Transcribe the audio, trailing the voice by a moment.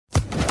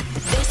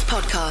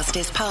podcast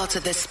is part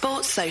of the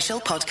Sports Social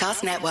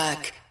Podcast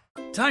Network.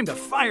 Time to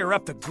fire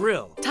up the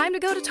grill. Time to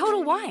go to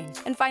Total Wine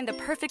and find the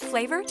perfect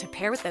flavor to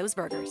pair with those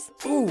burgers.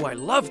 Ooh, I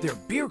love their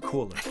beer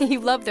cooler.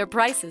 You love their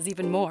prices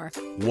even more.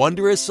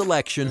 Wondrous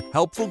selection,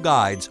 helpful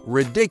guides,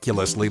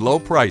 ridiculously low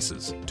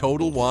prices.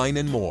 Total Wine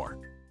and more.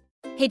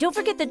 Hey, don't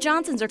forget the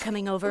Johnsons are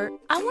coming over.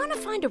 I want to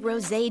find a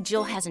rosé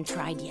Jill hasn't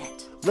tried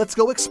yet. Let's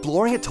go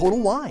exploring at Total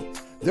Wine.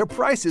 Their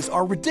prices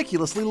are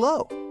ridiculously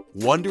low.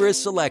 Wondrous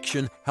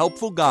selection,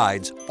 helpful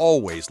guides,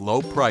 always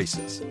low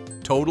prices.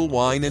 Total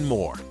Wine and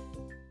more.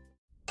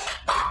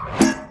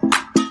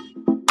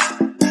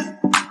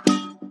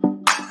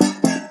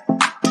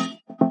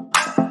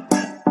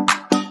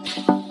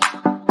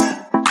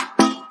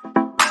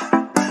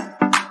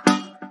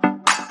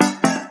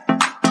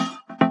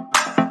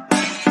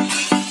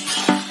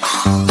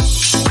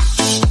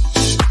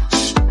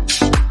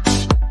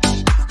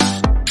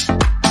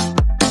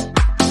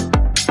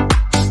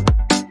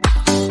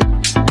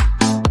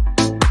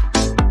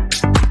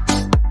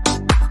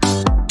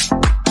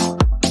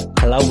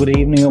 Good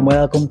evening and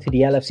welcome to the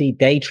LFC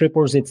Day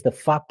Trippers. It's the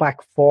Fatback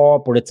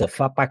 4, but it's a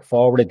Fatback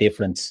 4 with a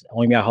difference.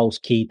 I'm your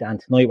host, Keith,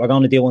 and tonight we're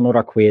going to do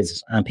another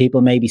quiz. And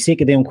people may be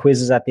sick of doing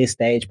quizzes at this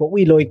stage, but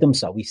we like them,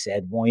 so we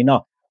said, why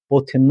not?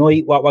 But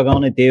tonight, what we're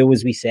going to do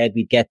is we said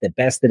we'd get the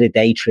best of the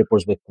Day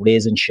Trippers with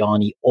Grizz and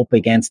Shawnee up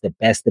against the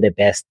best of the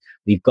best.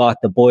 We've got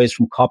the boys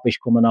from Coppish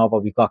coming over.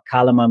 We've got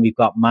Callum and we've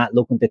got Matt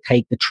looking to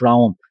take the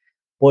throne.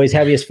 Boys,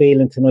 how are you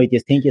feeling tonight? Do you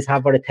think you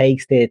have what it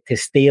takes to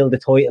steal the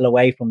title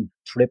away from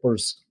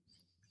Trippers?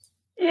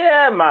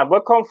 Yeah, man,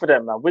 we're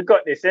confident, man. We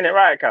got this, innit,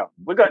 right, Cal?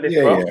 We got this,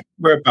 bro. Yeah.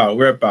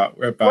 We're about.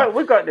 Well,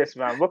 we got this,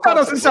 man. That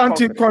doesn't sound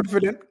too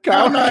confident,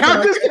 Cal. Come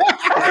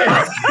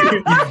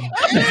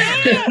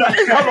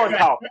on,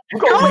 Cal. We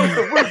got to raise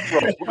the roof,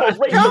 bro.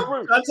 We got to raise the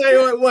roof. I'll tell you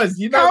what it was.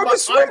 You know,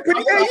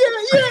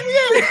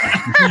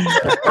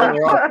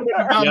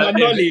 Cal, my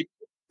knowledge.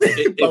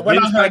 But when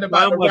I heard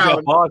about the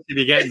round, to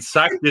be getting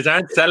sacked, you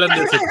aren't selling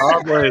this at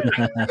all, boys.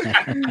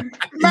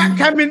 Matt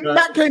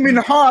came in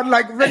hard,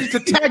 like ready to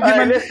tag him,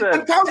 and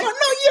Cal's like,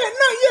 not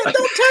yet,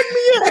 don't tag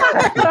me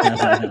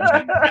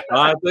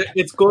yet.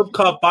 It's good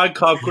cop, bad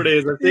cop,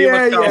 Chris.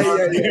 Yeah.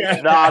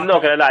 No, I'm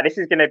not gonna lie. This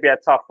is gonna be a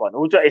tough one.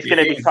 It's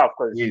gonna be tough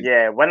because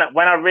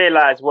when I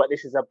realize what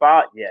this is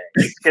about,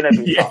 it's gonna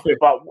be tough.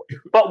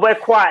 But we're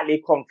quietly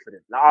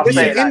confident. Like, I'll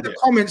say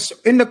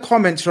in the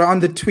comments, right on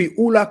the tweet,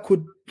 all I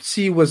could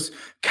see was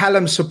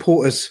Callum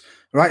supporters,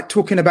 right,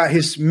 talking about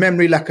his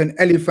memory like an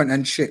elephant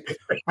and shit.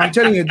 I'm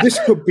telling you, this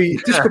could be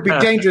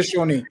dangerous,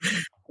 Shawnee. You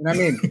know what I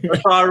mean?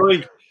 All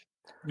right.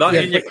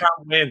 You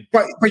can't win.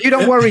 But you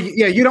don't worry.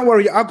 Yeah, you don't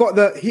worry.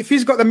 If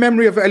he's got the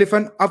memory of an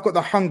elephant, I've got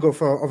the hunger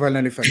of an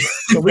elephant.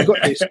 So we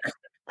got this.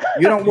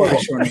 You don't worry,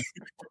 Shawnee.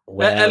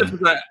 Well,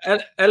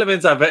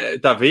 elephants are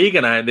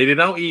vegan, and they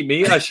don't eat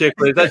meat or shit.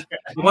 You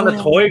want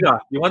the tiger.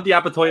 You want the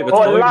appetite of a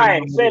tiger.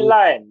 Lion. Say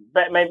lion.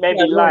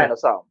 Maybe lion or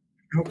something.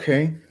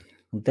 Okay.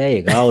 Well, there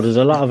you go. There's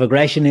a lot of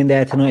aggression in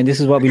there tonight, and this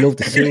is what we love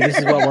to see. This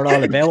is what we're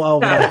all about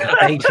over at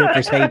Day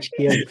Trippers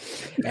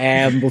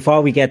HQ.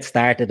 Before we get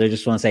started, I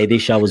just want to say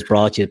this show was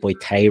brought to you by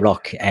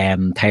Tayrock.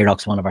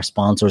 Tayrock's one of our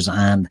sponsors,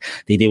 and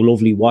they do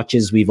lovely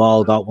watches. We've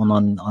all got one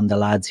on the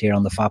lads here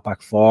on the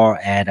Fatback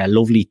 4. They're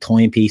lovely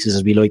timepieces,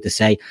 as we like to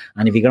say.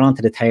 And if you go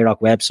onto the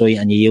Tayrock website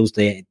and you use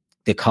the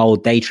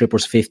code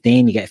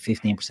DayTrippers15, you get a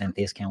 15%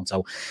 discount.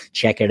 So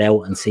check it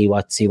out and see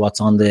what's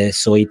on the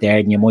site there,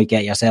 and you might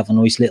get yourself a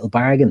nice little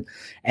bargain.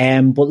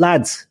 But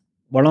lads,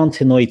 we're on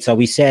tonight. So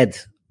we said,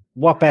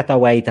 what better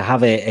way to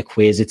have a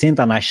quiz? It's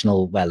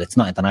international. Well, it's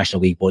not International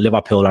Week, but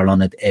Liverpool are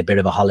on a bit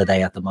of a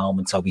holiday at the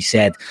moment. So we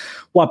said,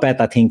 what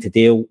better thing to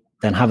do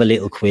than have a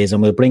little quiz?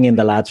 And we'll bring in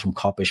the lads from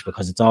Coppish,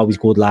 because it's always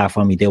good laugh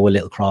when we do a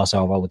little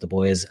crossover with the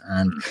boys.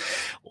 And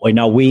I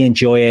know we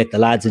enjoy it, the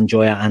lads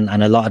enjoy it, and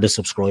a lot of the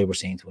subscribers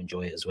seem to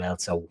enjoy it as well.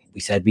 So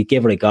we said we'd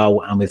give it a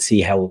go, and we'll see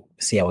how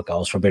it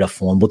goes for a bit of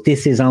fun. But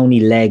this is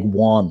only leg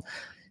one.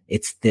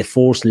 It's the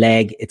first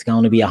leg. It's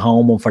going to be a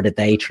home one for the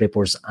Day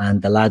Trippers,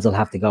 and the lads will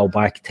have to go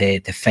back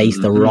to face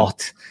the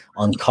rot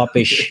on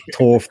Coppish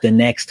turf the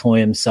next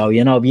time. So,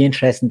 it'll be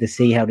interesting to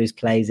see how this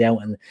plays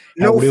out. And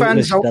no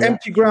fans, so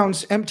empty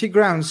grounds.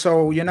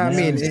 So, you know what I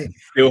mean?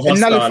 Still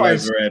hostile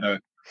over it, though.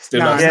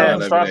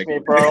 Trust me,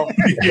 bro.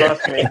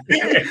 Trust me.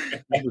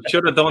 We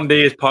should have done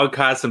these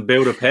podcasts in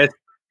Budapest.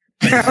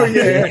 Oh,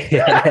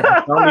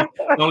 yeah.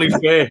 Only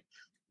fair.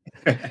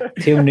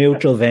 Two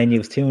neutral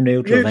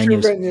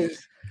venues.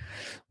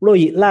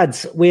 Right,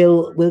 lads,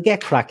 we'll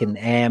get cracking.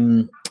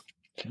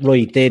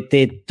 Right,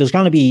 there's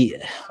going to be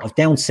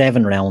down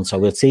 7 rounds, so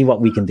we'll see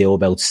what we can do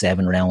about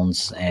 7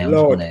 rounds. I'm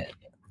going to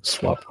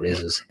swap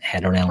Grizz's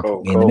head around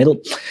in the middle.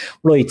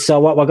 Right, so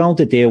what we're going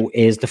to do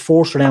is the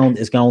first round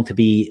is going to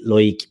be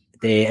like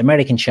the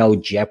American show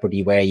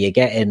Jeopardy, where you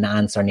get an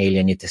answer nearly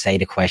and you have to say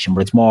the question,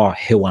 but it's more,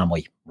 who am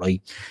I,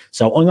 right?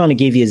 So I'm going to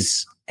give you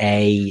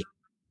a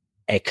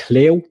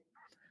clue,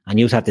 and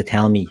you have to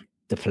tell me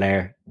the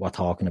player we're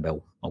talking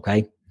about,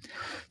 okay?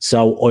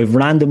 So I've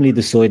randomly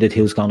decided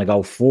who's going to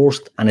go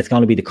first, and it's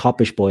going to be the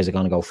Coppish boys are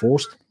going to go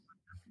first.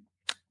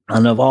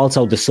 And I've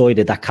also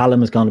decided that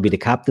Callum is going to be the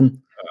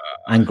captain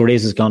and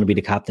Grizz is going to be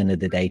the captain of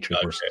the Day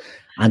Trippers. Okay.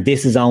 And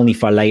this is only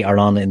for later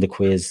on in the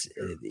quiz.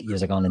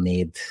 You're going to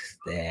need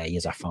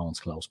use our phones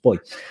close by.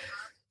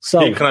 So,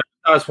 hey, can I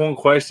ask one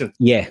question?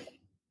 Yeah.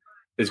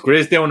 Is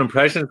Grizz doing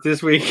impressions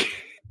this week?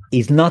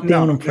 He's not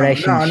doing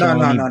impressions.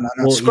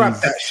 No. Scrap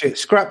that shit.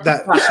 Scrap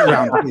that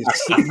round.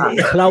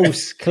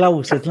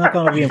 Close. It's not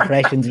going to be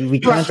impressions. We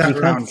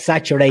can't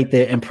saturate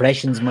the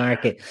impressions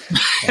market.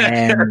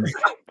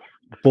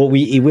 But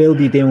he will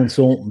be doing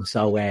something.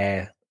 So,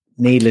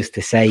 needless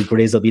to say,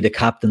 Grizz will be the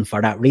captain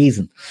for that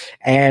reason.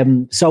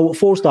 So,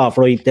 first off,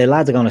 right, the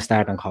lads are going to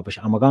start on Coppish,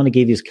 and we're going to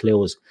give you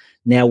clues.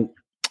 Now,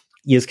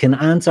 you can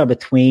answer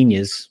between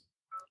you,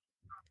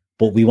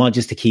 but we want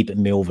just to keep it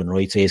moving,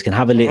 right? So, you can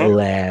have a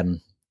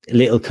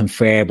little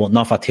confer, but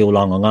not for too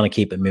long. I'm going to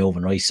keep it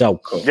moving, right?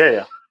 So,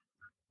 yeah.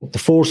 The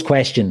first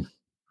question,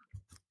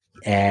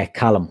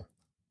 Callum,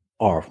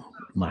 or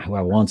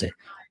whoever wants it.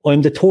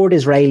 I'm the third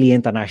Israeli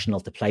international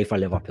to play for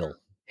Liverpool.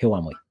 Who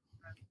am I?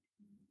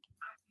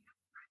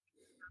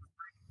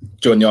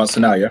 John, your answer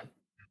now, yeah?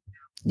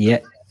 Yeah.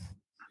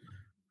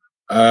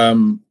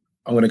 I'm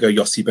going to go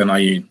Yossi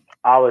Benayoun.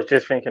 I was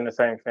just thinking the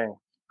same thing.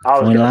 I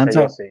was going to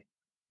say Yossi.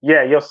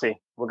 Yeah, Yossi.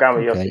 We're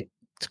going with Yossi.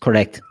 It's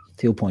correct.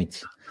 2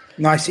 points.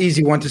 Nice,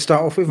 easy one to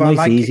start off with. Nice, I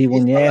like easy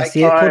one, yeah. Like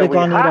See, it could have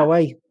gone either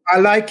way. I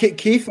like it,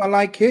 Keith. I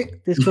like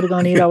it. This could have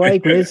gone either way,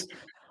 Grizz.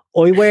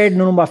 I wear the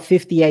number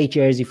 58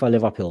 jersey for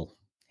Liverpool.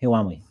 Who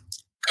am I?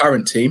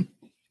 Current team?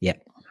 Yeah.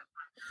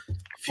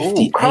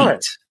 58. Ooh,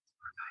 current.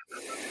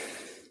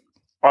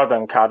 Hold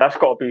on, Cal. That's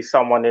got to be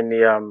someone in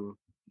the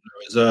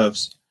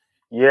reserves.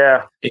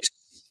 Yeah. It's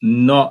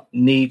not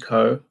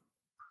Nico.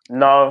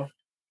 No.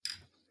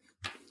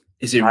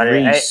 Is it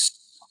Reece?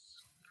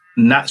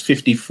 Nat's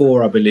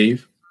 54, I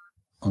believe.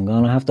 I'm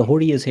going to have to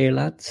hurry us here,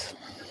 lads.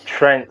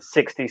 Trent,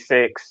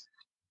 66.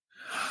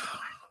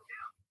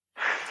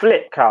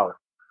 Flip, Cal.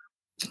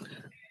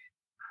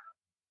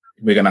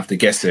 We're going to have to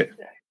guess it.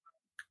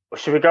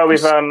 Should we go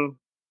with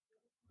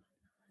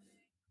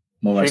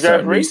more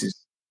certain Reece?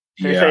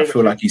 Yeah, I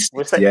feel like he's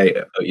 68.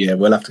 Yeah,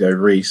 we'll have to go with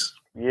Reece.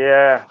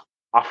 Yeah,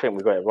 I think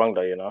we got it wrong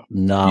though, you know.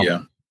 No.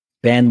 Yeah.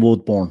 Ben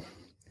Woodburn.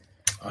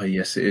 Oh,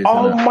 yes, it is.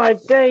 Oh, my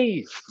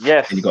days.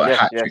 Yes. And he got a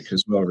hat-trick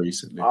as well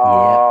recently.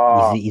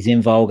 Yeah, he's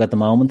in vogue at the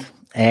moment.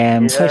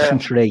 Question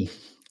 3.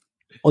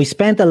 I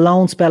spent a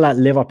loan spell at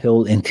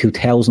Liverpool in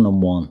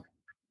 2001.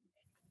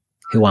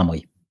 Who am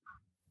I?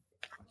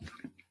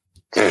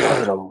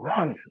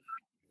 2001.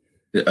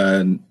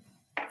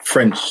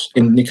 French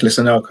in Nicolas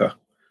Anelka.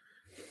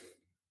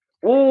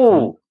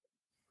 Ooh.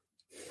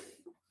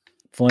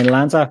 Final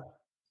answer?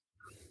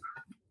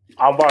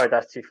 I'm worried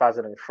that's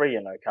 2003,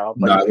 you know, Cal.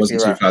 No, it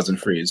wasn't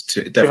 2003. It's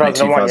definitely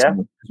 2001. Yeah?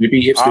 We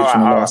beat Ipswich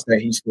on the last day.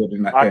 He scored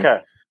in that game.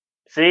 Okay.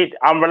 See,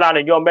 I'm relying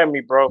on your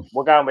memory, bro.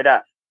 We're going with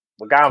that.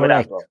 With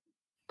that, bro.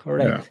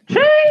 Correct.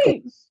 Yeah.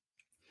 Jeez!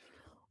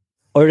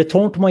 I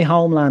returned to my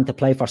homeland to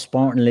play for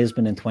Sporting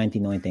Lisbon in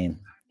 2019.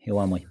 Who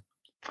am I?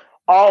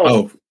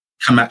 Oh,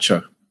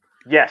 Camacho.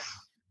 Yes.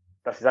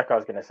 That's exactly what I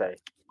was going to say.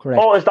 Correct.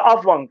 Oh, it's the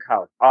other one,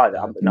 Cal. Oh,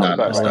 no. I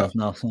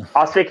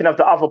was thinking of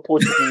the other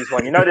Portuguese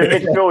one. You know, the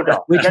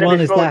midfielder. Which one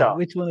is that?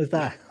 Which one is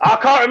that? I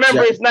can't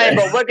remember his name,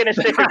 but we're going to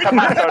stick with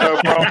Camacho, though,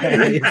 bro.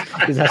 I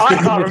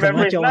can't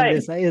remember his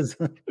name.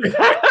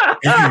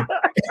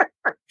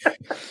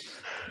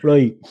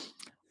 Right.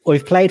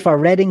 I've played for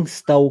Reading,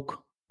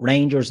 Stoke,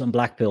 Rangers, and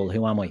Blackpool.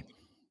 Who am I?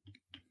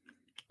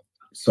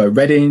 So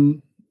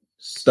Reading,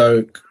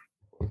 Stoke,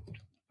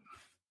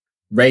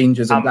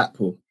 Rangers, and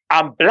Blackpool.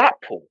 I'm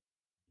Blackpool.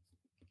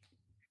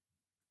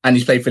 And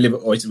he's played for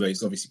Liverpool.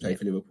 He's obviously played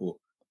for Liverpool.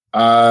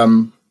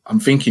 I'm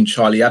thinking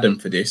Charlie Adam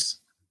for this.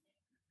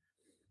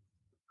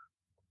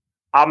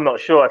 I'm not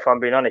sure if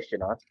I'm being honest, you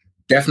know.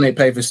 Definitely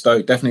played for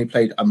Stoke. Definitely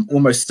played. I'm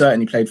almost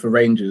certain he played for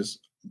Rangers.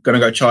 Gonna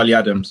go Charlie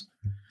Adams.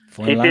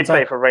 He did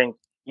play for Rangers.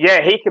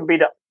 Yeah, he can be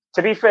the.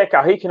 To be fair,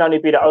 Cal, he can only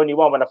be the only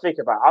one when I think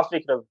about it. I was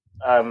thinking of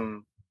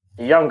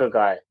the younger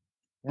guy.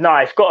 No,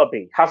 it's got to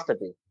be. Has to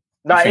be.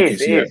 No,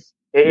 it is.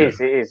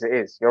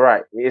 You're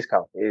right. It is,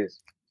 Cal. It is.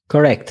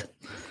 Correct.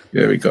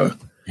 There we go.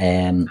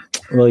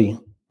 Right.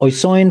 I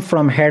signed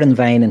from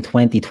Heerenveen in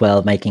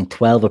 2012, making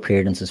 12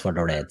 appearances for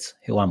the Reds.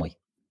 Who am I?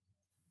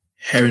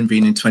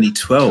 Heerenveen in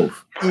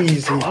 2012.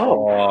 Easy.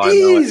 Oh,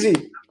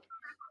 easy.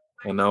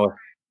 I know it.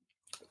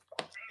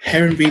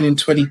 Heerenveen in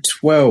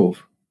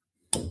 2012.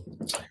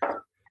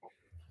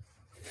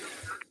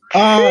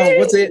 Oh,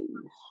 was it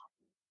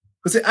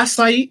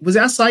Assaidi? Was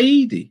it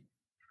Assaidi?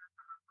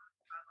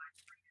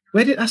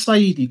 Where did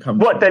Assaidi come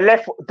from? What, the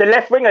left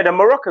winger, the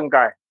Moroccan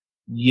guy?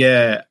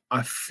 Yeah,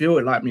 I feel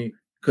it like me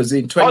because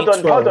in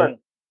 2012. Hold on.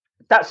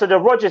 That's the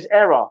Rodgers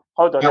era.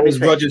 Hold on. That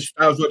was Rodgers'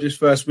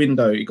 first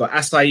window. You got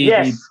Assaidi.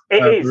 Yes,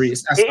 it is.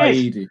 It's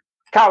Assaidi. It is.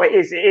 Cal, it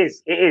is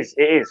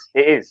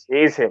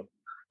him.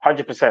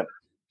 100%.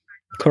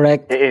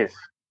 Correct. It is.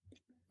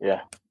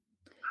 Yeah.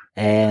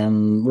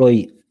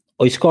 Right.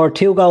 I scored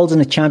 2 goals in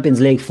the Champions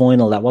League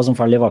final. That wasn't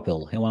for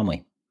Liverpool. Who am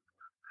I?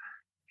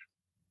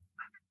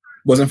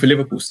 Wasn't for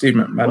Liverpool. Steve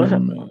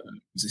McManaman.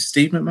 Was it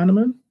Steve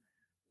McManaman?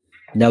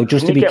 Now,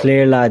 just to be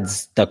clear,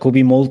 lads, there could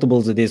be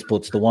multiples of this, but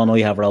it's the one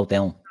I have wrote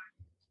down.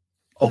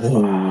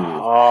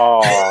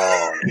 Oh.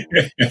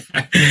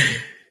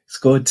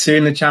 Scored 2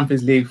 in the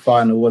Champions League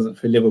final, wasn't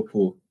for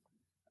Liverpool.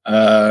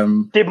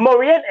 Did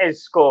Morientes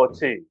score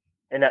 2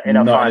 in a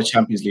Not final? in the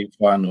Champions League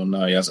final,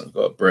 no, he hasn't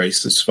got a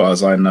brace as far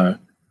as I know.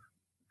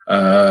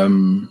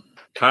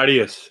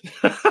 Karius.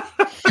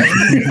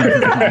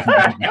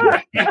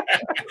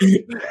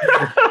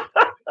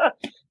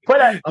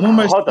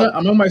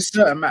 I'm almost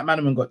certain Matt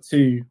Manaman got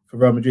 2 for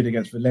Real Madrid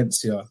against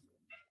Valencia.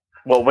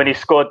 Well, when he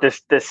scored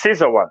the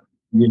scissor one.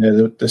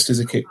 Yeah, the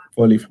scissor kick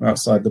volley from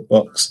outside the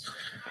box.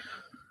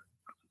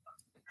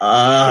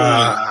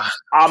 I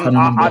don't know.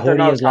 I'm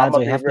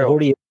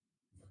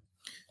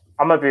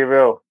gonna be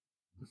real.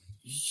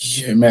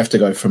 You may have to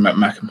go for Matt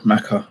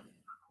Macca.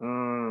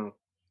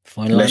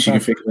 Unless you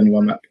can think of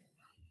anyone, Matt.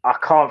 I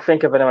can't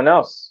think of anyone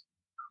else.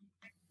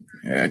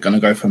 Yeah, gonna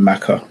go for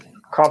Macca.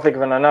 Can't think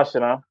of anyone else,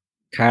 you know.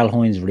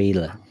 Karl-Heinz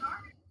Riedle.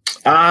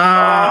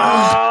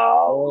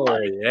 Oh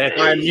yeah.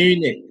 Bayern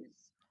Munich.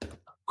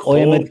 I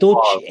am a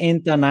Dutch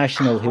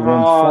international who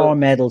won 4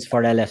 medals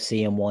for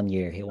LFC in 1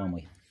 year. Who won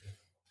we?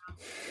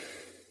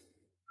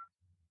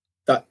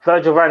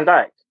 Virgil van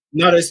Dijk.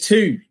 No, there's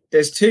 2.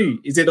 There's 2.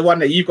 Is it the one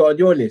that you've got on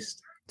your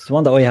list? It's the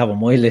one that I have on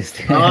my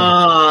list.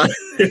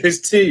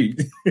 There's 2.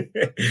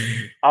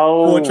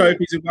 4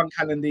 trophies in 1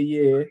 calendar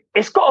year.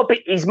 It's got to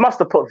be. He must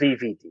have put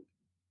VVD.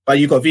 But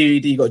you got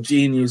VVD, you got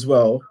Genie as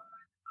well.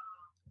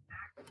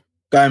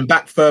 Going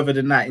back further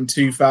than that, in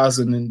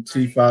 2000 and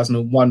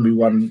 2001, we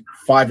won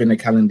 5 in a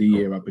calendar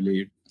year, I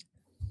believe.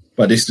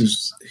 But this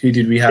is who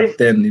did we have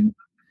then?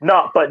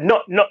 No, but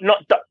not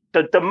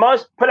the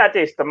most. Put it like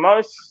this: the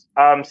most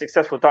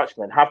successful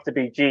Dutchman have to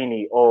be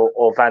Genie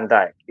or Van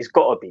Dijk. It's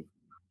got to be.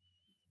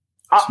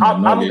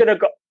 I'm gonna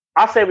go.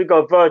 I say we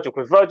go Virgil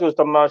because Virgil's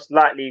the most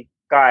likely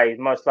guy.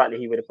 Most likely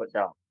he would have put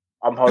down.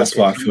 That's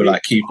why I feel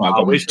like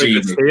I wish I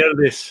could steal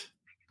this.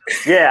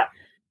 Yeah,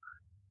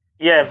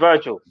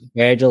 Virgil.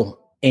 Virgil,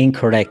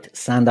 incorrect.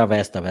 Sander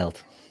Westerveld.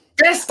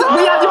 We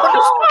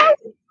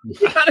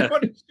had him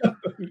on the show.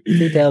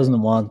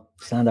 2001,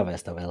 Sander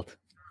Westerveld.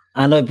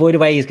 And by the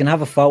way, you can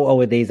have a photo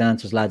with these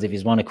answers, lads, if you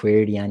want to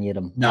query any of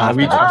them. No,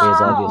 after the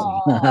quiz,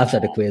 obviously. After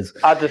the quiz.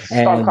 I just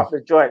stuck up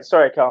the joint.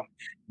 Sorry, Carl.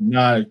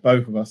 No,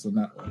 both of us on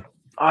that one.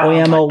 I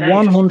am a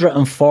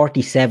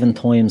 147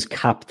 times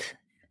capped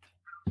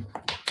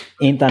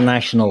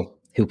international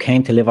who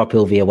came to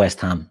Liverpool via West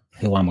Ham.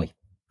 Who am we?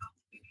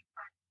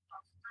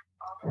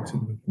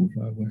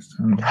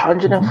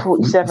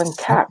 147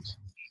 caps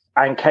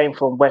and came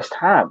from West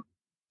Ham.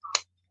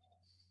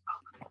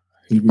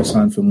 He was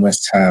signed from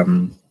West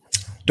Ham.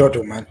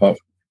 Doddle, man. What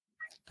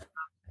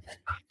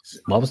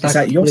was that? Is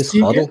that your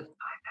Hoddle?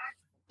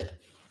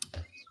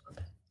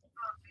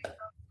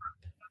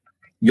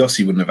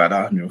 Yossi wouldn't have had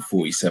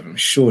 147,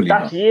 surely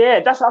not. Yeah,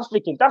 that's what I was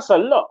thinking. That's a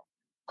lot.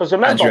 Because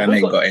remember, Adrian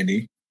ain't got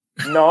any.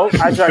 No,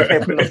 Adrian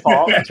came from the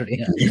park.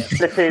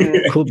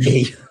 Could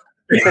be.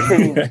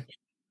 Flipping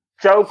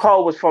Joe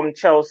Cole was from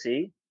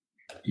Chelsea.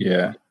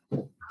 Yeah.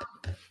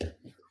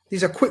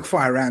 These are quick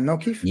fire round, no,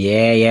 Keith?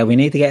 Yeah. We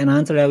need to get an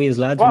answer out of these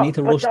lads. Well, we need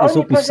to rush this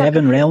up with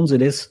 7 rounds of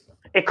this.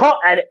 It can't,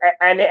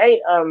 and it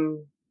ain't.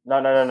 No.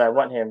 It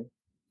wasn't him.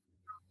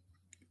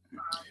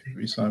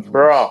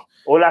 Bro,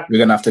 we're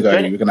gonna have to go.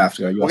 We're gonna have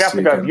to go. We're gonna have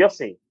to go with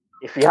Yossi.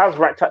 If he has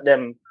racked up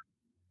them.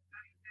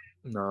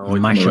 No,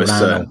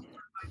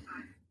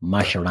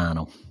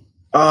 Mascherano.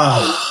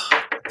 Oh,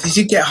 did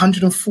you get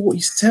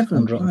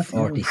 147?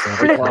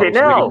 147. Flipping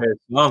hell.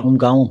 I'm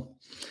going.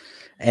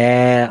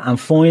 And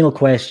final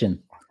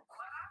question.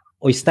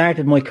 I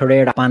started my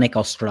career at Banik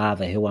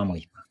Ostrava. Who am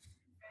I?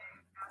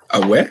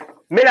 Where?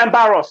 Milan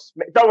Barros.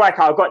 Don't worry,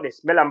 Carl, I got this.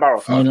 Milan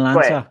Barros. Final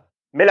answer?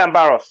 Milan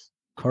Barros.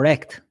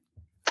 Correct.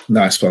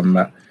 Nice one,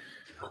 Matt.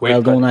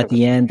 Well done at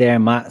the end there,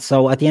 Matt.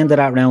 So at the end of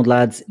that round,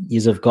 lads,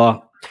 you've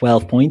got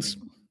 12 points.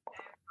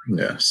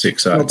 Yeah,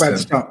 6 out of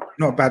 10.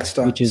 Not a bad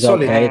start. Which is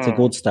solid. okay. It's a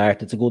good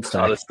start.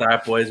 Solid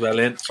start, boys. Well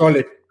in.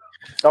 Solid.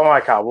 Don't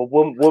worry, Carl.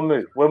 We'll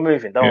move. We're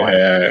moving. Don't worry.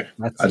 Yeah,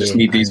 I just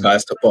need these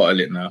guys to bottle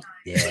it now.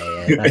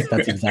 Yeah.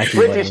 That's exactly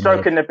what Richie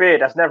stroking the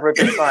beard. That's never a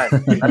good sign. I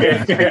mean,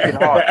 he's thinking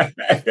hard.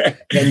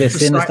 Getting the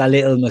sinister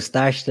little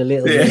moustache, the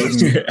little.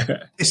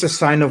 It's a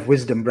sign of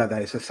wisdom, brother.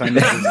 It's a sign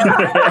of wisdom.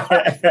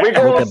 We're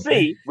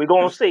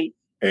going to see.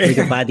 Take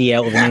a baddie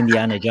out of an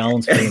Indiana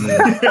Jones film.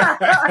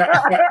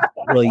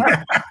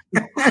 Right.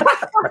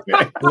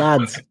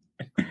 Lads,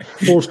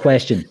 first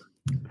question.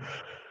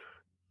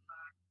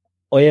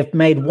 I have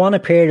made 1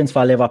 appearance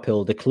for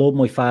Liverpool, the club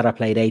my father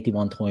played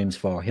 81 times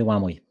for. Who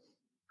am I?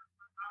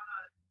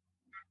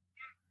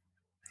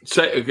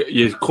 So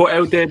you cut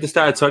out there at the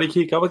start. Sorry,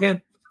 Keith, go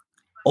again.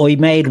 I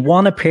made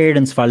 1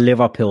 appearance for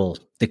Liverpool,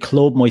 the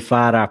club my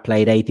father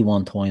played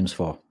 81 times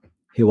for.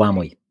 Who am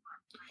I?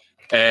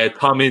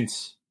 Tom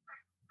Ince.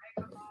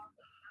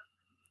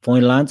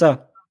 Final answer?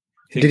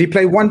 Did he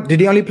play one? Did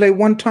he only play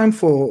 1 time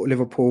for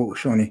Liverpool,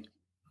 Shawnee?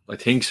 I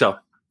think so.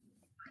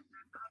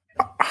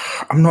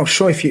 I'm not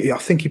sure if I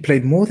think he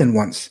played more than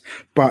once,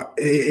 but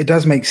it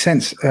does make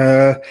sense,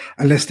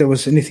 unless there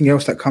was anything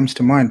else that comes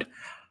to mind.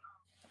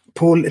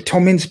 Paul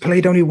Tom Ince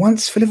played only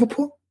once for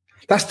Liverpool?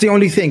 That's the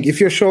only thing. If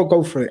you're sure,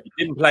 go for it. He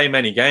didn't play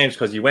many games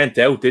because he went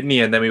out, didn't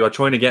he? And then we were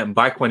trying to get him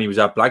back when he was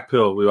at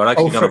Blackpool. We were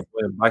actually going to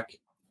play him back.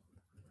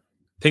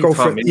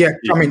 Tom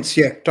Ince.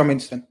 Yeah, Tom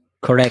Ince then.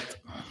 Correct.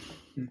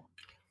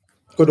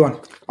 Good one.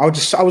 I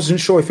wasn't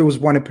sure if it was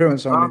one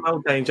appearance only.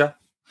 No danger.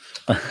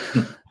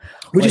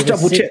 We just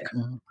double check.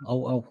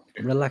 Oh,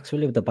 relax.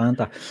 We'll leave the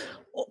banter.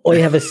 I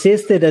have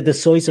assisted a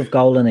decisive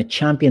goal in a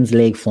Champions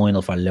League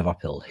final for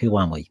Liverpool. Who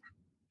am I?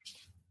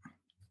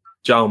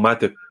 Joe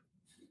Matip.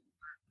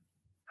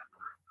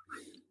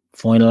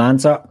 Final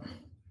answer.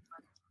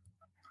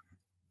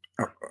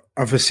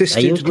 I've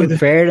assisted. Are you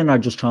conferring or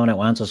just throwing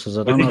out answers? Because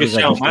I don't know if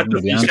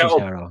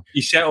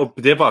he set up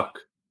Divock.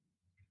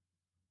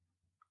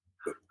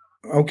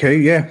 Okay,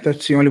 yeah,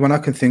 that's the only one I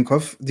can think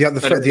of. The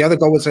other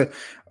goal was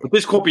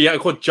this could be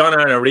John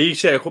Arne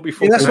Reece. It could be.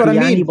 That's what I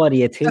mean.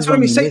 Anybody that's what I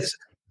mean.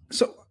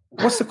 So,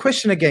 what's the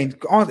question again?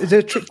 Is there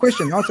a trick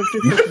question? Answer the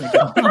trick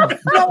question again.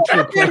 No,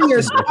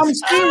 I'm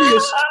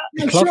serious.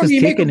 The clock is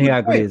ticking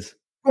here, Grizz.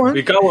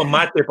 We go with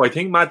Matip. I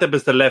think Matip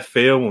is the left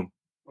field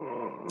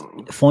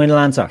one. Final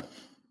answer.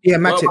 Yeah,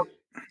 Matip.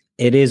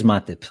 It is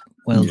Matip.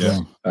 Well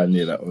done. I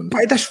knew that one.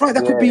 But that's right.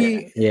 That could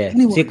be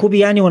anyone. See, it could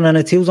be anyone, and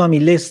it's on my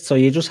list. So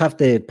you just have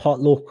to pot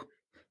luck.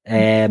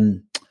 I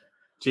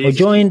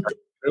joined.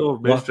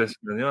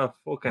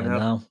 Fucking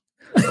hell.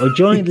 I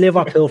joined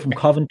Liverpool from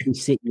Coventry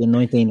City in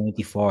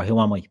 1994. Who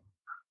am I?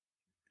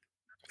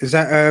 Is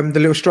that the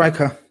little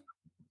striker?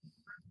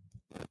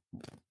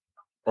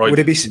 Right. Would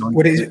it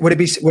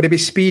be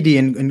Speedy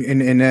in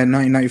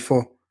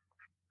 1994?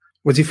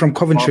 Was he from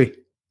Coventry?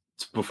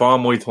 It's before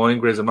my time,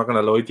 Grizz. I'm not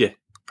going to lie to you.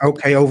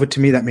 Okay, over to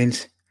me. That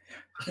means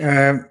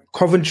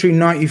Coventry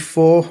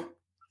 94.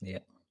 Yeah.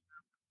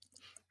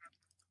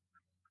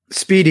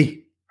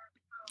 Speedy.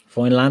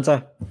 Final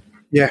answer.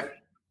 Yeah.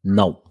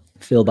 No.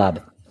 Phil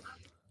Babb.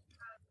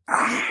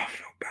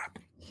 Phil Babb.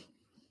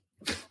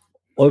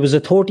 I was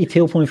a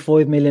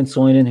 32.5 million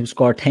signing who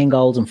scored 10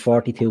 goals in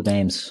 42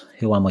 games.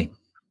 Who am I?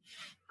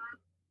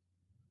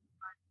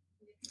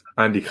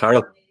 Andy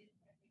Carroll.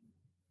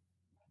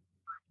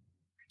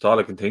 That's all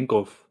I can think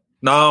of.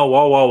 No,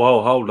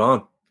 whoa, hold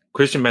on.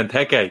 Christian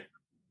Benteke.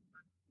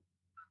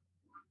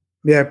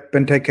 Yeah,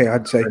 Benteke,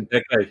 I'd say.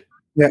 Benteke.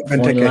 Yeah,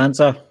 Benteke. Final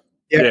answer?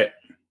 Yeah.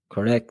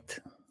 Correct.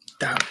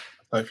 Damn,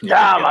 I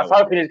was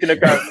hoping he was going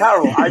to go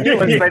Carroll. I knew it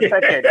was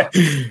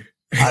Benteke.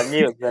 I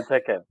knew it was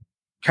Benteke.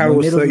 Carroll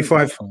was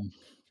 35.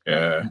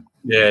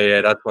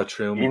 Yeah, that's what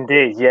threw me.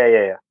 Indeed,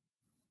 yeah.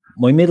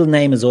 My middle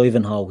name is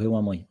Ivanhoe. Who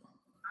am I?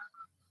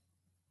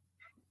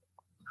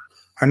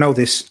 I know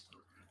this.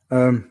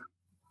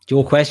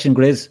 Your question,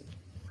 Grizz.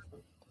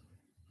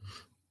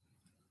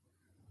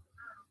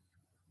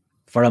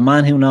 For a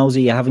man who knows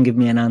it, you haven't given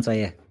me an answer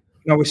yet.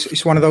 No,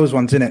 it's one of those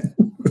ones, isn't it?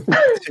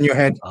 It's in your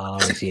head. Oh,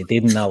 see, you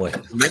didn't know it.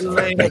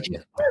 I bet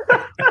you.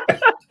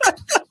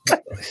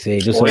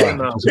 See, just so I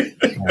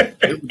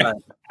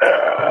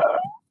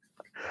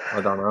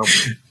don't know.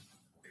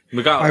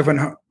 We got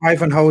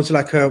Ivanhoe's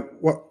like a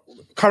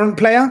current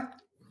player?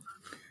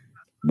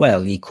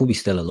 Well, he could be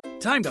still alive.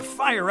 Time to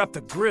fire up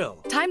the grill.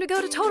 Time to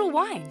go to Total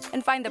Wine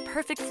and find the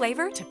perfect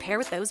flavor to pair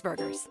with those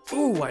burgers.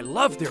 Ooh, I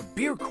love their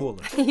beer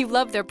cooler. You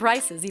love their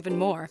prices even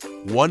more.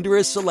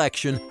 Wondrous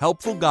selection,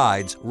 helpful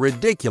guides,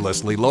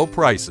 ridiculously low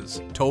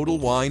prices. Total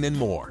Wine and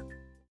more.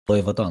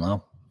 I don't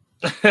know.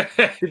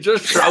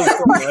 Just throw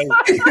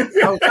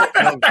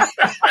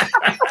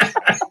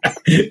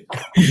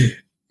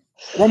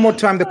One more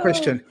time the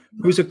question.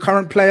 Who's a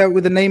current player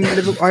with the name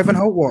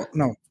Ivanhoe? What?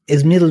 No.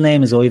 His middle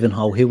name is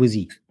Ivanhoe. Who is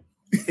he?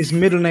 His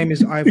middle name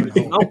is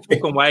Ivanhoe. No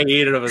fucking way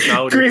either of us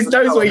know. Chris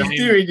knows what he's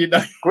doing, you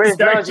know. Chris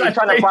knows he's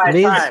trying to buy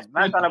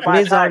time.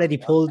 Chris already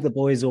pulled the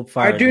boys up for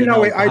I do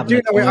know it. I've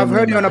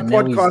heard it on a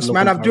podcast,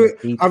 man. I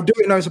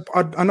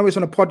know it's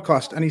on a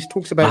podcast, and he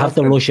talks about. I have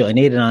to rush it. I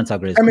need an answer,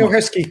 Chris. Emil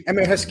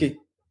Heskey.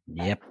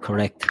 Yep,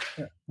 correct.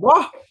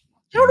 What?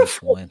 How the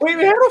fuck?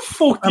 Emil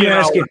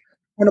Heskey.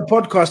 On a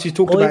podcast, he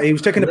talked about. He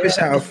was taking the piss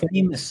out of.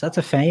 That's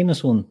a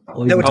famous one.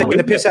 They were taking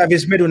the piss out of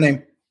his middle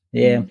name.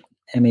 Yeah.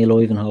 Emil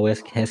Ivanhoe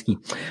Heskey.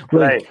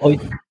 Right.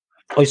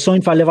 I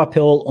signed for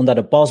Liverpool under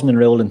the Bosman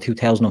rule in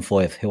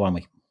 2005. Who am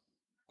I?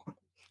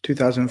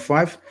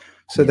 2005.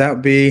 So that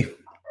would be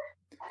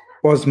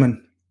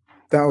Bosman.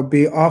 That would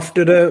be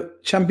after the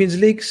Champions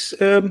Leagues,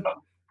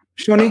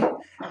 Shawnee.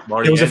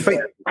 There was a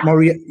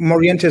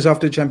Morientes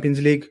after the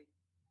Champions League.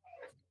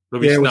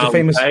 Yeah, it was a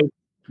famous.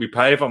 We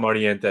pay for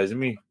Morientes, isn't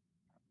we?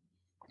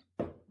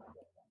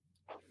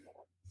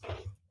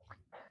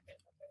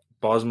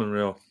 Bosman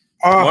rule.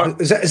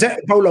 Is that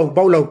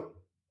Bolo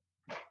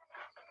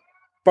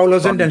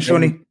Zenden,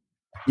 Shawnee?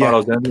 Yeah.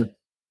 Bolo Zenden.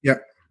 Yeah.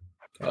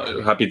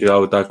 Happy to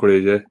go with that,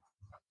 Chris, yeah.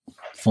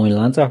 Final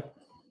answer?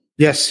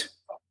 Yes.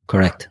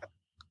 Correct.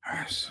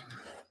 Yes.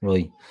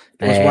 Right.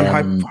 There was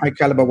one high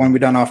caliber one we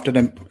done after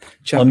the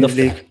Champions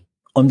League.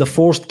 I'm the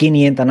first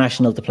Guinea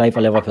international to play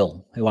for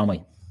Liverpool. Who am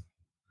I?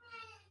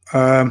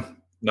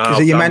 Is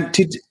it your man?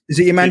 Is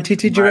it your man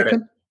Titi? Do you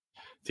reckon?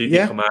 Titi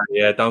Kamara,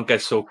 yeah. Don't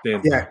get sucked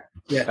in. Yeah.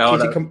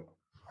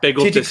 Big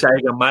up to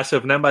Sega,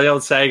 massive. Remember the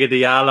old Sega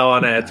Diallo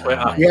on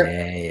Twitter?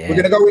 Yeah. We're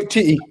gonna go with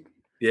Titi.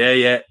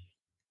 Yeah.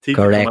 Titi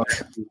Correct.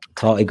 Kamara.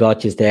 Thought he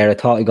got you there. I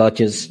thought he got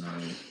you.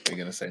 You're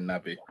gonna say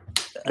Naby.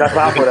 That's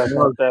what I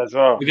thought there as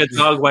well. We got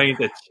Dog Wayne,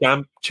 the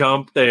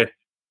chomp there.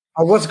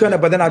 I was gonna,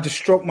 but then I just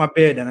stroked my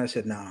beard and I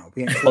said, "No."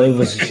 I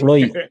was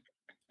right.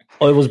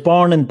 I was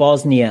born in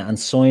Bosnia and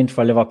signed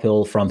for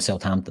Liverpool from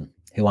Southampton.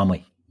 Who am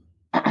I?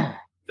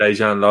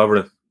 Dejan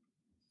Lovren.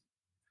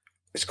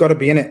 It's got to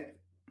be in it.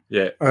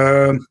 Yeah.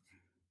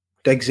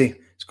 Degsy.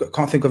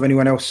 Can't think of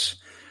anyone else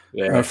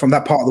from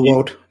that part of the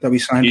world that we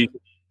signed.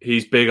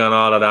 He's big on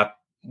all of that.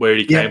 Where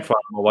he came from.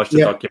 I watched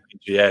the documentary.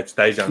 Yeah, it's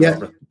Dejan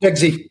Lovren.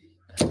 Degsy.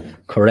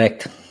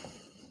 Correct.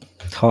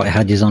 Thought I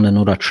had you on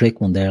another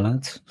trick one there,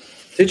 lads.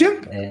 Did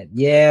you?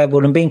 Yeah,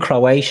 but I'm being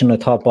Croatian. I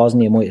thought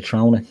Bosnia might have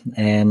thrown it.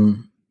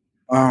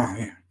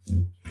 I'm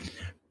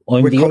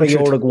the other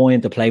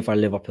Uruguayan to play for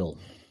Liverpool.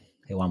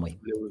 Who am I?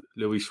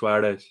 Luis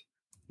Suarez.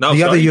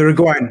 The other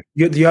Uruguayan.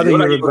 The other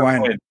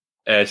Uruguayan.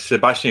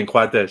 Sebastian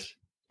Coates.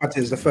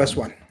 Coates, the first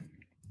one.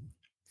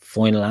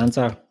 Final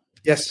answer?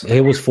 Yes.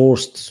 Who was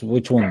first?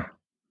 Which one?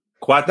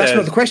 Coates. That's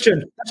not the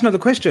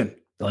question.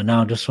 Oh, no,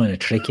 I'm just trying to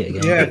trick you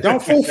again. Yeah,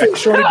 don't fall for it,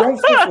 Shorty. Don't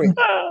fall for it.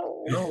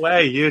 No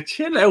way. You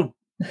chill out.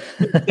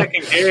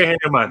 Second gear here,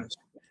 man.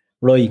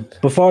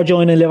 Right. Before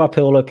joining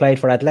Liverpool, I played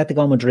for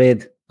Atletico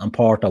Madrid and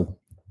Porto,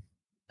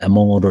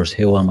 among others.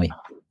 Who am I?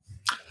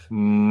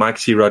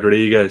 Maxi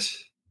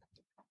Rodriguez.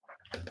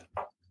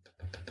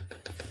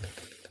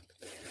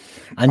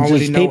 And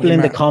just people in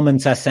the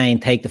comments are saying,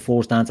 take the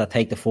first answer.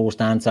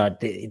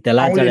 The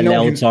lads are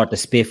allowed sort of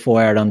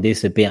spitfire on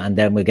this a bit, and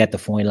then we'll get the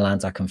final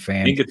answer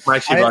confirmed. I think it's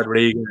Maxi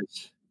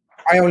Rodriguez.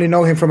 I only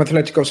know him from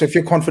Atletico, so if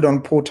you're confident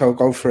on Porto,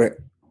 go for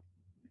it.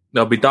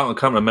 No, but I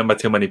can't remember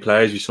too many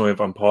players you saw him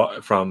from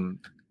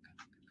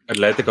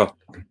Atletico.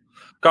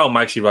 Go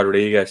Maxi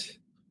Rodriguez.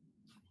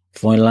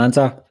 Final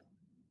answer?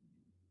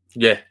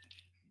 Yeah.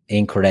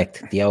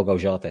 Incorrect. Diogo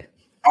Jota.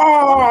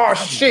 Oh,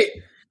 shit.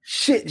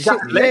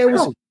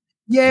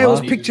 It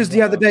was pictures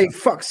the other day.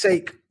 Fuck's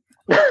sake.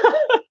 There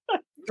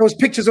was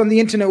pictures on the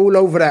internet all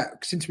over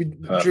that since we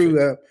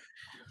drew.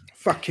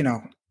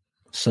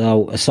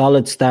 So a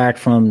solid start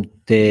from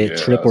the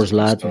Trippers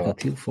lads. We've got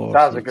 2, 4.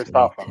 That was a good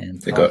start.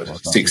 They got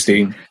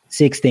 16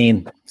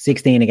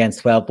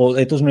 against 12. But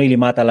it doesn't really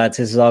matter, lads.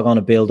 This is all going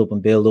to build up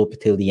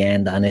until the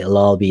end, and it'll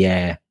all be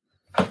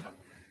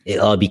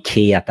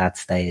key at that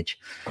stage.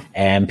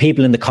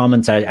 People in the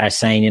comments are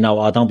saying,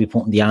 don't be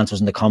putting the answers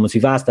in the comments.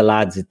 We've asked the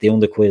lads at the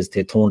underquiz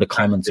to turn the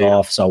comments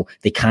off so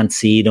they can't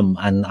see them,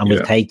 and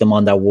we'll take them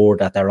on their word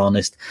that they're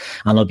honest.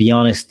 And I'll be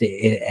honest,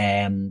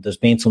 there's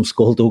been some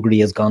skullduggery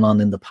has gone on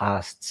in the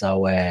past,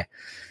 so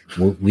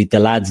the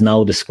lads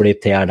know the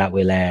script here that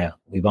we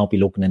won't be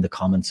looking in the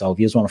comments. So if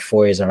you just want to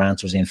fire your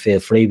answers in, feel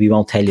free. We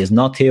won't tell you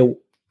not to,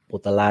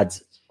 but the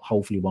lads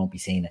hopefully won't be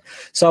seeing it.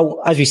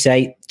 So as we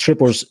say,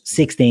 Trippers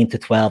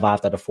 16-12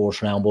 after the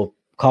first round, but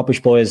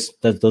Coppish boys,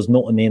 there's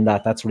nothing in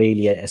that. That's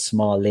really a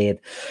small lead.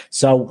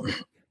 So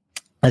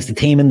as the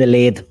team in the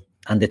lead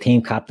and the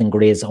team captain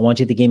Grizz, I want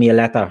you to give me a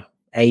letter,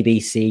 A,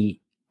 B,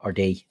 C or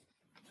D.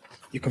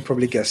 You can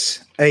probably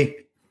guess A.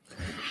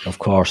 Of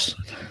course.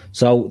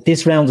 So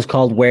this round is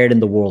called Where in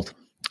the World,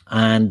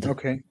 and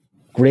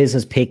Grizz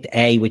has picked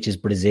A, which is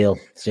Brazil.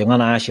 So I'm going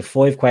to ask you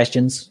 5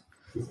 questions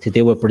to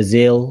do with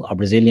Brazil or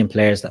Brazilian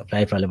players that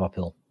play for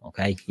Liverpool.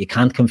 Okay, you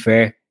can't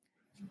confer,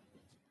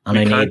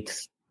 and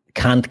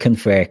can't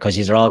confer because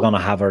you're all going to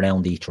have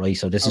around each, right?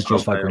 So this is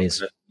just for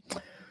Grizz.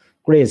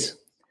 Grizz,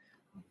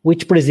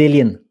 which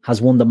Brazilian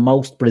has won the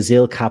most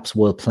Brazil caps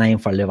while playing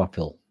for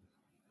Liverpool?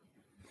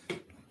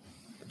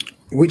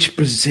 Which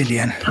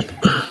Brazilian?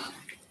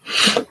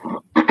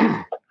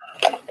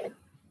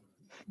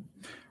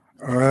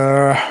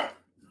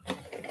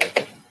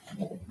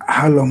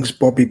 How long's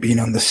Bobby been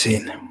on the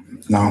scene?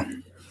 No.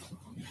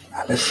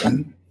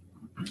 Alisson,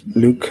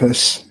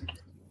 Lucas,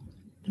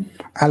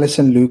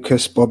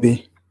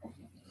 Bobby.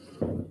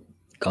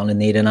 Gonna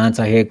need an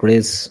answer here,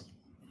 Grizz.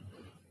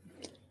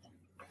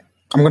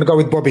 I'm gonna go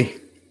with Bobby.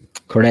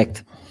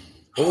 Correct.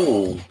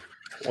 Oh,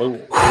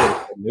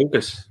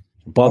 Lucas.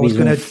 Bobby's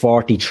won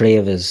 43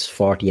 of his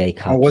 48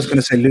 caps. I was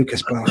gonna say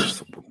Lucas,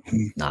 but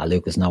nah,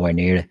 Lucas nowhere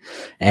near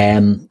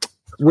it.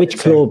 Which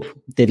club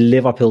did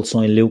Liverpool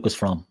sign Lucas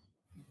from?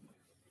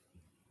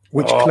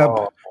 Which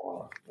club?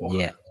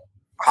 Yeah.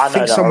 I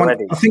think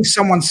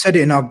someone said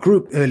it in our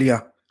group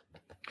earlier.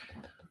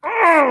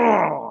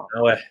 No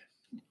way.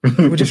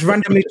 We're just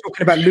randomly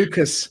talking about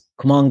Lucas.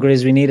 Come on,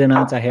 Grizz, we need an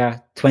answer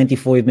here.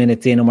 25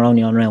 minutes in and we're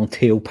only on round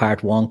 2,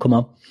 part 1. Come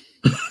on.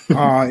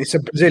 It's a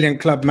Brazilian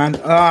club, man.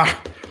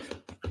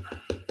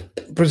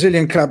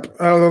 Brazilian club.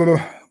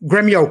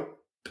 Grêmio.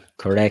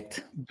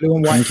 Correct. Blue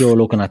and white. I think you're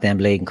looking at them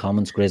blatant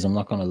comments, Grizz. I'm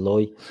not going to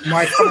lie.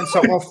 My comments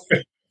are off.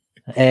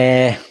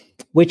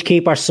 Which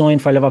keeper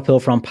signed for Liverpool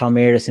from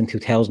Palmeiras in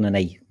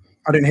 2008?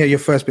 I didn't hear your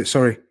first bit,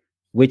 sorry.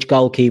 Which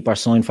goalkeeper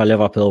signed for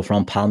Liverpool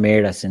from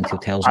Palmeiras in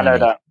 2008? I know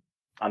that.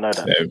 I know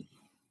that. So,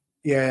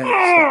 Yeah,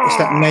 it's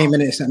that name,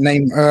 innit? It's that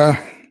name.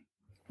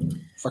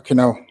 Fucking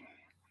hell.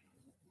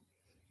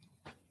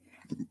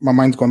 My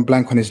mind's gone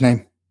blank on his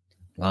name.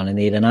 Gonna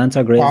need an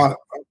answer, Grizz.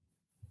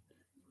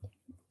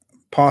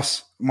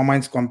 Pass. My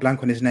mind's gone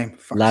blank on his name.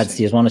 Fuck's Lads, sake.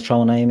 do you want to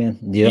throw a name in?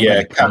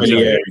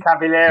 Cavalieri.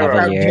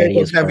 Cavalieri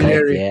is correct.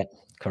 Cavalieri. Yeah,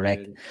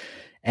 correct.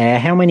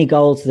 How many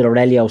goals did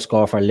Aurelio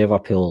score for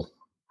Liverpool?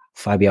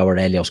 Fabio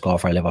Aurelio score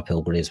for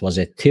Liverpool, Grizz. Was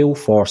it 2,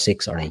 4,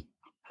 6, or 8?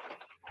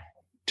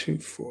 2,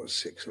 4,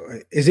 6, or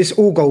 8. Is this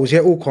all goals?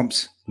 Yeah, all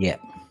comps. Yeah.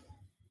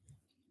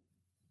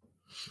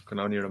 I can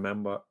only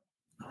remember.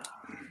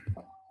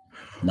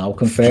 No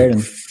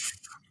confirming.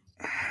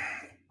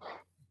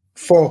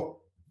 4.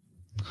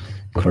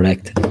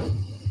 Correct.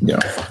 Yeah.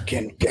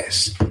 Fucking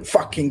guess.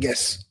 Right,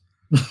 guess.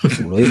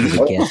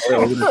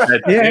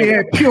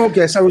 Yeah, pure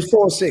guess. I was 4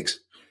 or 6.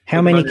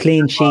 How many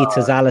clean sheets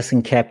has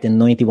Alisson kept in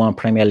 91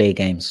 Premier League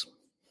games?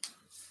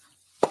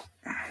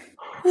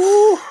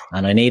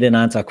 And I need an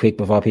answer quick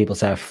before people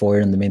start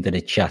firing them into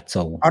the chat.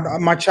 So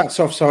my chat's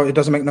off, so it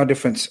doesn't make no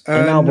difference.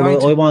 I know,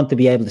 but I want to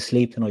be able to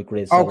sleep tonight,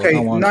 Grizz. So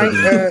okay,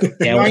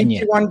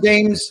 91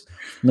 games.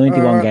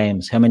 91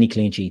 games. How many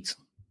clean sheets?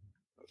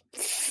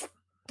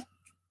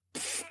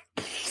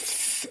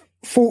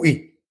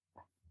 40.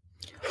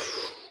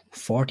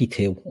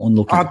 42.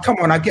 Unlucky. Oh, come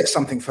on, I get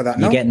something for that.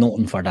 You no? get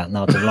nothing for that.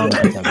 No, it's a long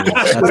answer.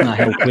 That's not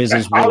how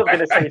quizzes I was work. going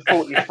to say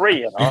 43,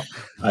 you know.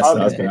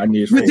 I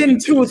knew Within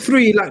 2 or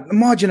 3, like the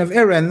margin of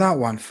error in that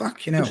one.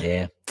 Fuck, you know.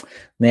 Yeah.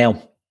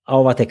 Now,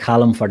 over to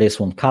Callum for this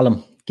one.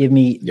 Callum, give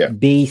me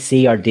B,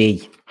 C, or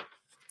D.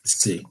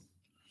 C.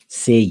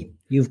 C.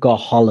 You've got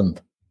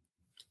Holland.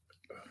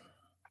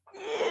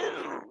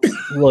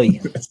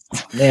 Right.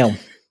 Now,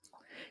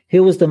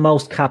 who was the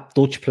most capped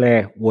Dutch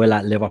player while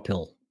at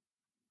Liverpool?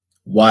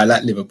 While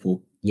at Liverpool?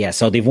 Yeah,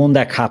 so they've won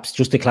their caps.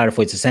 Just to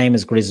clarify, it's the same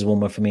as Grizz's one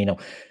with Firmino.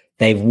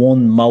 They've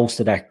won most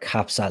of their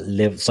caps at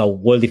Liverpool. So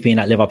while they've been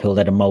at Liverpool,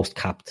 they're the most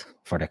capped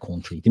for their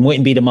country. They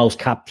mightn't be the most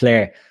capped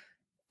player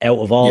out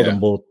of all of them,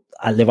 but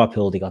at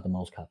Liverpool, they got the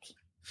most caps.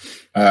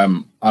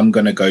 I'm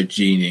going to go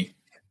Genie.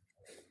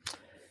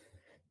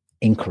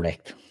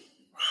 Incorrect.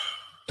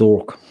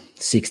 Dirk,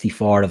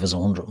 64 of his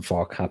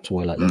 104 caps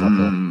while at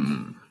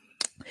Liverpool.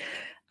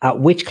 At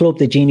which club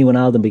did Genie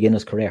Wijnaldum begin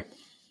his career?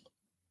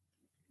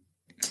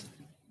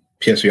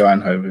 PSV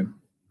Eindhoven.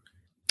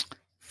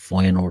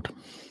 Feyenoord.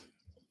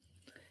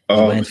 He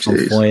went from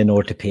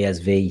Feyenoord to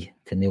PSV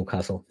to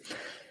Newcastle.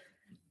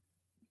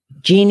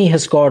 Genie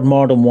has scored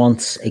more than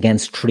once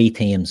against 3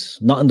 teams.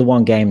 Not in the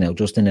one game now,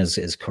 just in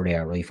his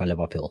career, right, for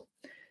Liverpool.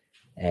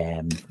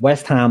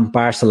 West Ham,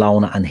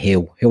 Barcelona, and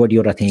who? Who are the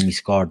other team he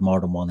scored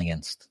more than one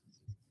against?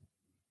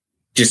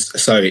 Just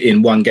so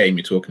in one game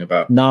you're talking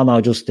about?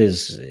 No, just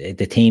as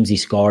the teams he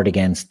scored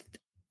against,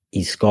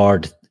 he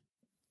scored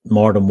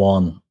more than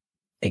one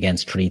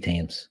against 3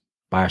 teams.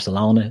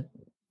 Barcelona,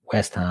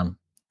 West Ham,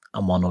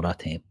 and one other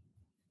team.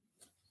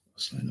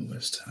 Barcelona,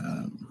 West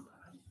Ham.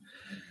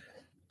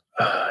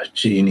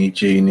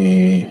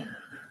 Genie.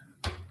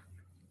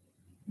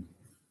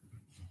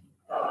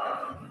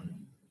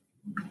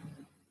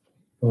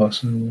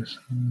 Barcelona, West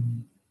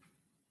Ham.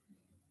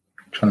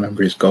 I'm trying to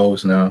remember his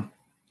goals now.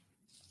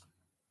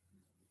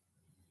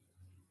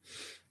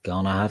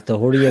 Gonna have to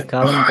hurry you,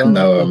 Callum.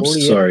 No, I'm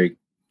sorry.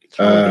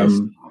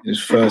 His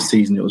first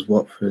season, it was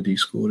Watford he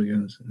scored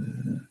against.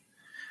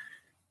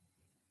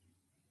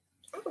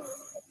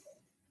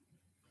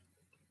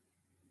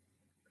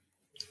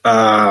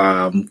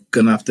 I'm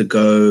gonna have to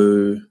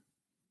go.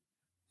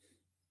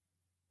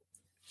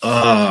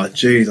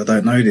 Jeez, I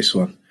don't know this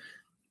one.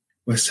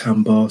 West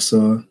Ham,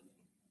 Barca.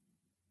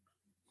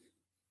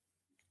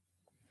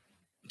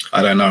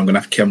 I don't know. I'm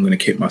gonna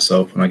kick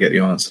myself when I get the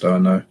answer. I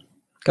don't know.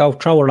 Go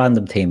throw a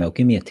random team out.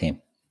 Give me a team.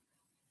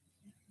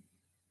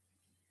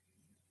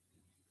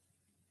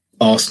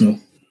 Arsenal.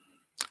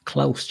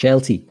 Close.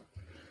 Chelsea.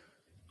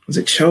 Was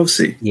it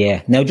Chelsea?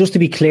 Yeah. Now, just to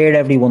be clear,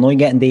 everyone, I'm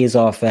getting these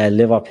off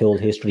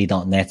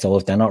LiverpoolHistory.net, so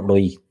if they're not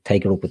right,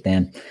 take it up with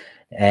them.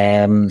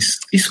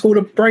 He scored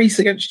a brace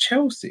against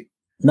Chelsea.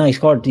 No, he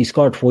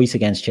scored twice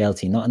against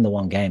Chelsea, not in the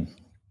one game.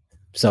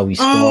 So he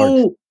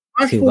scored.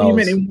 I thought you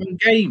meant in one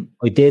game.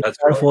 I did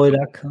clarify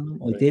that.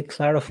 I did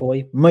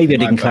clarify. Maybe I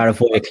didn't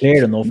clarify it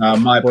clear enough. No,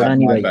 my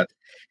bad.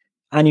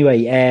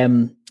 Anyway,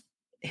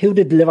 who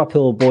did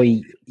Liverpool buy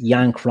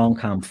Jan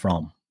Kronkamp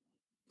from?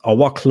 Or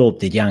what club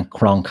did Jan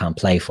Kronkamp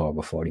play for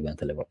before he went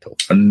to Liverpool?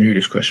 I knew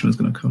this question was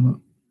going to come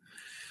up.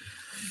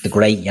 The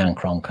great Jan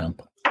Kronkamp.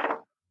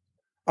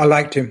 I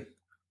liked him.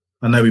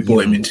 I know we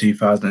bought him in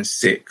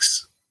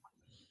 2006.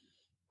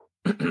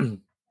 I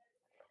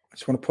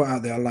just want to put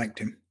out there, I liked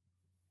him.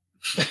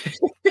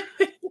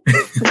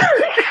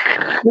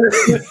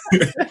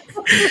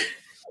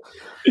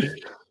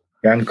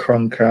 Jan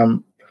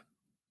Kronkamp.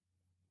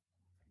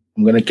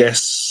 I'm going to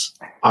guess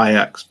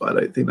Ajax, but I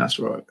don't think that's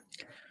right.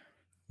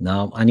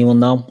 No. Anyone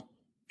know?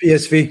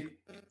 PSV.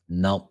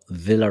 No.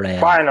 Villarreal.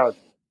 Final.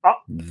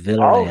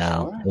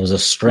 Villarreal. It was a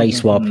straight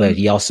swap with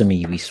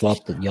Yosemite. We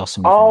swapped it.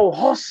 Yosemite. Oh,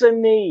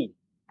 Yosemite.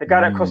 The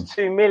guy that cost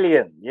 2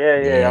 million.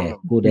 Yeah.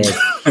 Good egg.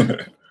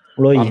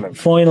 Right,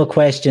 final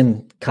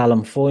question,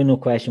 Callum. Final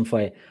question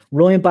for you.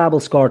 Ryan Babel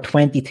scored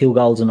 22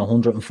 goals in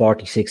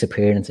 146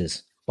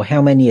 appearances. But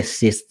how many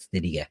assists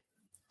did he get?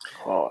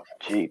 Oh,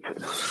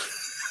 jeepers.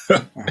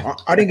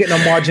 I didn't get no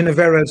margin of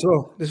error as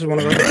well. This is one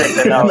of them.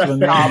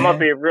 No, I'm gonna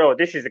be real.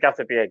 This is got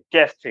to be a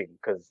guess thing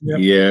because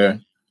yeah.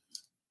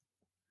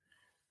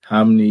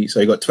 How many? So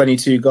you got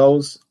 22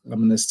 goals.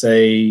 I'm gonna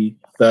say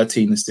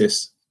 13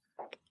 assists.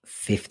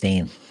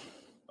 15.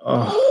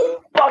 Oh,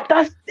 but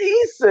that's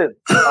decent.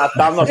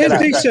 I'm not It's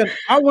decent.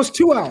 I was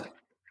 2 out.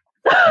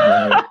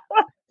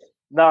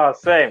 No,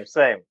 same.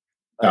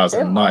 That was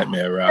a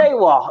nightmare round. They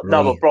were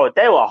but bro,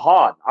 they were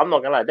hard. I'm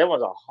not gonna lie, they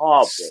was a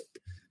hard bit.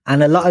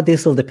 And a lot of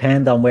this will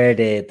depend on where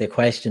the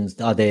questions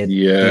are. Some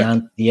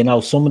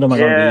of them are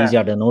going to be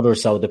easier than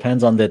others, so it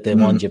depends on the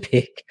ones you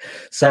pick.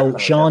 So,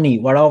 Shawnee,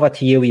 we're over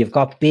to you. You've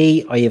got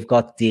B or you've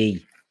got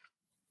D?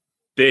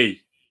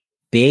 D.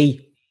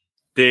 B?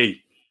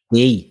 D.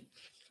 D.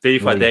 D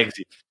for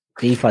Degsy.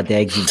 D for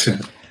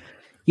Degsy.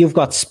 You've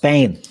got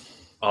Spain.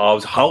 Oh, I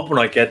was hoping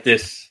I'd get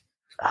this.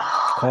 Of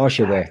course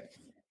you were.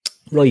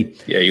 Right.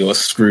 Yeah, you're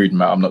screwed,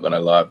 Matt. I'm not going to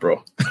lie,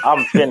 bro.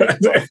 I'm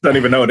finished. I don't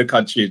even know what the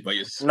country is, but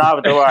you're screwed. No,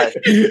 do I.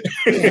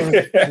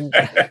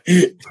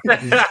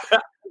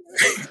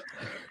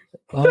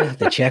 Oh, I have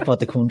to check what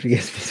the country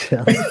is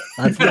myself.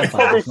 That's not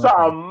probably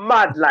something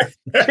mad like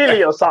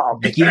Chile or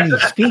something. Guinea.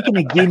 Speaking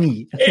of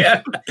Guinea.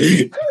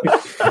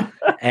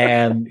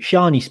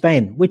 Shawnee,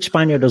 Spain. Which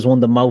Spaniard has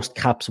won the most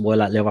caps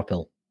while at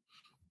Liverpool?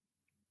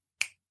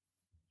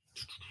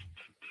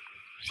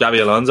 Xabi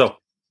Alonso.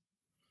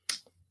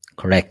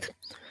 Correct.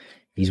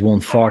 He's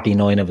won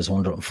 49 of his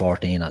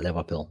 114 at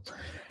Liverpool.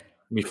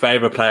 My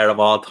favourite player of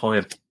all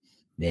time.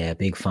 Yeah,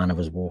 big fan of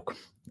his work.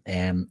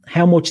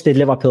 How much did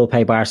Liverpool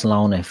pay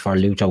Barcelona for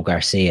Lucho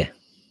Garcia?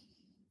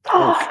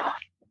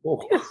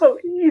 It's so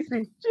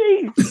easy.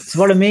 Jeez. That's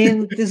what I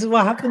mean. This is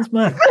what happens,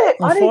 man.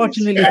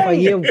 Unfortunately for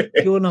you,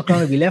 you're not going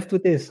to be left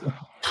with this.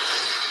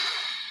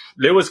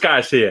 Luis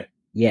Garcia.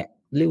 Yeah,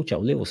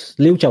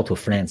 Lucho to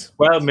France.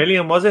 12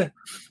 million, was it?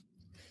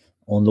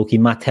 Unlucky,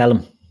 Matt, tell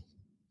him.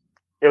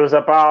 It was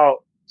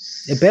about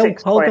 6.8.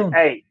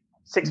 6.8.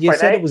 You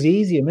said it was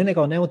easy a minute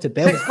ago. Now it's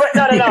about.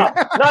 No.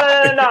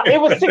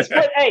 It was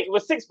 6.8. It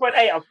was 6.8,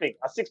 I think.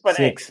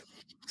 6.8.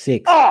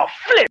 6. Oh,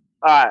 flip.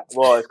 All right.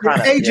 Well, it's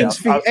kind of agent's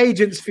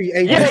fee.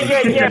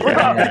 Yeah.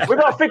 We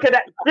got to think of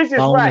that. This is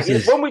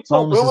bonuses, right. When we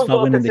talk, we was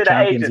going to consider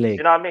agents. League.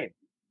 You know what I mean?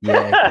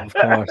 Yeah,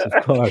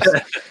 of course.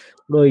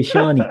 Right,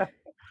 Shawnee.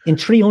 In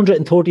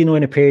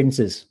 339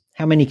 appearances,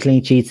 how many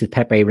clean sheets did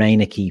Pepe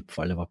Reina keep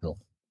for Liverpool?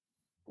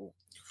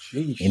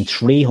 Jeez. In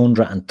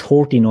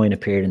 339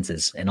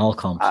 appearances in all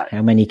comps,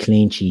 how many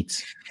clean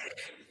sheets?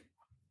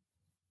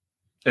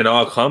 In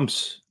all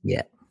comps?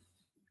 Yeah.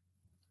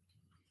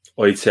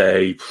 I'd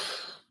say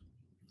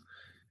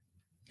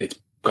it's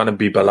going to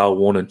be below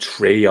 1 and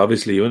 3,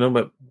 obviously. You know,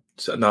 but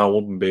no, it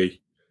wouldn't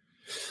be.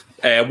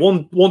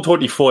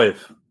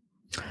 135.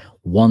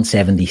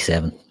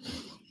 177.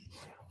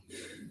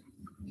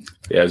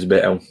 Yeah, it was a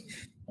bit out.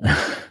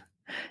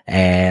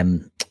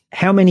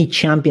 How many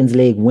Champions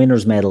League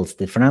winners' medals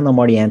did Fernando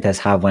Morientes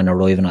have when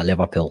arriving at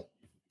Liverpool?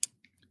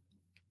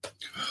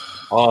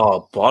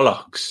 Oh,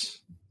 bollocks.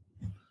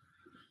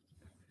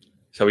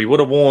 So he would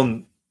have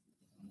won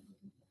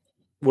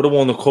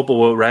a couple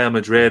with Real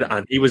Madrid,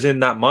 and he was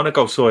in that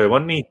Monaco side,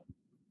 wasn't he?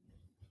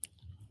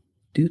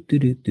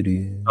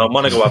 Oh,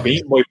 Monaco are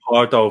beaten by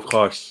Porto, of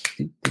course.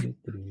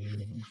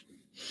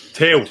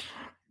 2.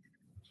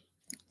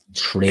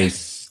 3.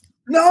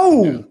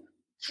 No!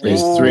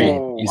 It's 3.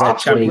 He's at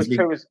Champions League.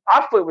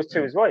 I thought it was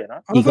 2 as well, you know?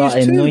 He got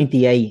in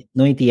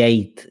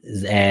 98,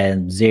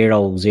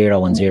 0,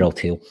 0, and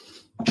 0-2.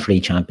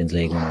 3 Champions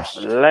League winners.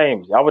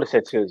 Lame. I would have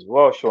said 2 as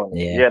well, Sean.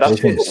 Yeah,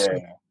 that's it.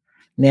 Yeah.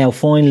 Now,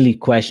 finally,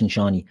 question,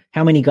 Shawnee.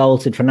 How many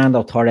goals did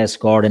Fernando Torres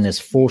score in his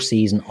 4th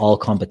season, all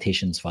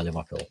competitions for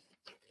Liverpool?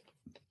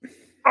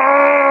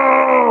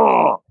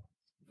 Oh!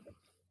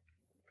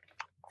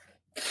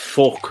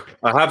 Fuck.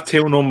 I have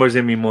 2 numbers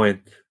in my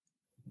mind.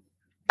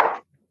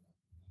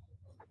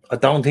 I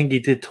don't think he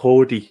did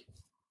 30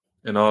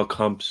 in all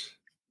comps.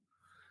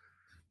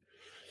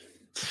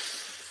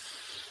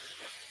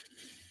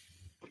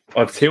 I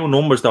have 2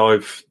 numbers though.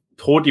 I've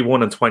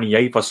 31 and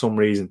 28 for some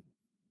reason.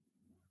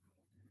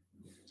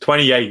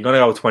 28. I'm going to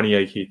go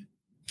 28, Keith.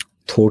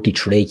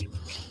 33.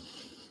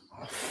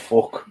 Oh,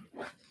 fuck.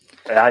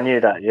 Yeah, I knew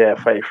that. Yeah,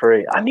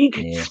 33. I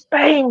needed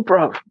Spain,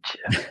 bro.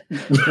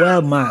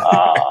 Well, Matt.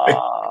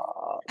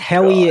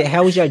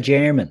 How's your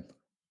German?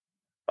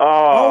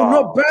 Oh,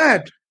 not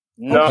bad.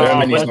 No,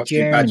 Germany's not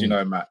too bad, you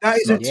know, Matt. That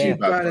isn't too too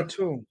bad at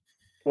all.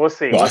 We'll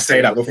see. Well, I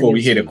say that before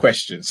we hear the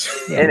questions.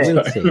 Yeah,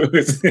 we'll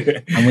see.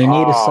 And we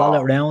need a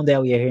solid round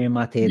out here,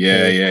 Matt.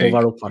 Yeah.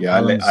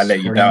 I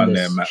let you down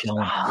there, Matt.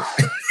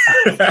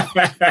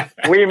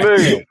 We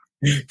move.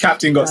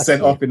 Captain got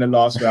sent off in the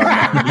last round.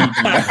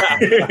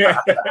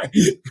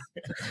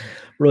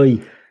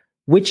 Right.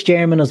 Which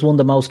German has won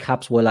the most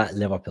caps while at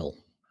Liverpool?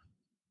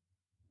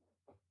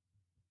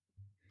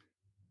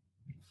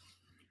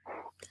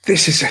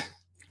 This is a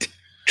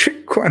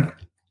trick Go on.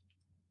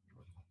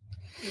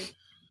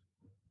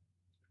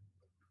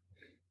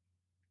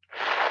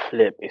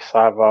 Flip. It's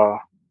either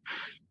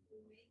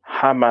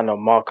Haman or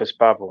Marcus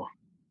Babbel.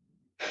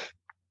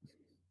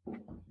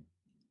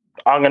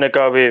 I'm gonna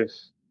go with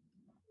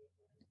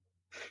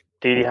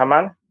Didi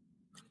Hamann.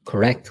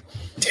 Correct.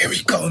 There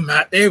we go,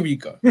 Matt. There we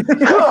go.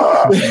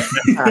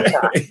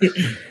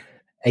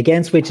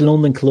 Against which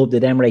London club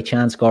did Emre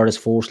Can score his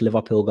first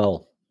Liverpool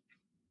goal?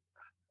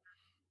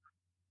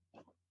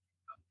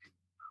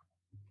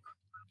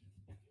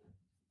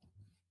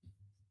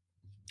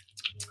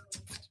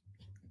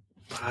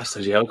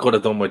 Bastards, yeah, I could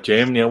have done with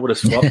Germany. I would have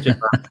swapped it.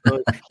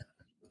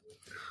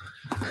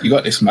 You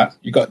got this, Matt.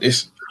 You got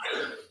this.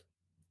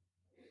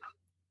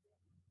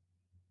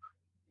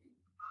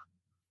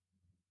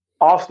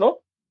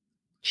 Arsenal?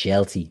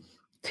 Chelsea.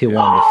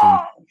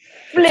 2-1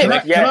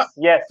 Flip.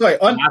 Yes. Sorry,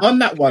 on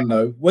that one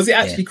though, was it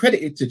actually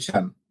credited to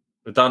Chan?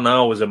 I don't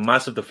know. It was a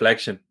massive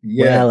deflection.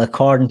 Yeah. Well,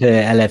 according to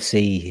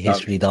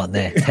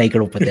LFChistory.net, take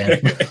it up with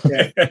them.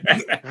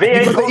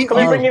 VAR, can we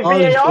bring in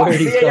VAR?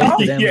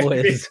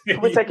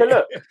 Can we take a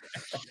look?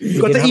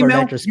 You got the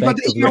email? You got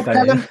the email,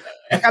 Callum?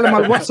 Callum,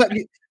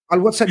 I'll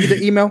WhatsApp you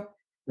the email.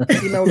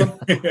 Email them.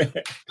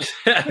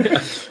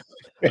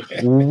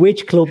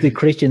 Which club did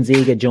Christian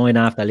Ziege join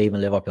after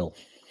leaving Liverpool?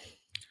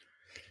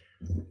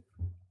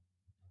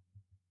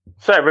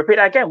 Sorry, repeat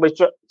that again.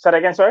 Say that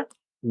again, sorry?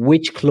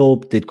 Which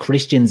club did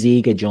Christian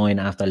Ziege join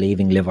after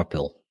leaving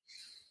Liverpool?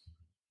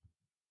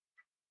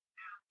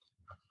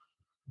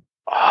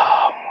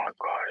 Oh my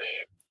gosh.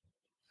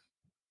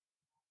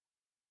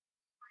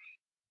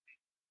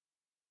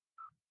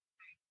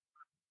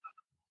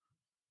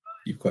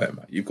 You've got it,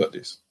 Matt. You've got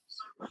this.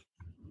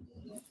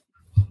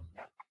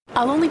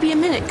 I'll only be a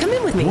minute. Come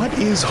in with me. What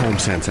is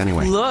HomeSense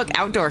anyway? Look,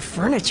 Outdoor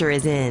Furniture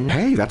is in.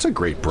 Hey, that's a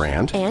great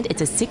brand. And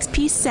it's a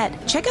 6-piece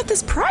set. Check out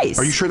this price.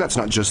 Are you sure that's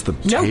not just the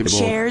No, table?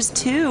 chairs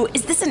too.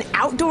 Is this an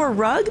outdoor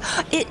rug?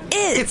 It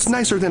is. It's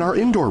nicer than our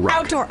indoor rug.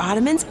 Outdoor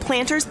ottomans,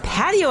 planters,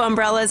 patio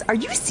umbrellas. Are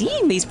you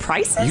seeing these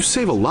prices? You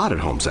save a lot at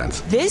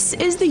HomeSense. This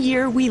is the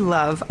year we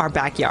love our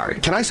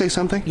backyard. Can I say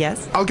something?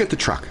 Yes. I'll get the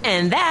truck.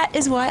 And that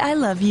is why I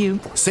love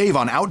you. Save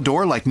on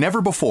outdoor like never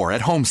before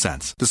at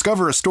HomeSense.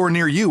 Discover a store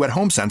near you at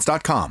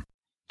homesense.com.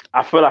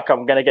 I feel like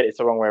I'm going to get this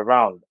the wrong way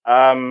around.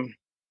 I'm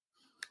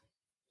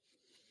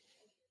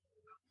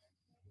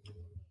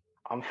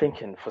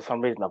thinking for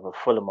some reason of a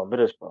Fulham or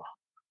Middlesbrough.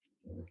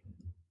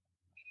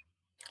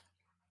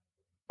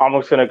 I'm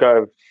just going to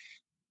go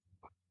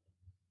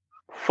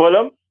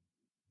Fulham.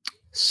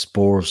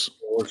 Spurs.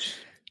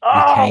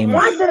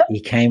 Oh, he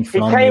came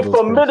from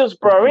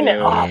Middlesbrough,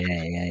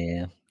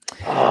 innit?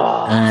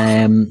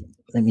 Yeah.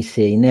 Let me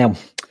see now.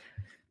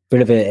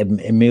 Bit of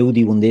a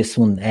moody one, this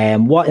one.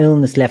 What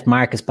illness left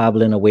Marcus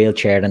Babbel in a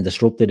wheelchair and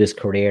disrupted his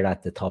career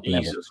at the top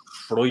level? Jesus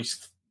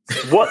Christ.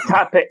 What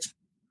type of...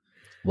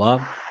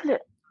 What?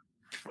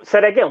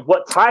 Say that again.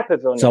 What type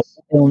of illness? So,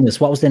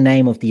 illness. What was the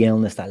name of the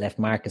illness that left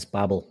Marcus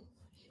Babbel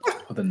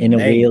in a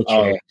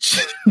wheelchair?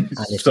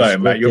 Sorry,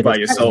 Matt, you're by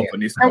yourself on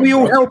this. Can we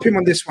all help him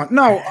on this one?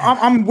 No,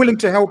 I'm willing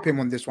to help him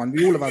on this one.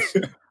 We all of us.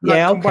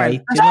 Okay.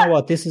 Do you know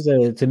what? This is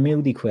it's a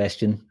moody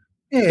question.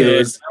 Yeah. It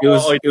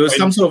was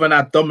some sort of an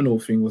abdominal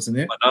thing, wasn't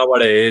it? I know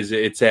what it is.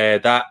 It's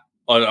that.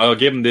 I'll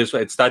give him this.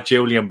 It's that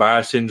Julian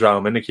Barr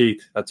syndrome, isn't it,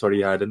 Keith? That's what he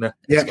had, isn't it?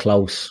 Yeah. It's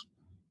close.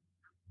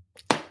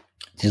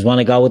 Just want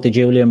to go with the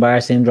Julian Barr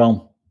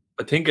syndrome?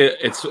 I think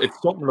it's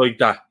something like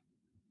that.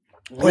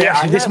 Well,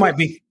 yeah, this might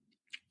be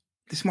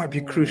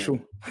crucial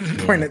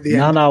point at the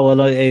end. No. Well,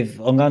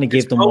 I'm going to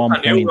give them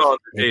 1 point.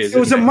 It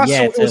was a muscle.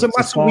 It was a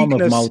muscle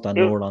weakness.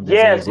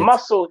 It's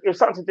muscle. It was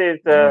something to do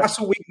with the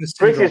muscle weakness.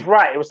 Bruce is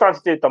right. It was something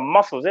to do with the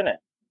muscles, isn't it?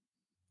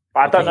 But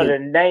I don't know the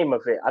name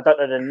of it.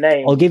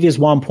 I'll give you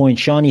 1 point.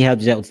 Shawnee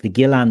helps you out. It's the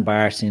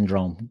Guillain-Barré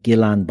syndrome.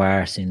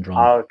 Guillain-Barré syndrome.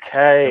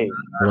 Okay.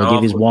 I'll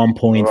give you 1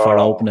 point for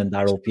opening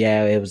that up.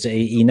 Yeah, it was.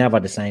 He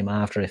never the same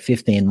after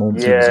 15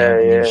 months.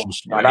 Yeah, he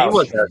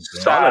was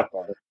solid.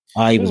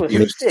 He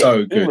was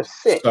so good.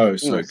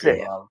 So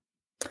good.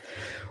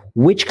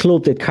 Which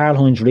club did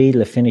Karl-Heinz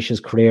Riedle finish his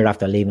career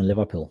after leaving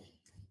Liverpool?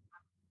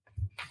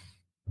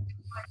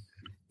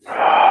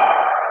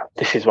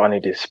 This is why I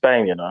needed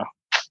Spain, you know.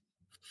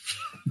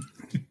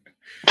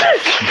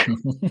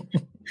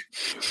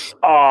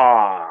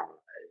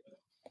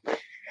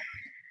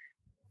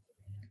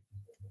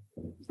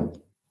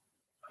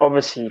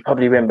 Obviously, he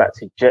probably went back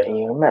to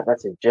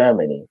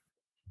Germany.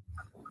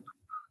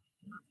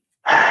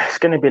 It's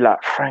going to be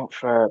like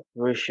Frankfurt,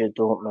 Borussia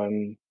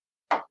Dortmund.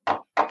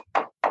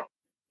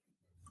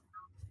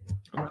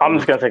 I'm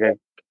going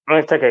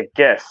to take a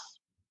guess.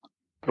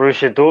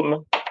 Borussia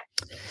Dortmund.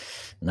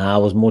 No,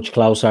 it was much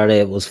closer.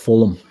 It was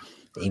Fulham.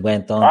 He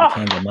went on and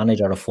became the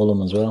manager of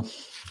Fulham as well.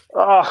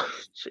 Oh,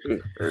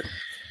 Jesus.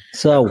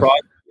 So he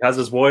has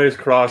his wires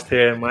crossed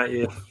here,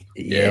 mate.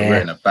 Yeah,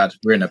 we're in a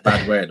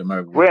bad way at the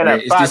moment. We're in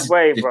a bad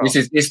way, bro. This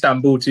is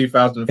Istanbul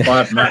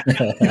 2005, man.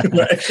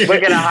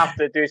 We're gonna have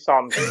to do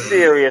some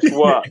serious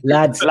work,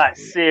 lads. Like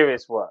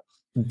serious work.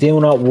 Do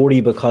not worry,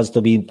 because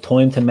there'll be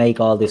time to make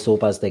all this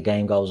up as the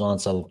game goes on.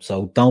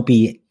 So don't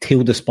be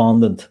too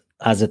despondent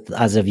as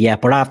of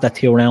yet. But after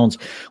 2 rounds,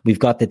 we've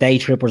got the Day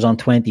Trippers on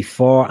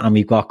 24 and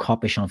we've got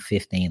Coppish on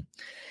 15.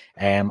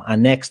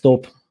 And next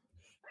up,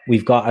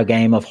 we've got a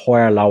game of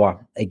higher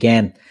lower.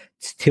 Again,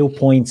 it's 2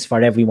 points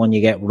for everyone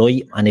you get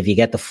right, and if you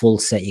get the full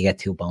set, you get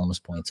 2 bonus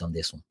points on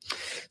this one.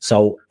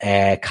 So,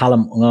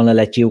 Callum, I'm going to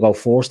let you go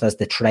first as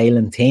the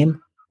trailing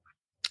team.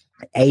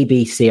 A,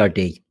 B, C, or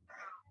D?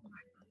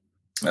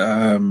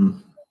 I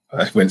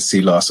went C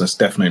last, so it's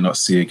definitely not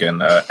C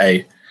again.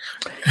 A.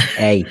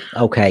 A,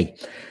 okay.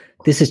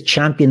 This is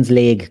Champions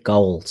League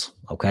goals,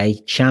 okay?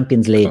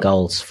 Champions League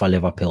goals for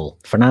Liverpool.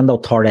 Fernando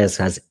Torres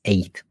has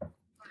 8.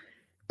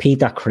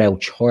 Peter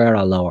Crouch, higher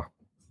or lower?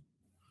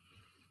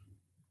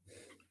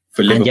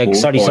 For Liverpool, and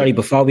sorry,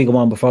 before we go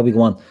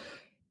on,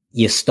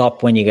 you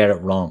stop when you get it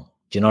wrong.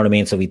 Do you know what I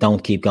mean? So we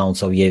don't keep going.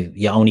 So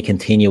you only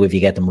continue if you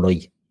get them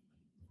right.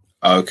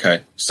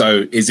 Okay.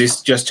 So is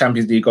this just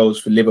Champions League goals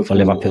for Liverpool? For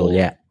Liverpool,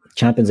 yeah.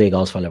 Champions League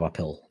goals for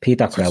Liverpool.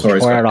 Peter Crouch,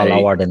 higher or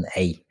lower than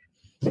A?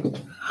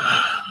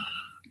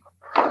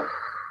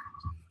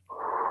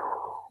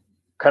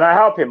 Can I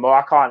help him, or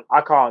I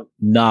can't?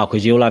 No,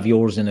 because you'll have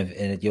yours in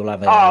it. You'll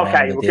have.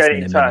 Okay, we'll get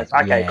it in turns.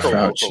 Okay,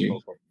 cool.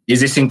 Is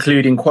this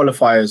including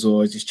qualifiers,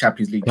 or is this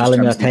Champions League?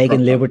 Callum, you're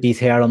taking liberties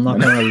here. I'm not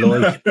going to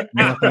lie.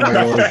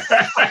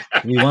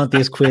 We want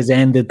this quiz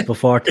ended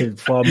before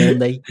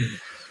Monday.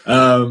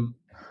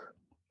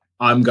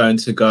 I'm going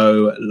to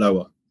go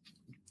lower.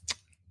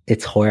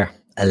 It's higher,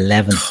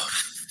 11.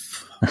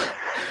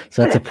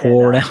 So that's a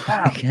poor round.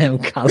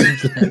 Don't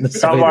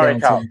worry,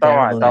 Cal.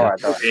 Don't worry.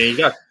 Yeah, he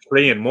got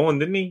 3 and 1,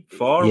 didn't he?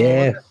 4.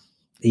 Yeah,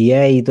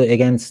 he did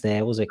against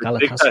was it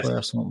Galatasaray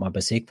or something? Or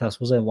Besiktas,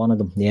 was it one of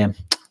them? Yeah.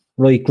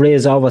 Right,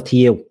 Grace, over to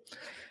you.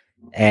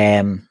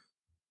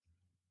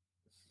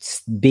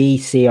 B,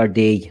 C, or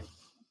D?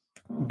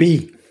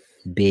 B.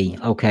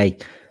 Okay.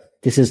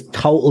 This is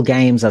total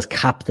games as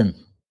captain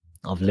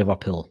of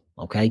Liverpool.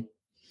 Okay.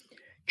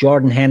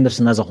 Jordan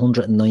Henderson has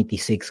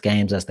 196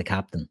 games as the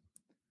captain.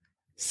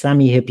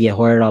 Sammy Hyypiä,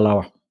 higher or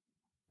lower?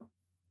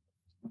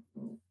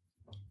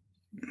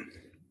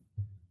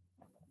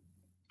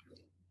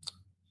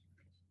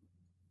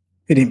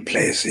 He didn't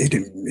play.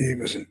 He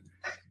wasn't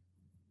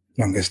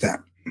long as that.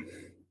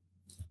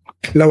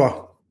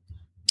 Lower.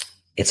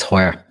 It's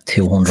higher,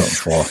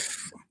 204.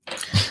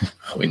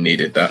 We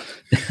needed that.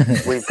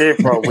 We did,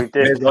 bro. We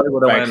did.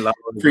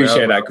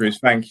 Appreciate that, Chris.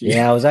 Thank you.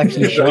 Yeah, I was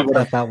actually shocked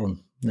at that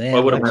one. Yeah, I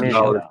would have been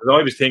lower.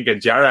 I was thinking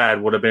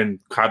Gerrard would have been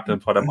captain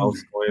for the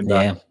most time.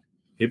 Yeah.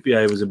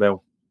 Hyypiä was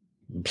about.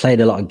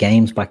 Played a lot of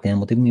games back then,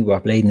 but didn't we? Were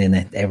playing in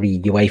every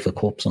UEFA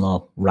Cups and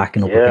all,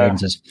 racking up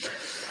appearances.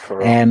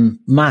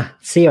 Matt,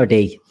 C or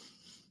D?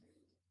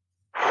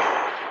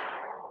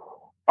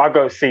 I'll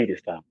go C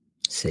this time.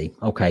 C.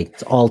 Okay.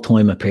 It's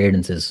all-time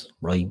appearances,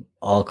 right?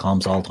 All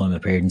comps, all-time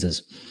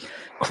appearances.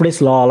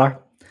 Chris Lawler,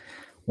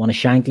 one of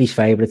Shankly's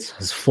favourites,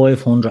 has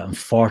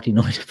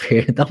 549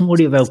 appearances. Don't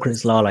worry about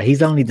Chris Lawler.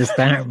 He's only the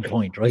starting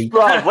point, right?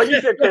 Bro, when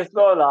you said Chris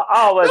Lawler,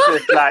 I was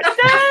just like,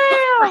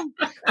 damn!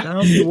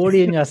 Don't be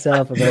worrying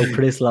yourself about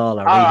Chris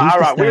Lawler. All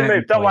right, we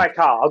moved. Don't worry,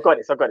 Carl. I've got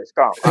this.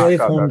 Go on.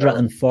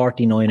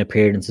 549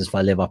 appearances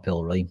for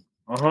Liverpool, right?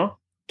 Uh-huh.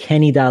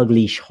 Kenny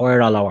Dalglish,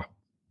 higher or lower?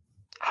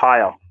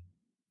 Higher.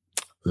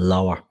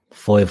 Lower.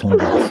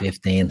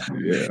 515.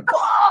 Yeah.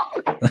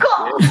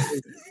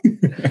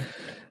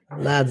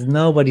 Lads,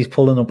 nobody's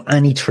pulling up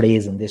any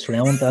trays in this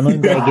round, and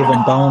I'm going to give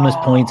them bonus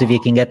points if you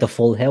can get the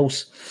full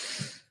house.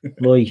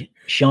 Like,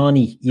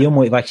 Shawnee, you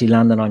might have actually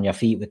landed on your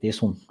feet with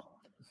this one.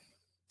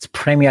 It's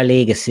Premier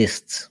League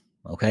assists,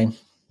 okay?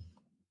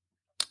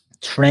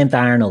 Trent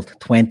Arnold,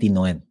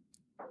 29.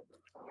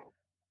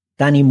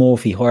 Danny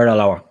Murphy, higher or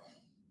lower?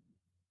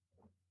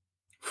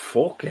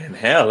 Fucking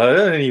hell, I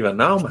don't even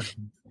know, man.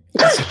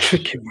 That's a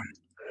tricky one.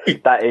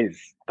 That is.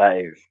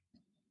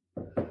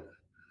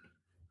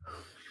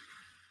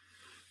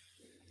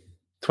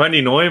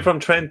 29 from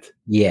Trent?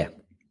 Yeah.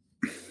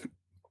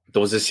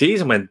 There was a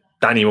season when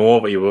Danny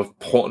Murphy was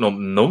putting up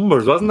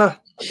numbers, wasn't there?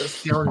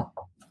 That's the only...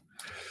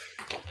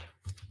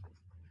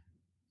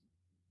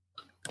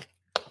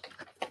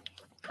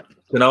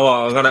 You know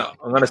what?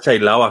 I'm gonna say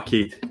lower,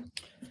 Keith.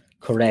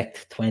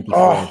 Correct, 25.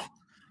 Oh,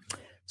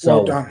 so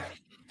well done.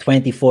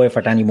 25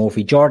 for Danny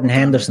Murphy. Jordan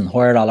Henderson,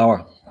 higher or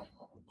lower?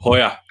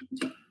 Higher.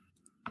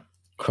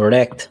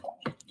 Correct.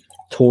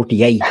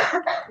 38.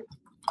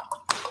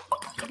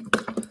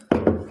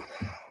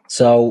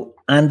 So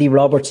Andy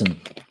Robertson,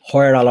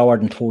 higher or lower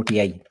than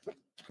 38?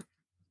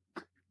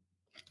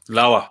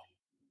 Lower.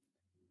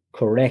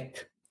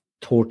 Correct.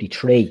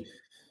 33.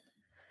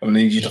 I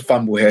need you to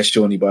fumble here,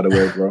 Shawnee, by the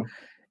way, bro.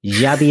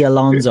 Xabi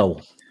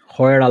Alonso,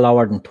 higher or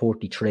lower than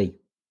 33?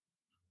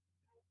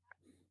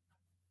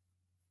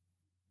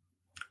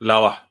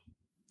 Lower.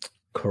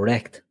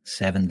 Correct.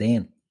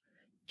 17.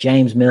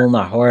 James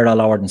Milner, higher or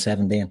lower than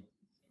 17?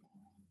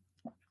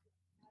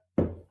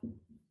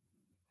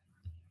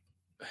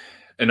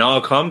 In all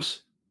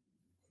comps?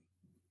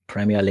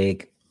 Premier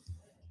League.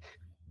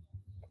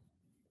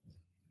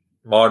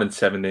 More than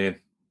 17.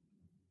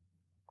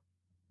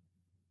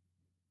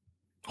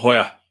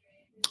 Hoya.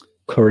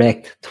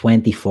 Correct.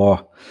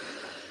 24.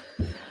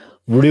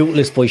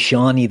 Ruthless by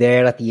Shawnee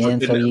there at the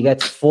end. So you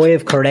get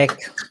 5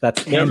 correct.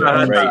 That's 10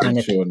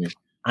 points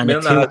and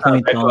a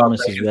 2-point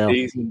bonus as well.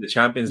 The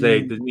Champions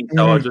League, didn't he?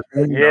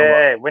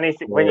 When he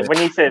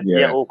said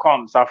all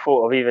comps, I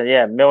thought of even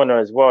Milner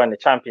as well in the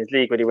Champions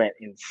League when he went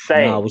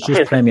insane. No, it was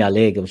just Premier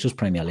League.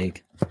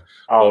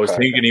 I was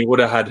thinking he would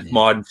have had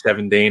more than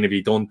 17 if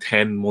he'd done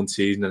 10 one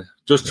season.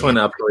 Just trying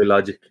to apply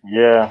logic.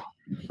 Yeah.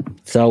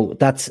 So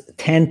that's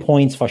 10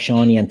 points for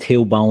Shawnee and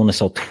 2 bonus,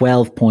 so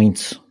 12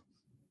 points.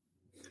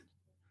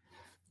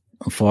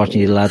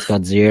 Unfortunately, the lads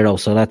got 0,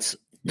 so that's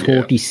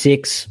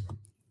 36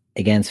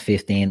 against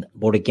 15.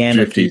 But again,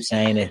 I keep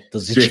saying it.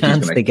 There's a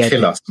chance to get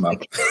kill us, man.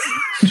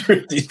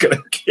 He's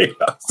gonna kill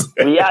us.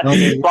 We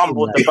actually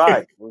fumbled the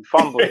bag. We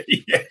fumbled.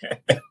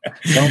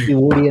 Don't be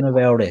worrying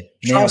about it.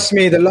 Trust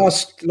me, the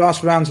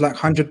last round's like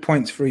 100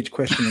 points for each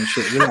question and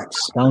shit.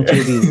 Relax. Don't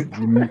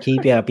you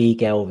keep your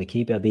beak out of it.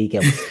 Keep your beak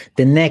out.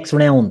 The next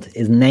round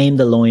is name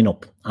the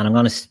lineup, and I'm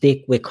going to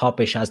stick with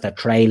Coppish as they're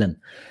trailing.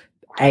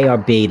 A or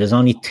B. There's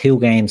only 2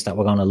 games that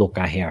we're going to look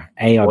at here.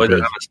 A or B.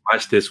 I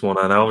smashed this one.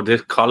 I know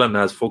this Colin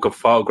has fucking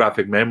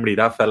photographic memory.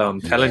 That fella, I'm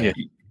telling you.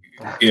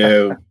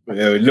 Yeah,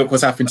 look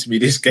what's happened to me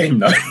this game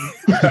though.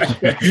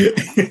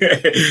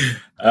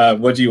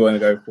 What do you want to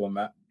go for,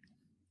 Matt?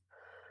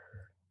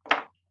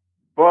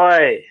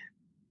 Boy,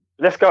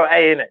 let's go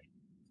A, innit?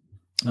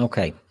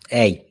 Okay,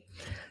 A.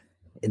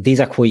 These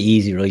are quite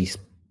easy, right?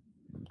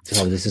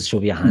 So this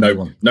should be a handy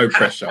one. No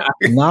pressure.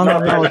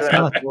 No, it's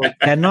not.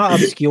 They're not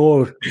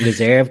obscure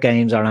reserve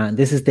games or anything.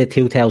 This is the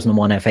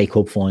 2001 FA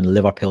Cup final,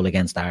 Liverpool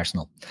against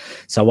Arsenal.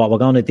 So what we're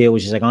going to do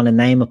is I'm going to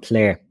name a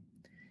player.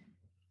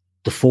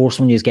 The first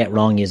one you get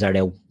wrong is out.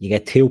 You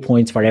get 2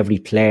 points for every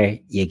player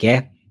you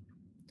get.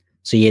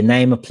 So you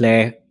name a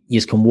player,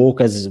 you can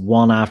walk as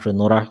one after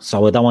another.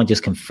 So I don't want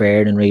just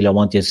conferring really. I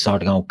want you to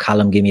sort of go,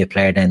 Callum, give me a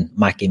player, then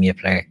Matt, give me a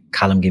player,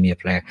 Callum, give me a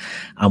player.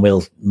 And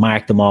we'll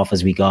mark them off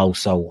as we go.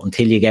 So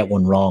until you get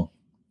one wrong.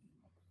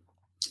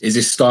 Is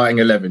this starting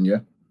 11, yeah?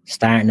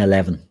 Starting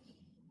 11.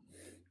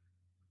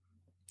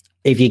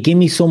 If you give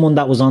me someone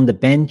that was on the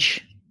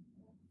bench,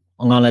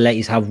 I'm gonna let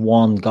you have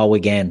one go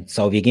again.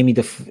 So if you give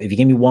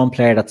me one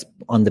player that's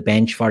on the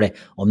bench for it,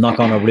 I'm not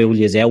gonna rule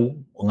you out.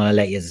 I'm gonna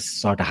let you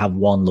sort of have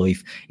one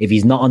life. If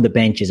he's not on the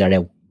bench, he's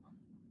out.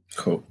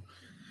 Cool.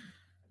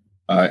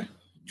 All right. Do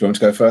you want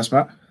to go first,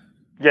 Matt?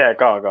 Yeah,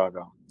 go.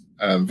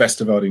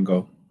 Westerveld in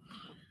goal.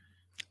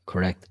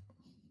 Correct.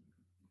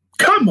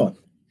 Come on.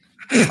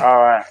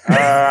 All right.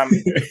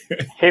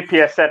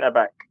 Hippier centre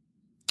back.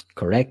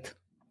 Correct.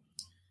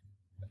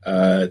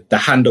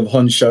 The hand of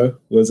Honsho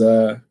was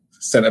a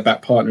centre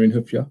back partner in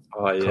Hupia.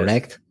 Oh, yes.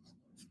 Correct.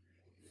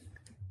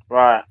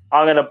 Right.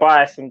 I'm going to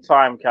buy some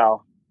time,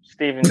 Cal.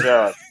 Steven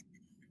Gerrard.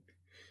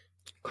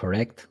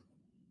 Correct.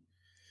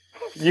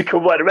 You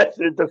can want the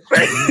rest of the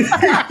defense.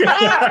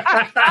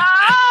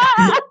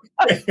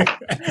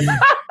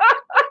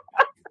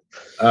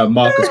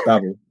 Marcus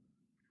Babel.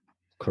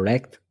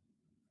 Correct.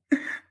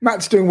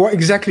 Matt's doing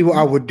exactly what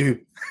I would do.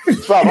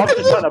 Bro, I'm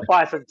just trying to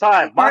buy some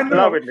time. Michael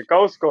Owen, the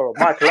goal scorer.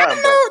 Michael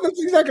Owen, bro.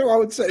 That's exactly what I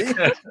would say.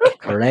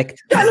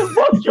 Correct. Kind of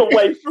walk your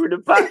way through the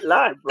back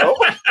line, bro.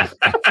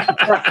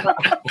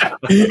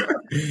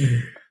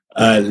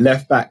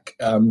 Left back,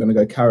 I'm going to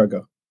go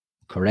Carragher.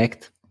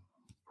 Correct.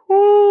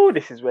 Ooh,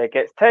 this is where it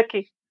gets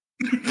techie.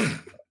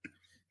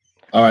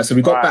 All right, so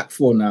we've got back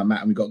four now, Matt,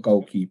 and we've got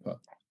goalkeeper.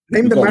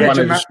 Name the one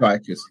manager, of the Matt.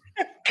 strikers.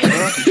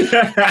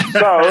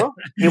 So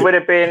it would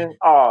have been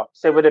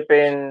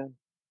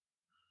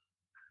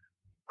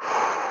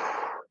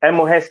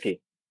Emil Heskey.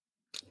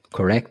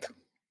 Correct.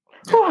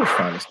 Yeah,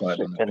 I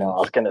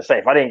was going to say,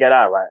 if I didn't get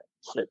that right,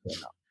 slipping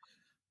up.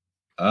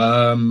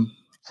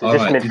 So all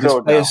just right, did this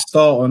midfield player now.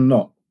 start or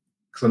not?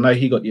 Because I know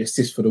he got the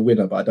assist for the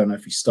winner, but I don't know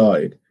if he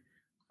started.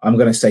 I'm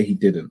going to say he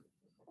didn't.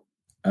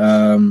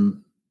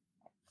 I'm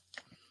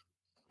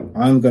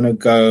going to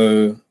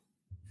go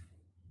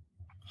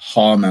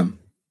Harman.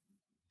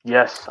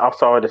 Yes, I've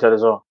already said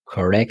as well.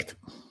 Correct.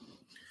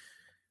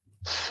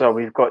 So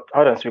we've got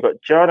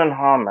Jordan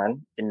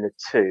Harman in the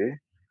 2.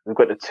 We've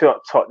got the 2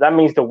 up top. That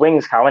means the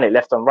wings count, innit?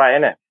 Left and right,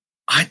 innit?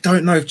 I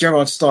don't know if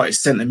Gerrard started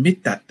centre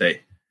mid that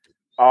day.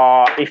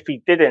 If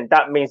he didn't,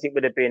 that means it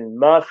would have been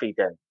Murphy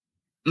then.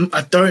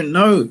 I don't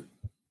know.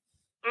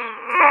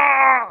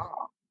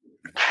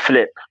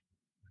 Flip.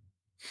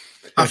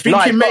 I think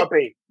no, he it's may. gotta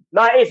be.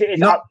 No, it is.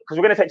 Because we're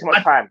going to take too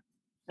much time.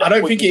 I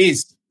don't think it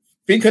is.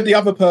 Think of the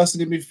other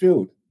person in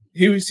midfield.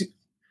 Who is it?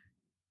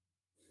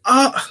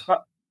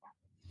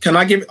 Can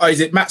I give? Is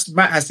it Matt?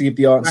 Matt has to give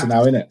the answer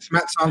now, innit? It's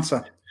Matt's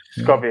answer.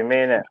 It's got to be me,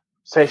 innit?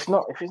 So it's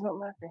not. If he's not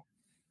Murphy.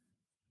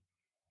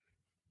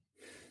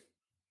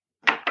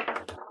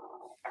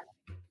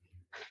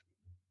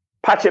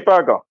 Patrick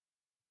Berger.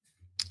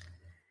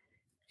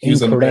 He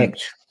was on the Incorrect.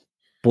 bench.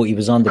 But he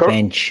was on the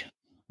bench.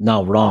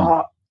 No,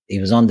 wrong. He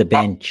was on the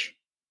bench.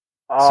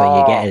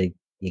 So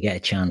you get a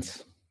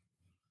chance.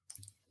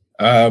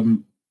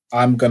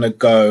 I'm gonna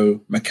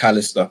go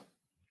McAllister.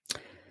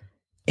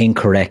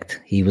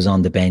 Incorrect. He was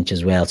on the bench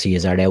as well, so he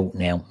is out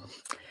now.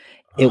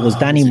 It was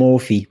Danny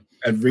Murphy.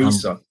 And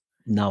Risa.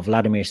 No,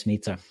 Vladimir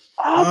Smitsa.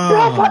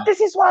 Bro, this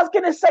is what I was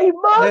going to say.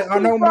 Murphy, I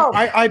know, bro.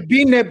 I've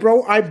been there,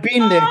 bro. I've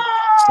been there.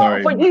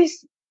 Sorry. But you...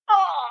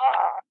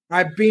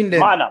 I've been there.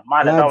 Minor,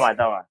 don't mind.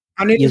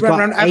 I nearly ran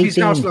around Abby's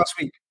house last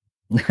week.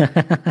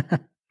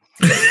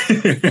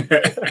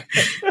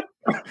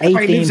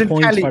 18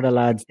 points for the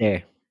lads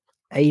there.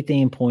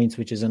 18 points,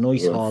 which is a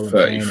nice haul.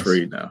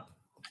 33 now.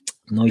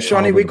 Nice,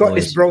 Shawnee, we got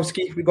this,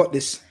 broski. We got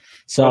this.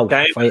 So,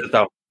 right.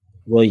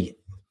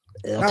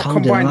 They're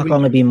not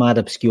going to be mad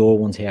obscure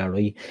ones here,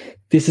 right?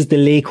 This is the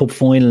League Cup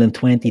final in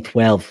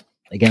 2012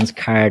 against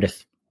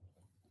Cardiff.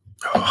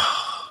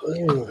 I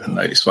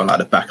know this one like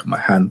the back of my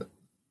hand.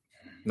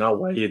 No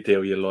way you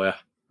do, you lawyer.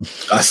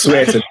 I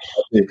swear to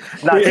you.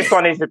 No, this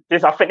one is.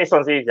 I think this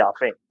one's easier. I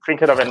think.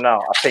 Thinking of it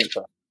now, I think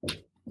so.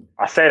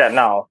 I say that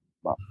now.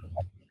 But...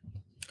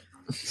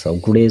 So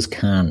Grizz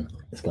Khan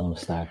is going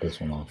to start this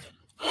one off.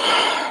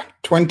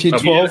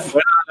 2012. We're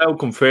not allowed to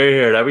compare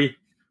here, are we?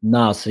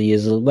 No, so you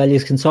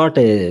can sort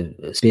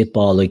of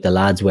spitball like the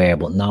lads were,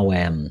 but no.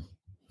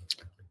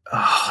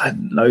 I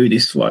know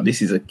this one.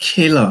 This is a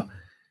killer.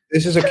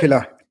 This is a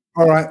killer.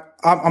 All right.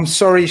 I'm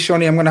sorry,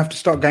 Shawnee. I'm going to have to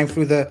start going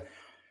through the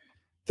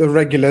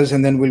regulars,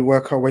 and then we'll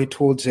work our way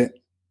towards it.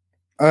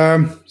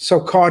 So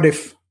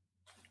Cardiff.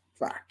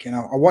 Fuck,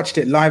 I watched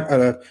it live,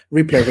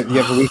 replay of it the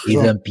other week.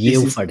 He's a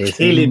beauty for this.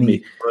 Killing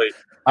me.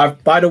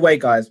 By the way,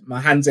 guys, my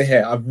hands are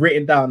here. I've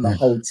written down the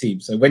whole team.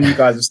 So when you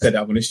guys have said it,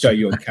 I'm going to show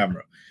you on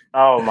camera.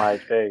 Oh my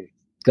days.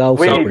 Go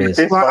for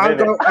it. Well,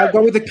 I'll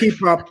go with the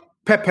keeper,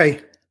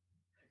 Pepe.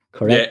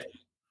 Correct. Yeah.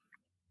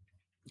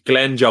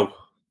 Glenn Joe.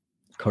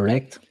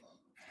 Correct.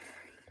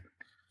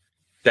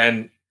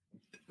 Then.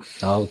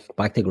 Oh,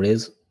 back to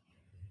Grizz.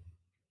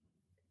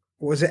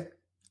 Was it?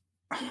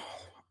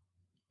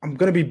 I'm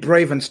going to be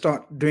brave and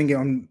start doing it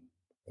on.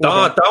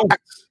 Don't.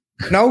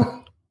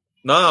 No?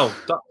 No.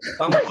 But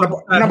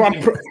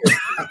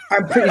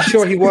I'm pretty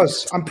sure he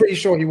was.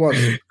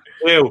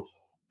 Ew.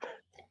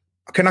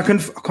 I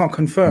can't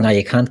confirm. No,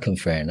 you can't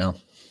confirm, no.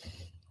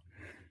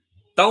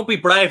 Don't be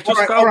brave.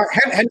 Just go. All right.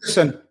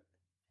 Henderson.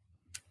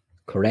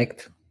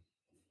 Correct.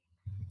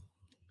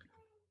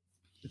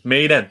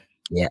 Me then.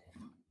 Yeah.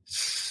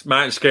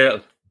 Martin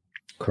Skirtle.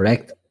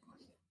 Correct.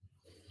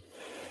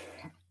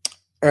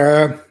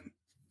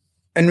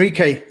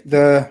 Enrique,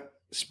 the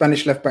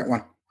Spanish left back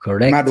one.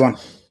 Correct. Mad one.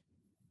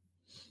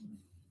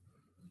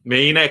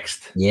 Me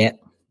next. Yeah.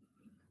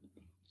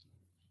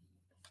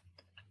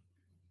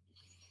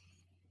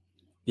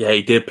 Yeah,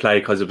 he did play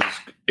because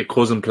it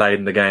cousin played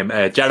in the game.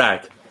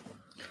 Gerrard.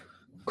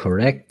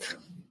 Correct.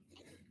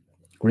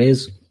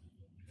 Grizz.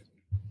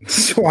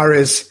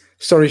 Suarez.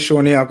 Sorry,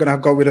 Shawnee. I'm going to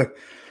go with a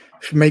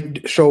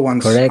make show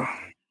ones. Correct.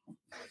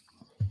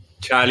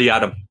 Charlie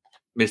Adam.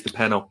 Mr.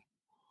 Peno.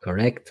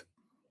 Correct.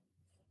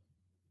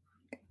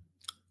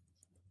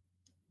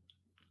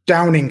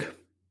 Downing.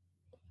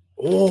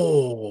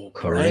 Oh,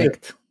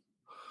 correct.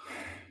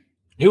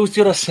 Who's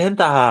the other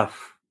centre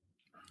half?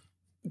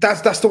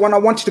 That's the one I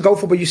wanted to go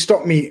for, but you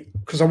stopped me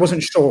because I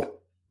wasn't sure.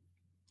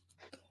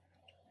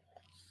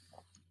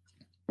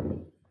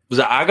 Was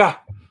it Aga?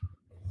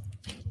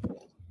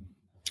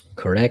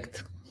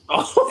 Correct.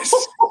 Oh.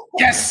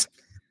 Yes.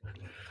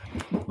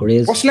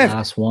 Grizz, what's left?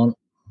 Last one.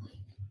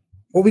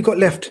 What we got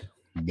left?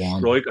 One.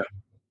 Striker.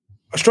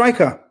 A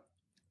striker.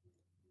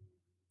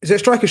 Is it a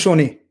striker,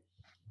 Shawnee?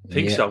 I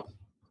think so.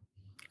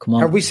 Come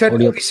on. Have we said?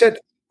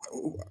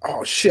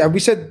 Oh shit! Have we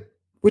said?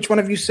 Which one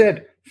have you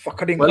said?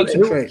 Fuck! I didn't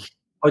concentrate.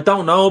 I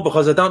don't know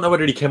because I don't know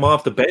whether he came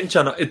off the bench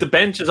or not. If the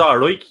bench is all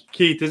right,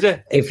 Keith, is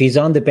it? If he's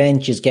on the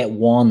bench, just get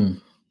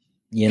one.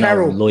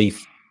 Carroll.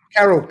 Life.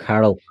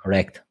 Carroll,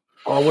 correct.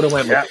 Oh, I would have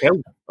went with Cout.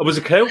 Oh, was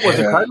it Cout? Was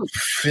it Carroll?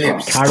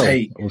 Carroll.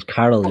 It was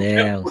Carroll.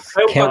 Yeah.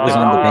 Cout was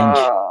on the bench.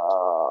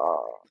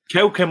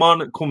 Cout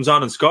comes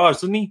on and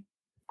scores, doesn't he?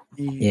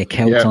 Yeah,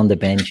 Cout's on the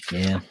bench.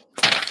 Yeah.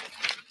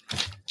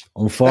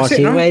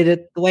 Unfortunately,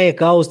 the way it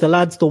goes, the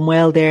lads done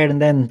well there,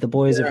 and then the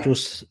boys have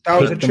just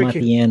picked them at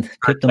the end,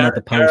 picked them at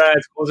the post.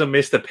 Wasn't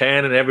missed the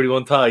pen, and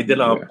everyone thought he did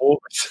it on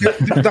purpose.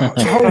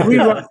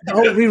 The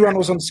whole rerun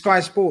was on Sky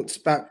Sports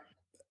about a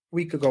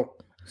week ago,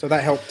 so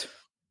that helped.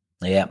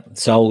 Yeah,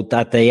 so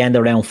at the end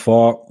of round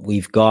 4,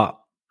 we've got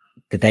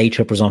the Day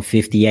Trippers on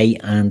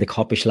 58, and the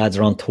Coppish lads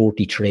are on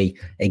 33.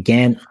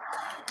 Again,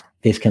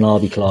 this can all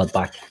be clawed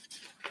back.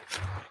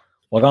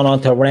 We're going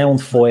on to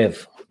round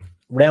 5.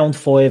 Round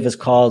 5 is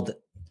called,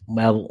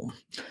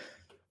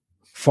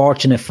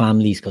 Fortunate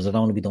Families, because I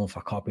don't want to be done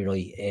for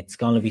copyright. It's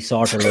going to be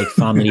sort of like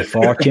Family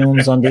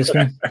Fortunes on this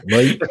one,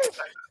 right?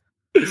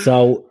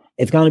 So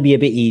it's going to be a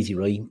bit easy,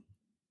 right?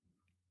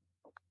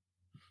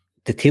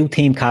 The 2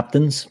 team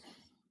captains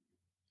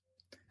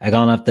are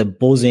going to have to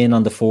buzz in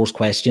on the first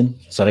question.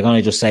 So they're going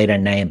to just say their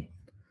name.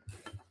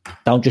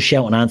 Don't just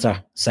shout an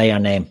answer, say your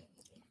name.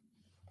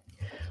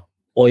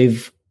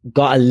 I've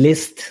got a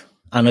list,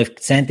 and I've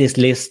sent this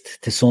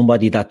list to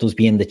somebody that does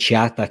be in the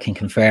chat that can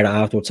confer it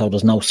afterwards, so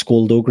there's no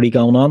skullduggery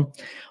going on.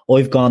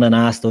 I've gone and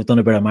asked, I've done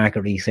a bit of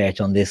market research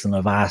on this, and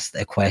I've asked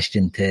a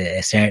question to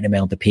a certain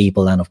amount of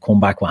people, and I've come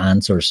back with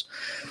answers.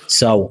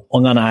 So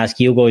I'm going to ask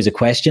you guys a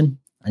question,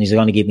 and you're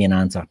going to give me an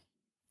answer.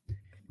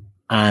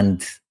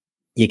 And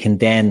you can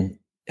then,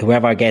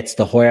 whoever gets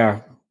the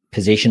higher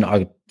position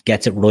or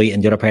gets it right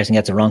and the other person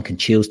gets it wrong, can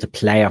choose to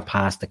play or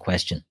pass the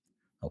question.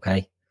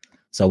 Okay?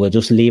 So we'll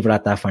just leave it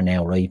at that for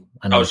now, right?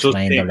 And I'll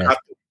explain the rest.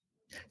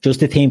 Just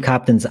the team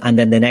captains, and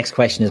then the next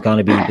question is going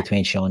to be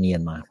between Shawnee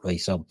and Matt, right?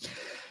 So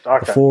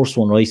the first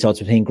one, right? So it's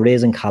between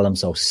Grizz and Callum.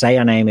 So say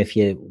your name if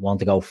you want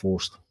to go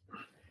first.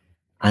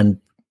 And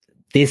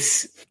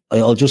this,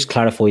 I'll just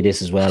clarify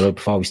this as well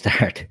before we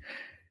start.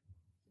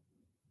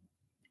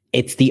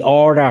 It's the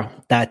order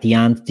that the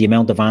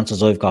amount of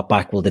answers I've got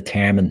back will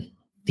determine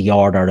the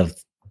order of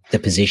the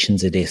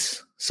positions of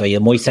this. So you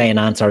might say an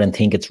answer and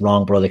think it's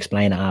wrong, but I'll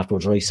explain it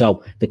afterwards, right?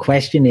 So the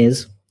question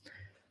is,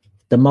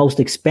 the most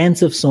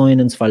expensive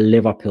signings for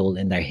Liverpool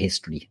in their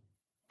history.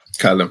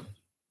 Callum,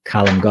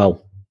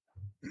 go.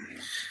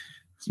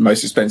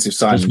 Most expensive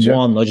signing. Just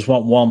one. I just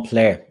want one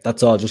player.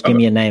 That's all. Just give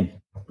me a name.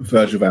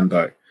 Virgil van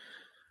Dijk.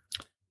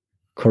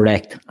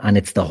 Correct. And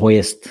it's the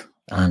highest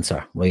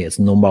answer, right? It's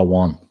number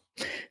one.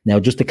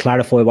 Now, just to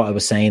clarify what I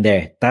was saying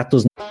there, that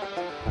doesn't...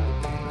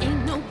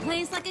 Ain't no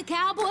place like a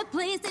cowboy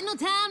place. Ain't no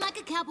time like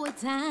a cowboy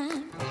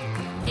time.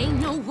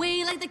 Ain't no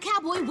way like the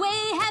cowboy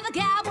way. Have a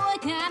cowboy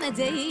kind of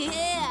day,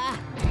 yeah.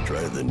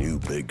 Try the new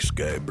Big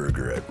Sky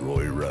Burger at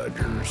Roy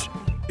Rogers.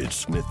 It's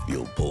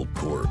Smithfield pulled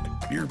pork,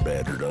 beer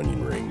battered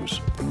onion rings,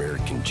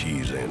 American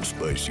cheese, and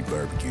spicy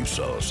barbecue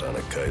sauce on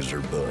a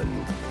Kaiser bun.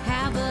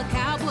 Have a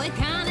cowboy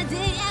kind of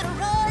day at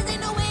Roy's.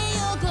 Ain't no way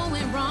you're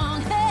going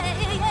wrong.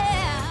 Hey,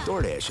 yeah.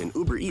 DoorDash and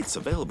Uber Eats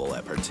available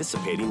at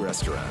participating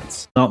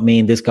restaurants. Not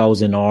mean this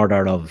goes in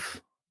order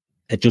of...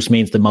 It just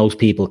means the most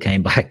people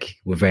came back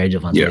with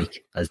Virgil van Dijk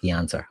as the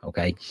answer,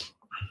 okay?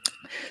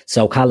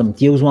 So, Callum,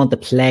 do you want to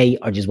play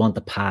or just want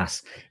to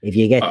pass? If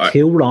you get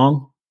two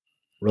wrong,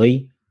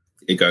 right?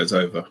 It goes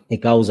over.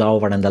 It goes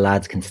over and the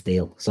lads can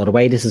steal. So the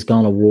way this is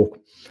going to work,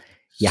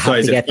 you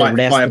have to get the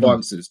rest of them.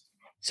 Answers.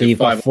 So you've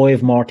got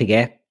 5 more to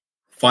get.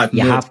 5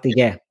 you more. have to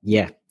get,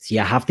 So you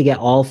have to get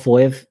all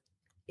 5.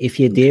 If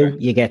you do,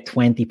 you get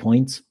 20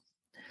 points.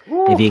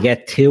 If you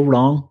get 2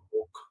 wrong,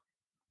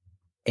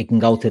 it can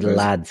go to the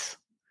lads.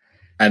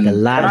 And the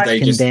lads they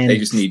can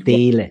just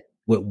steal it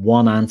with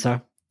one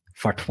answer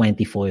for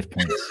 25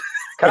 points.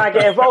 Can I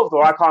get involved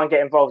or I can't get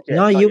involved yet?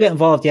 No, you get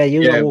involved. Yeah, we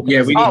need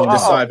to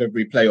decide whether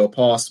we play or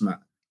pass, Matt.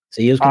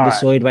 So you can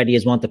decide whether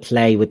you want to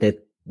play with the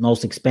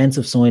most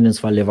expensive signings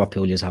for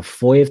Liverpool. You have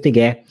 5 to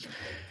get.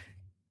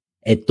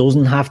 It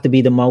doesn't have to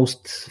be the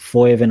most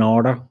 5 in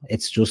order.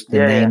 It's just the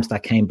names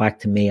that came back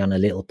to me on a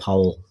little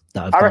poll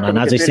that I've done. And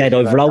as I said,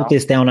 I've wrote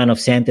this down and I've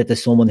sent it to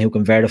someone who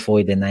can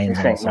verify the names.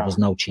 So there's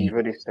no cheat. You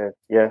really said,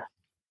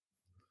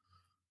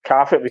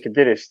 I think we can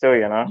do this still,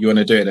 you know. You want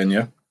to do it then,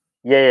 yeah?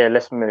 Yeah,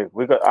 let's move.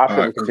 I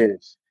think we can do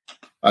this.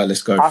 All right,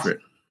 let's go for it.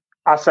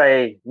 I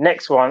say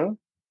next one.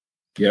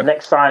 Yeah.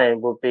 Next signing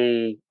would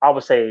be, I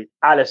would say,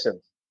 Alisson.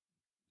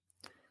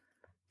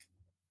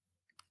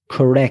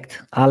 Correct.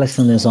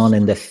 Alisson is on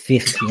in the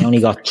 5th. He only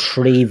got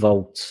 3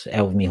 votes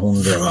out of me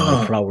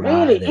 100.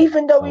 Really?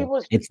 Even though he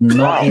was... It's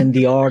not in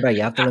the order.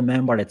 You have to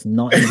remember, it's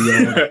not in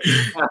the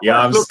order.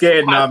 I'm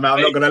scared now, man.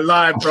 I'm not going to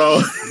lie,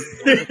 bro.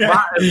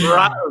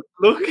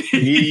 Look.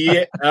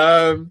 Yeah.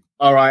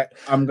 All right.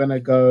 I'm going to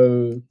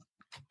go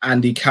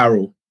Andy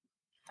Carroll.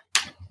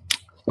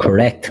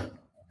 Correct.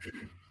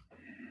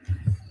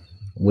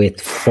 With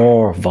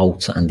 4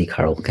 votes, Andy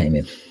Carroll came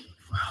in.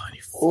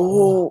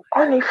 Oh,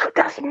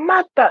 that's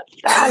mad that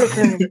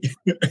Alisson.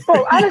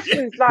 Bro,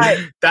 Alisson's like...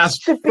 That's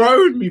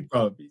thrown me,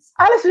 bro.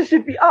 Alisson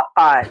should be up.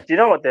 All right, do you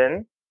know what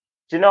then?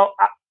 Do you know...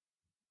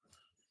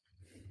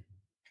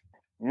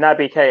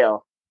 Naby Keita.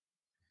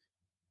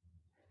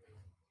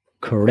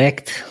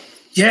 Correct.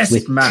 Yes,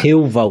 with man.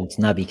 2 votes,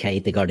 Naby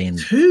Keita got in.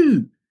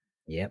 2?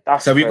 Yep.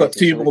 So we've got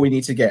 2 more we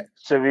need to get.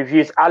 So we've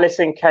used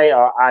Alisson,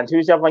 Keita, and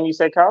who's the other one you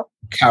said, Carl?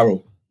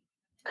 Carroll.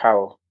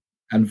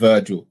 And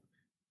Virgil.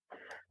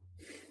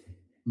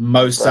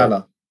 Mo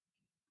Salah.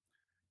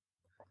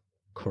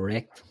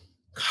 Correct.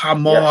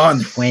 Come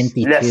on.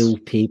 22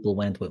 people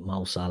went with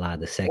Mo Salah,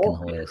 the second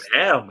highest.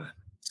 Damn.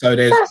 So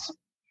there's...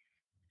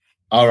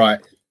 All right.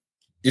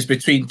 It's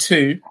between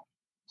 2.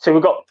 So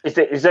we've got... Is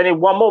there only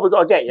one more we've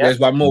got to get, yeah? There's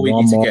one more we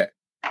need to get.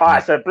 All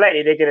right, so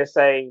blatantly they're going to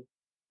say...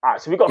 All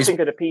right, so we've got to think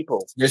of the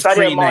people. There's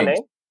 3 names.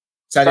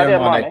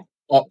 Sadio Mane,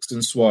 Ox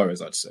and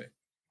Suarez, I'd say.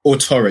 Or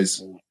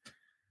Torres.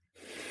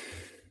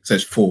 So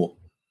it's 4.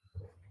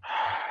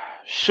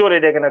 Surely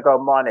they're going to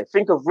go Mane.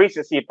 Think of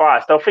recency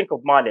bias. They'll think of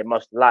Mane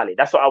most likely.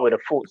 That's what I would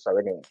have thought so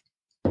anyway.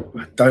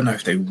 I don't know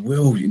if they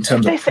will in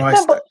terms of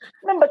price.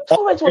 Remember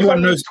Torres was...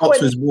 Everyone knows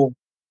Ox was warm.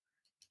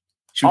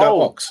 Should we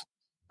go Ox?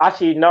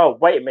 Actually, no.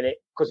 Wait a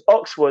minute. Because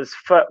Ox was...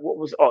 What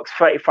was Ox?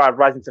 35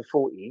 rising to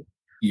 40.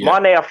 Yeah.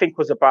 Mane, I think,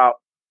 was about...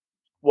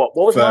 What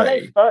was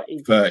 30.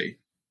 Mane? 30.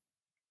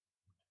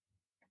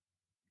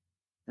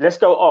 Let's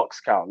go Ox,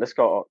 Cal. Let's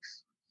go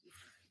Ox.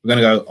 We're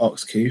going to go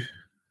Ox, Keith.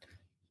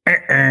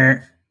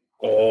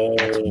 Oh,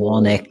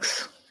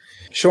 1x.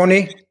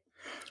 Shawnee,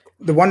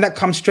 the one that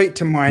comes straight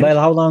to mind. Well,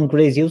 how long,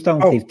 Grizz? You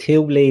don't have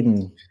 2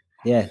 leading.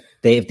 Yeah.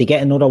 If they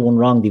get another one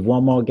wrong, they've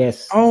one more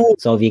guess. Oh.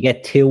 So if you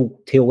get two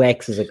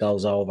X's, it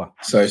goes over.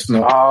 So it's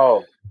not.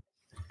 Oh.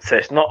 So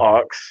it's not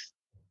Ox.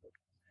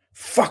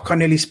 Fuck, I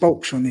nearly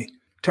spoke, Shawnee.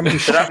 Tell me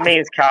So that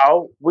means,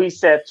 Cal, we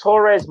said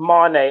Torres,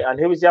 Mane, and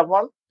who was the other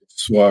one?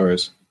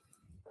 Suarez.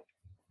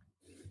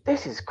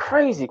 This is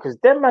crazy because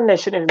them man, they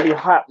shouldn't even be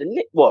high up the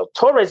list. Well,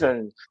 Torres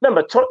and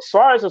remember,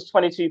 Suarez was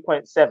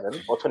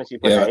 22.7 or 22.8.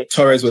 Yeah,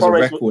 Torres was a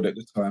record at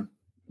the time.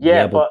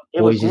 Yeah, but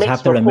it was you just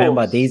have to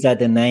remember these are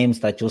the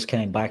names that just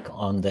came back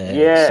on the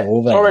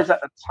survey. Torres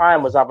at the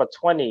time was either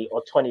 20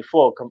 or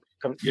 24,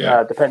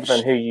 depending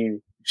on who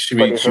you. Should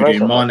we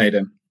do Mane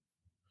then?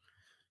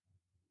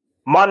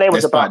 Mane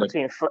was about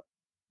between.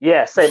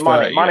 Say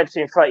Mane. Mane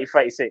between 30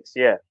 36.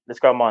 Yeah, let's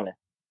go Mane.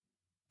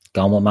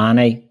 Going with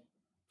Mane?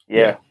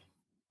 Yeah.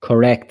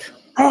 Correct.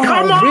 Oh,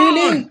 come on!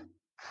 Really?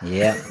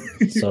 Yeah.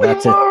 So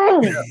that's it.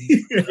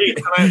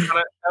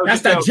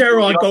 That's that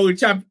Gerrard goal,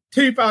 champ.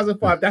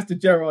 2005. That's the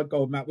Gerrard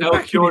goal, Matt. We're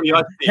back in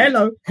it.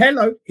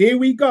 Hello. Here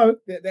we go.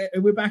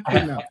 We're back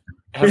in now.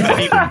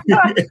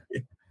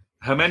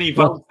 How many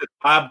votes did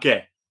Fab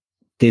get?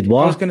 Did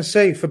what? I was going to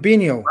say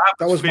Fabinho.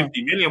 That was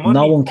 50 million.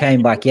 No one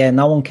came back. Yeah,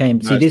 no one came.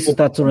 See,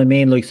 that's what I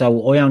mean. Like,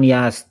 so I only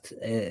asked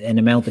an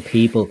amount of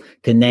people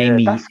to name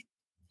me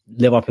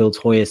Liverpool's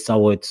highest.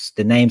 So it's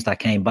the names that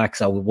came back.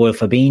 So while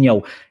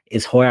Fabinho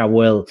is higher,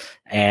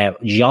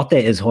 Jota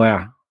is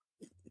higher.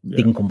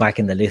 Didn't come back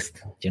in the list.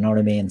 Do you know what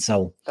I mean?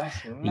 So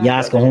you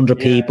ask 100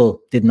 people,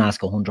 didn't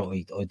ask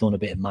 100. I've done a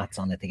bit of maths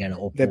on it to get it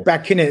up. They're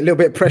back in it. A little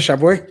bit of pressure,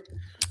 boy.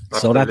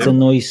 So that's a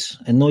nice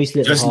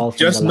little haul.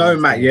 Just know,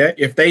 Matt,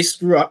 if they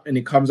screw up and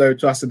it comes over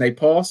to us and they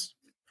pass,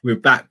 we're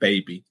back,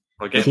 baby.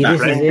 Indeed.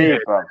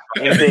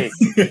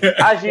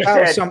 As you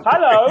said,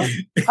 hello.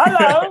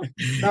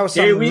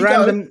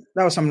 That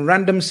was some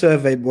random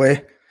survey,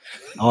 boy.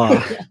 Oh,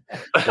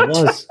 it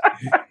was.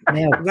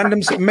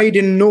 Random made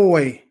in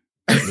Norway.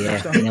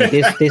 Yeah,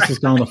 this is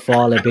going to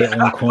fall a bit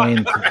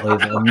unkind.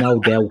 I've no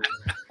doubt.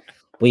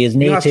 We just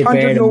need to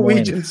bear in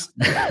mind.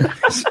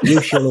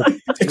 You shut up.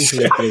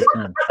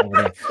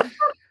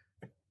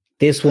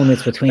 This one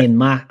is between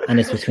Matt and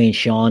it's between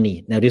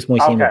Shawnee. Now this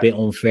might seem a bit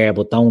unfair,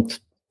 but don't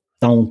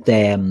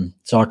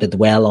sort of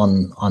dwell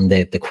on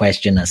the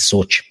question as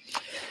such.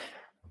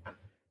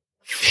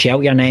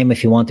 Shout your name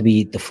if you want to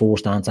be the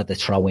first answer to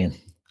throw in.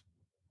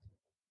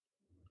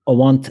 I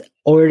want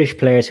Irish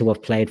players who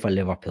have played for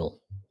Liverpool.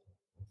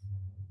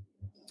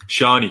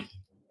 Shawnee,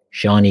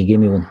 give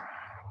me one.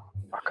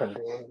 I can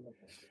do it.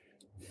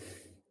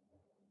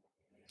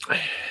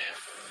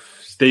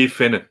 Steve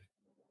Finnan.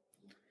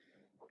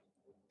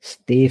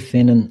 Steve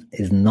Finnan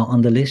is not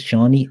on the list,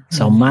 Shawnee.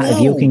 So Matt,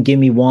 if you can give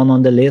me one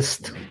on the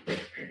list.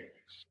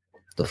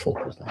 The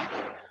fuck was that?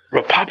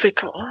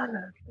 Republic of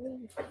Ireland.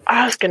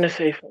 I was gonna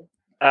say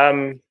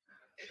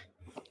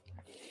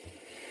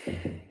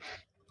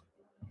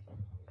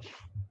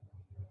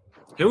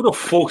who the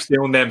fuck's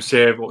doing them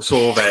surveys?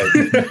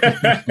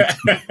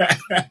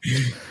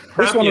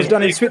 This one was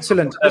done in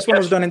Switzerland.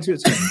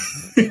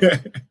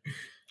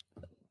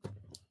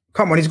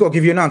 Come on, he's got to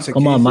give you an answer.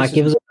 Come on, Mike,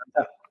 give us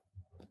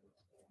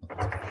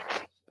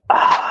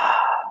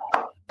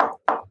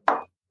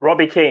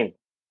Robbie Keane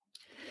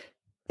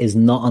is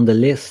not on the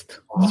list.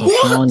 So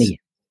Shawnee,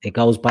 it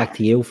goes back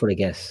to you for a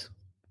guess.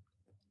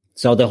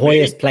 So the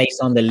highest place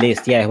on the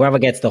list, whoever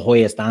gets the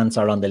highest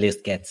answer on the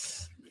list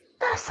gets.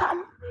 That's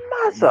a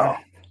mother.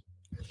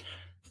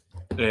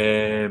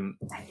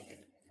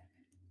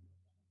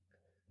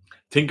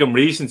 Think of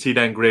recency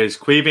then, Grizz.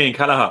 Caoimhín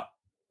Kelleher.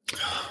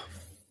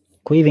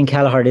 Caoimhín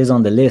Kelleher is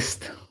on the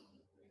list.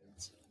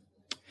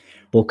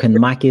 But can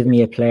Matt give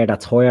me a player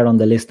that's higher on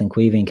the list than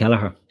Caoimhín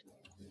Kelleher?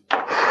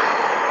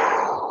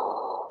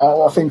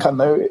 I think I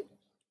know it.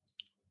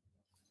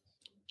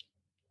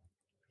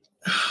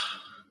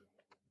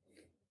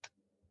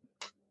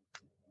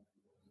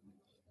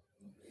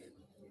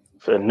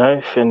 So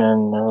no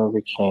Finnan, no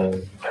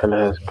Keane.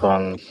 Kelleher's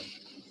gone.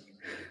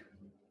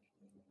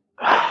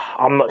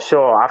 I'm not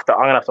sure. I'm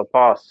gonna have to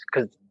pass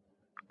because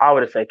I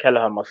would have said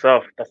Kelleher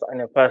myself. That's the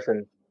only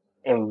person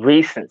in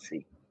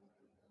recency.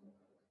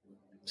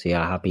 So you're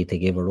happy to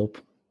give her up?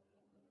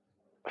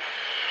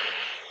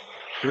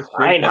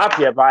 I ain't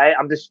happy about it.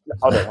 I'm just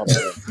hold on.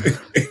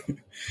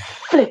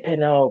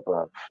 Flipping hell,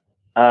 bro.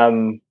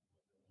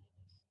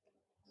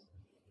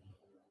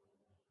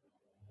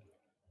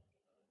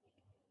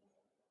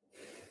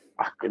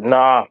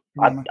 Nah.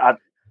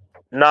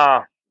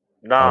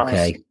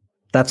 Okay,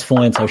 that's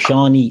fine. So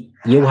Shawnee,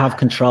 you have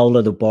control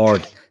of the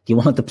board. Do you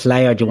want the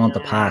play or do you want the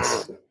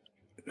pass?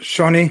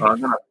 Shawnee,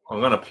 I'm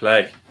gonna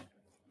play.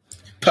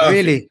 Perfect.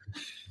 Really?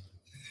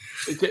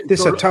 This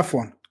is a tough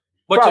one.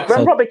 When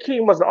Robbie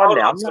Keane wasn't on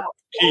there,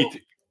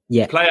 Keith.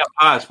 Yeah. Play or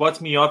pass.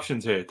 What's my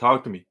options here?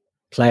 Talk to me.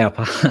 Play or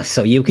pass.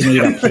 So you can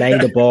either play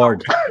the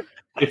board.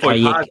 If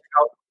you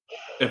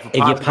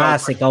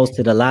pass, it goes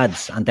to the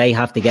lads, and they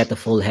have to get the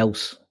full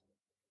house.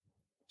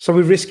 So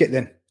we risk it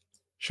then,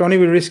 Shawnee.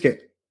 We risk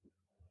it.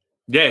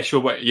 Yeah,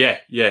 sure. Yeah.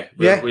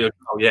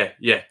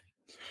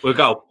 We'll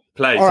go.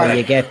 Play. So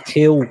you get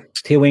two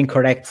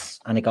incorrects,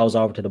 and it goes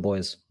over to the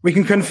boys. We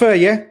can confer,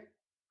 yeah?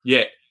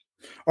 Yeah.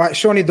 All right,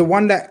 Shawnee, the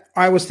one that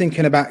I was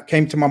thinking about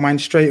came to my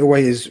mind straight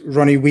away is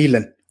Ronnie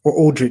Whelan or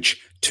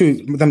Aldrich.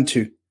 Them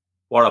two.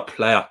 What a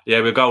player. Yeah,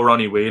 we'll go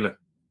Ronnie Whelan.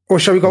 Or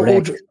shall we go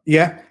Aldrich?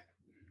 Yeah.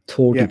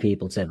 30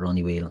 people said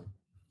Ronnie Whelan.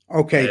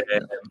 Okay.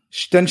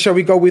 Then shall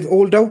we go with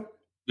Aldo?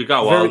 We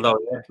go Aldo,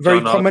 yeah.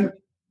 Very common.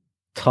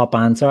 Top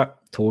answer,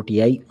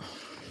 38.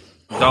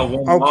 No,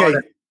 one okay.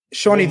 More.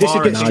 Shawnee, this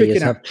is getting tricky you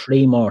now. have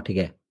 3 more to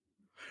get.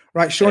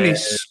 Right, Shawnee,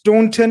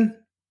 Staunton,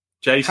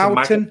 Jason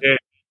Houghton,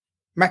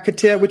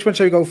 McAteer. Which one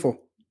shall we go for?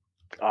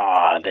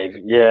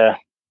 David. Yeah.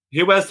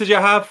 Who else did you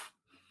have?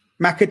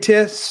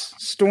 McAteer,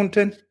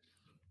 Staunton.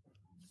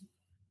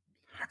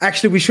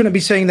 Actually, we shouldn't be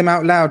saying them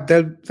out loud.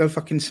 They'll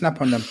fucking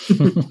snap on them.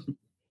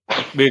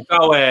 We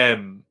go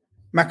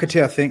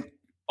McAteer, I think.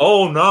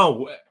 Oh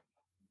no.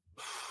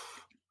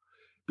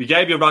 We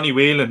gave you Ronnie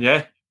Whelan,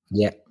 yeah?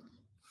 Yeah.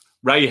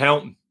 Ray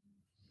Houghton.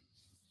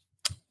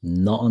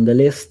 Not on the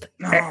list.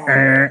 No.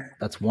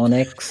 That's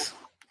 1X.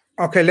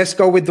 Okay, let's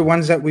go with the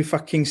ones that we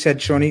fucking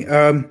said, Shawnee.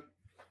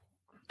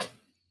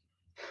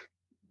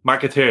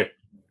 McAteer.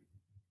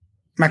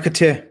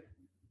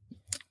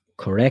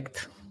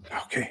 Correct.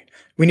 Okay.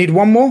 We need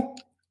one more?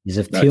 You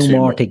have two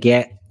more to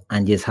get,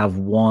 and you have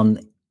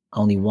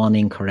only one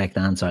incorrect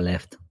answer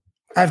left.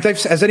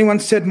 Has anyone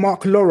said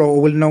Mark Loro,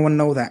 or will no one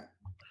know that?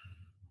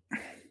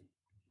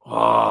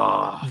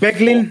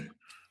 Beglin?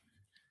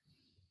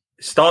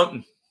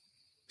 Staunton.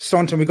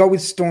 We go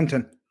with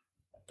Staunton.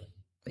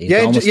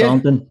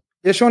 Staunton.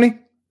 Yeah, Shawnee?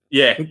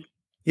 Yeah.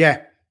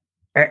 Yeah.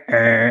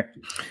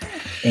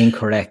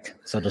 Incorrect.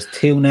 So there's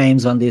 2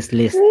 names on this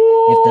list.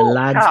 If the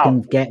lads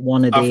can get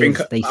one of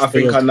these, they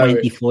steal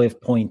 25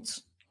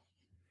 points.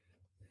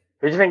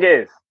 Who do you think it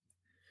is?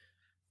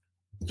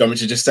 Do you want me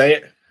to just say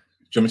it? Do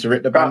you want me to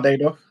rip the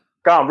Band-Aid off?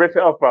 Go on, rip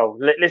it off, bro.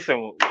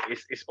 Listen,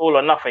 it's all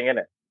or nothing, isn't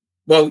it?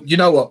 Well, you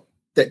know what?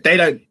 They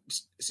don't.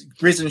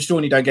 Grizz and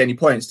Shawnee don't get any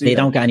points, do they? They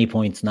don't get any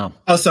points now.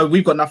 Oh, so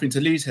we've got nothing to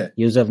lose here.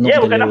 You have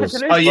nothing to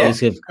lose. Oh, yeah.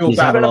 You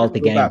have it all to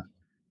gain.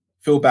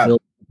 Feel bad.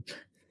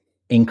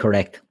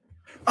 Incorrect.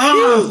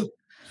 Oh!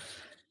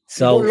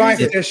 So we got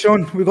life there,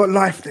 Sean. We got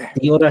life there.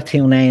 The other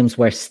 2 names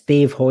were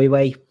Steve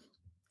Hoyway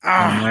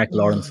and Mark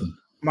Lawrenson.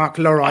 Mark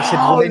Lawrence. I said,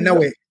 well, they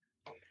know it.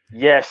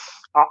 Yes.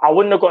 I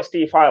wouldn't have got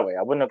Steve Highway.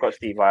 I wouldn't have got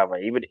Steve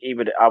Highway.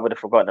 I would have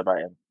forgotten about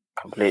him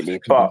completely.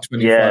 But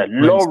yeah,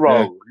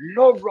 Loro.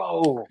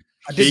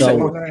 I did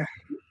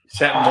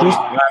set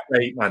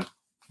man.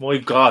 My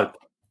God.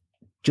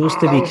 Just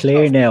to be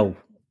clear now,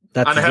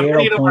 that's and how 0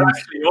 many of them are points.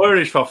 actually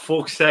Irish, for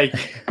fuck's sake?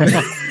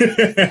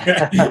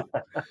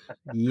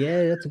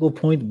 Yeah, that's a good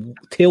point.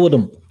 2 of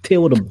them.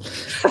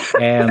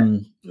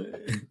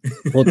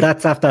 But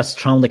that's after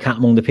throwing the cat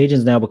among the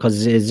pigeons now, because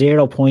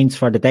 0 points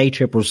for the day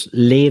trippers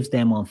leaves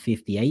them on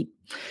 58,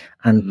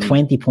 and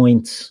 20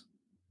 points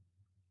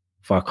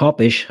for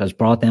Coppish has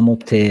brought them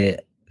up to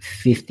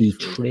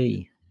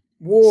 53.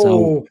 Whoa!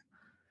 So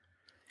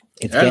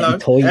it's getting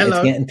tight. Hello.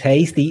 It's getting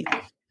tasty.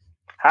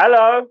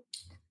 Hello.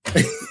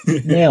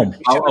 Now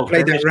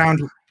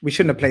we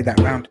shouldn't have played that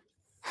round.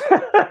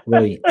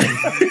 Right.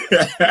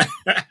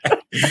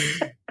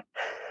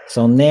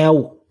 So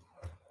now,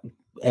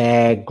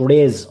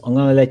 Grizz, I'm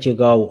going to let you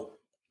go.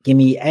 Give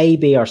me A,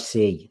 B, or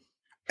C.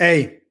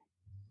 A.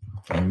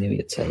 I knew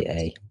you'd say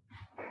A.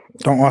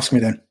 Don't ask me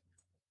then.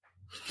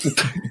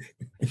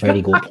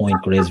 Very good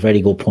point, Grizz.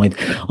 Very good point.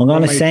 I'm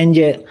going to send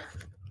you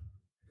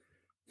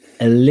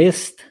a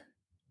list.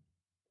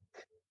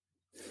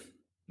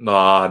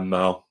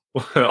 No.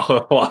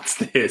 What's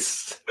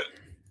this?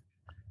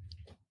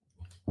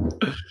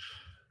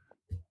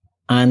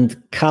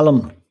 And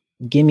Callum,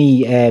 give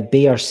me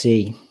B or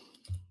C.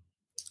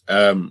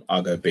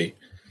 I'll go B.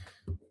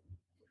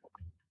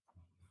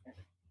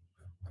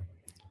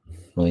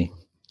 Right,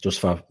 just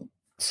for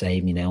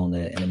save me now in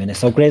a minute.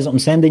 So, Grizz, I'm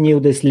sending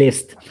you this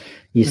list.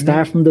 You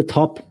start from the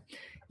top.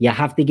 You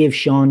have to give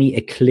Shawnee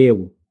a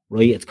clue,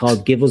 right? It's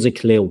called Give Us a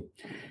Clue.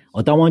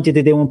 I don't want you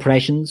to do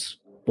impressions,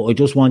 but I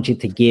just want you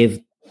to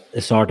give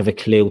a sort of a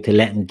clue to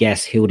let them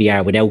guess who they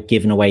are without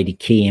giving away the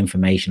key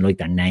information, like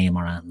their name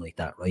or anything like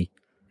that, right?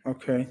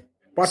 Okay.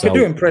 But I can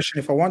do impression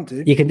if I want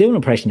to. You can do an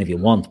impression if you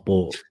want,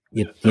 but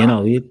you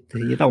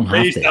don't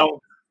have to.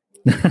 Don't.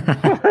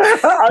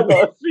 I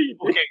got see.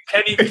 Okay,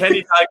 Kenny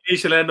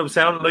Dalglish will end up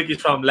sounding like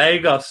he's from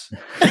Lagos.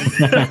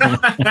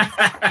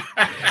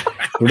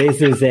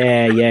 Grizz's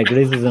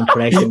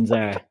impressions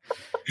are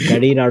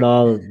they're either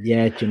all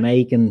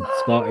Jamaican,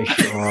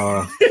 Scottish,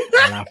 or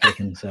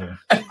African. So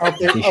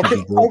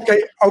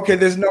okay.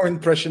 There's no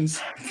impressions.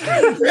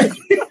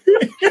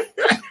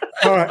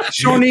 All right,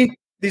 Shawnee.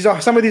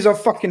 Some of these are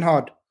fucking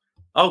hard.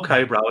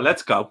 Okay, bro.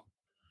 Let's go.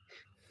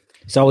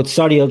 So I'll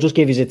just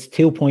give you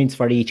 2 points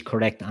for each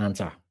correct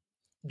answer.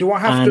 Do I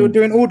have to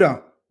do an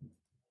order?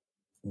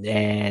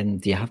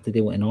 And you have to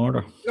do it in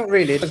order. Not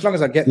really, as long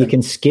as I get them. You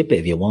can skip it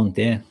if you want,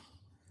 yeah.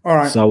 All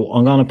right. So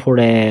I'm going to put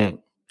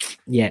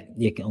Yeah,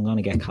 I'm going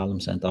to get Callum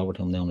sent over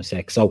to him now in a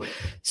sec. So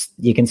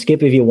you can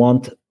skip if you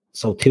want.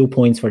 So 2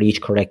 points for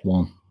each correct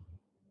one.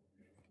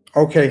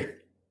 Okay.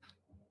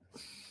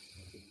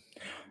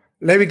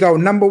 There we go.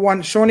 Number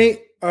one, Shawnee.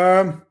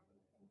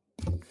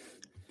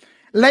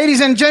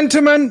 Ladies and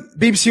gentlemen,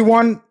 BBC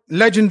One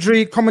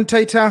legendary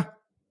commentator.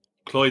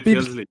 Clyde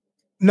Tilsley.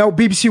 No,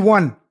 BBC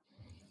One.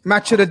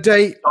 Match of the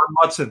day. John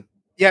Watson.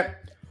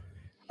 Yep.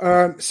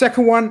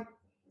 Second one,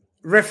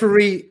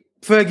 referee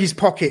Fergie's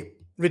Pocket.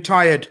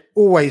 Retired.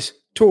 Always.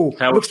 Tall.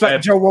 Howard Looks like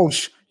Webb. Joe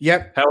Walsh.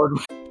 Yep. Howard.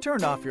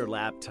 Turn off your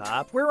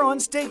laptop. We're on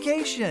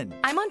staycation.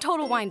 I'm on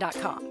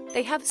TotalWine.com.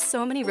 They have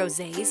so many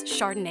rosés,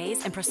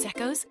 chardonnays, and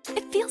proseccos.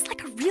 It feels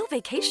like a real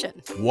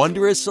vacation.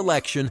 Wondrous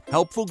selection,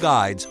 helpful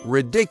guides,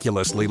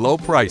 ridiculously low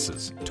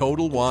prices.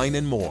 Total Wine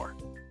and more.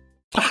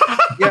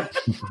 Yeah.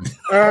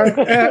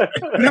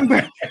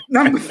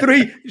 Number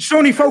three,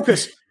 Shawnee,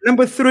 focus.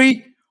 Number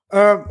three,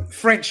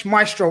 French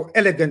maestro,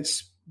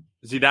 elegance.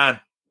 Zidane.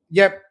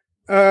 Yep.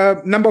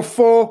 Number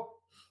four,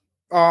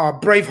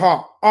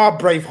 Braveheart.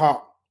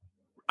 Braveheart.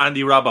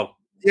 Andy Robbo.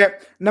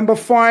 Yep. Number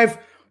five,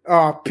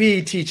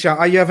 PE teacher.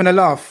 Are you having a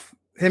laugh?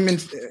 Him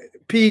and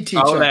PE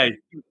teacher. Ole.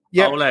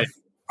 Yep. Ole.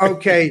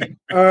 Okay.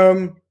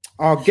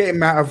 Get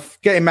him out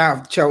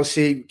of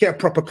Chelsea. Get a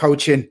proper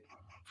coaching.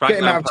 Frank Get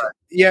him out. Lampard.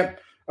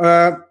 Yep.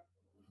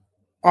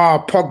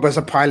 Pogba's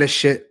a pile of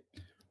shit.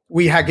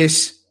 We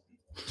Haggis.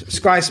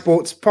 Sky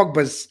Sports.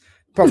 Pogba's.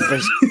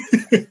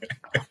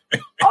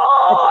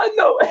 Oh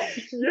no.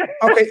 Yeah.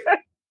 Okay.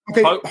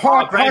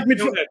 Hard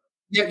midfield.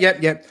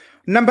 Yep.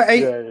 Number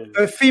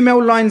 8,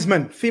 female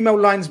linesman.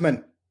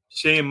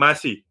 Shane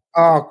Massey.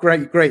 Oh,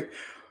 great.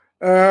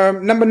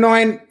 Number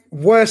 9,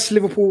 worst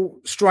Liverpool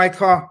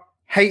striker.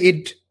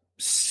 Hated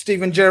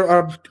Steven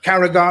Gerrard.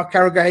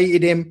 Carragher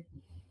hated him.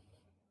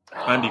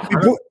 Andy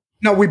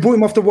we bought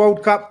him off the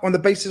World Cup on the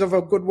basis of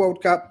a good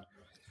World Cup.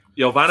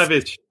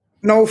 Jovanovic.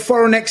 No,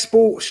 foreign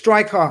export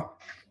striker.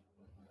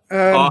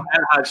 El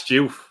Hadj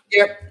Diouf.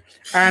 Yep.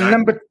 And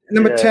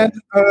number 10,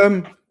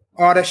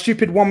 that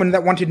stupid woman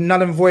that wanted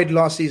null and void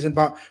last season,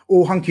 but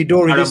all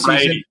hunky-dory this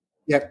season.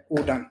 Yep,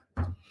 all done.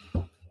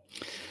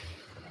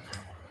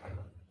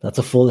 That's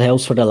a full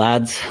house for the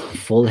lads.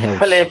 Full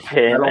house.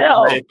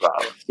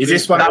 Is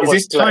this one? Is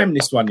this time?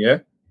 This one, yeah.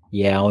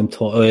 Yeah,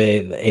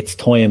 it's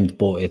timed,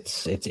 but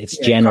it's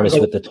generous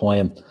with the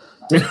time.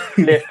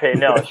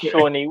 Flipping out,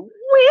 Shawnee,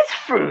 whiz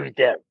through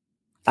them.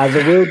 As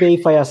it will be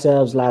for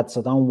yourselves, lads.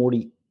 So don't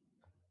worry.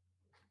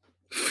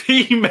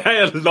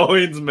 Female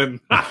linesman.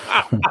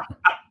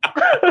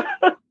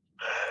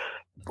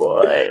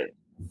 Boy.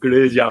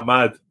 Great, you're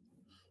mad.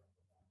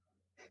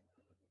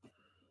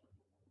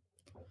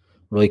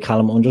 Right,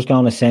 Callum, I'm just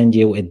going to send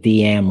you a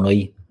DM,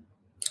 right?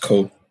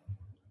 Cool.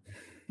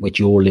 With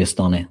your list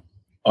on it.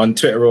 On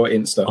Twitter or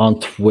Insta? On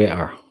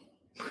Twitter.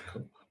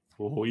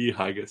 Oh, you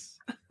haggis.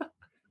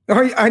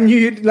 I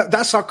knew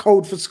that's our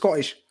code for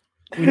Scottish.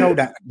 We know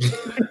that.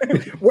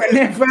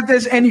 Whenever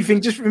there's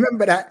anything, just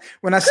remember that.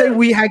 When I say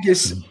we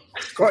haggis,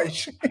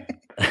 Scottish.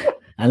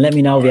 And let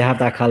me know if you have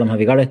that, Callum. Have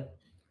you got it?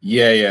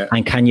 Yeah.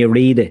 And can you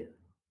read it?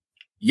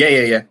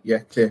 Yeah.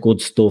 Clear.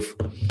 Good stuff.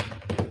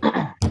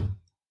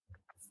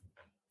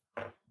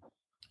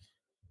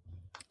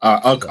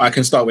 I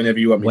can start whenever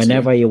you want me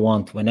Whenever you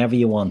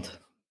want.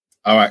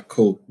 All right,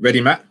 cool. Ready,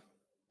 Matt?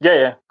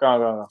 Yeah.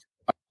 Go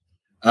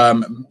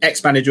on.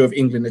 Ex-manager of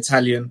England,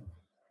 Italian.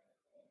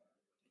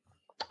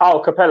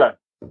 Oh, Capello.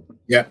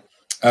 Yeah.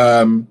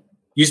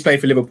 Used to play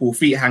for Liverpool.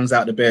 Feet hangs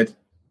out the bed.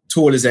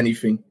 Tall as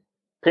anything.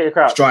 Peter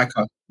Crouch.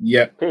 Striker.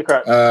 Yeah. Peter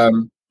Crouch.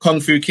 Kung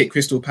Fu kick,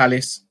 Crystal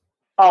Palace.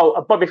 Oh,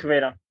 Bobby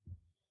Firmino.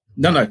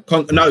 No.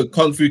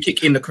 Kung Fu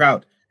kick in the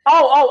crowd.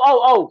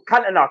 Oh,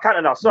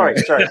 Cantona. Sorry.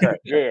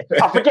 Yeah.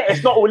 I forget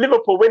it's not all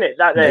Liverpool, innit?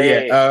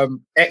 Yeah.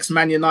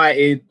 Ex-Man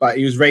United, but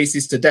he was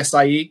racist to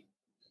Desai.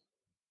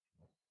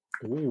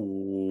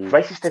 Ooh.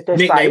 Racist to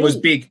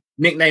Desai.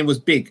 Nickname was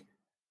big.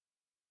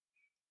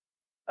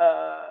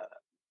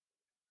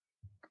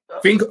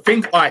 Think.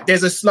 All right,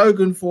 there's a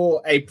slogan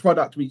for a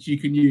product which you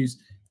can use.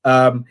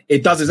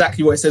 It does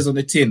exactly what it says on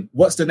the tin.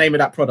 What's the name of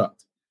that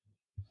product?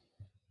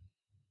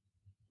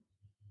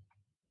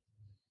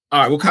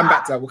 All right, we'll come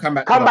back to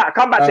that.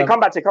 Come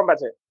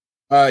back to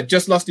it.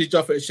 Just lost his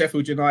job at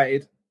Sheffield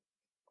United.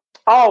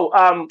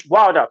 Oh,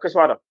 Chris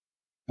Wilder.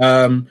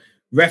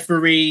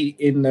 Referee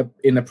in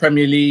the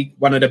Premier League,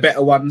 one of the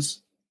better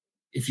ones,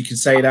 if you can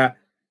say that.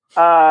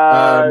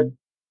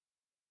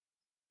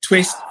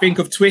 Twist. Think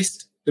of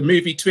Twist, the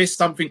movie Twist.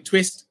 Something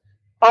Twist.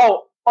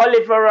 Oh,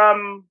 Oliver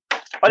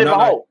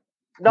Holt.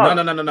 No.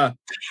 No. No.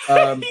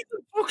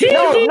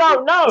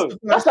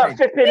 That's that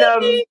flipping.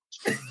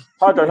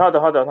 Hold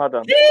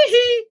on.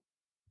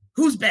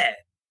 Who's bad?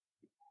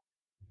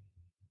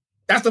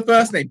 That's the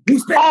first name.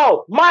 Who's bad?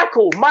 Oh,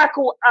 Michael.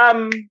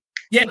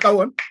 Yeah,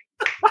 go on.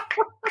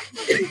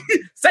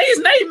 Say his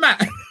name,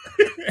 Matt.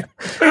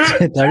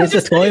 There is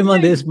a time on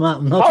this,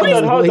 Matt. Hold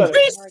on.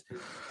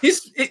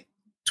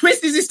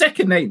 Twist is his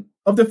second name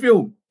of the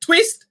film.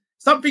 Twist.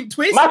 Something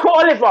Twist. Michael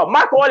Oliver.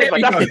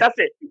 That's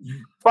it.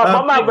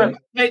 But my man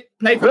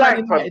played for Man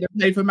United,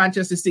 played for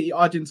Manchester City,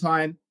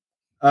 Argentine.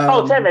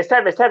 Tevez.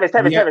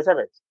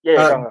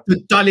 Yeah. The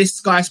dullest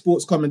Sky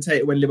Sports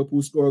commentator when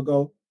Liverpool score a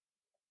goal.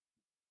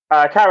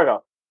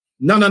 Carragher.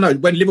 No.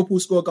 When Liverpool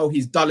score a goal,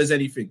 he's dull as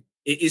anything.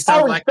 It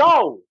sounds like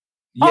dull.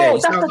 Yeah,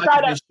 that's the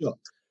guy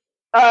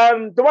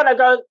that. The one that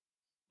goes.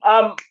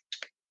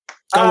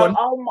 Go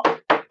on.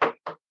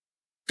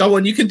 Go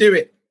on. You can do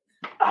it.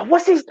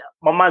 What's his?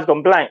 My mind's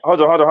gone blank.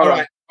 Hold on.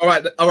 All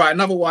right.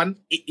 Another one.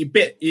 He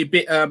bit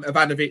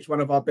Ivanovic,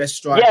 one of our best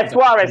strikers. Yeah,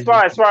 Suarez.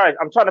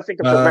 I'm trying to think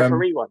of the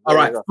referee one. All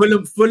right.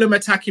 Fulham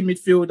attacking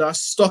midfielder,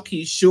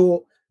 stocky,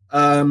 short.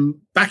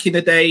 Back in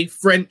the day,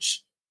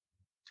 French.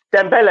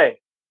 Dembele.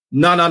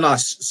 No.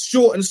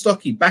 Short and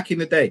stocky. Back in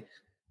the day.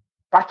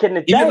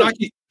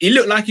 He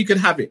looked like he could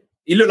have it.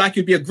 He looked like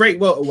he'd be a great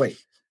welterweight.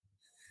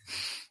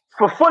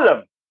 For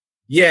Fulham?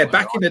 Yeah,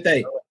 back in the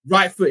day.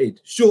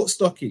 Right-footed, short,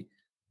 stocky.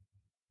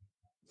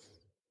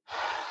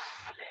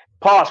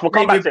 Pass. We'll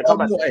come back to it.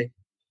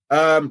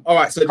 All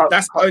right, so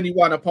that's the only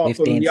one apart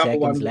from the other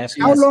one. Left.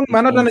 How long,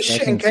 man? I've done a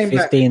shit and came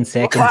 15 back.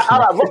 seconds. All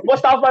right.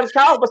 What's the Alphonse,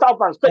 Cal? What's the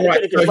Alphonse? All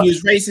right, so he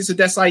was racist to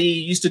Desai. He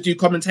used to do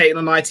commentating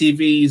on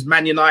ITV's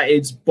Man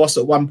United's boss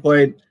at one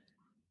point.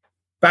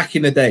 Back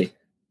in the day.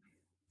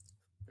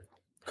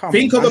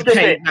 Think of a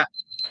pain.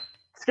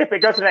 Skip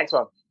it. Go to the next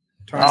one.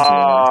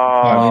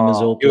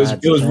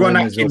 It was Ron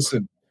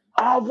Atkinson.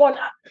 What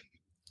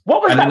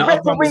was that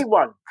referee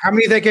one? How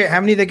many they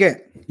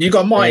get? You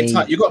got Martin.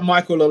 You got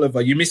Michael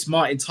Oliver. You missed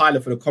Martin Tyler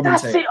for the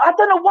commentator. That's it. I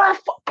don't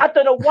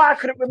know why I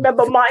couldn't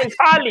remember Martin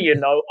Tyler. You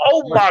know.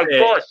 Oh my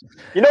gosh.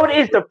 You know what it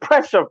is? The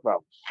pressure,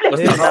 bro. Was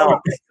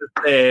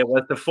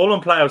the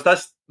Fulham players?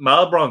 That's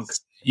Malbronk.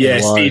 Yeah,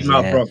 Steve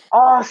Malbronk.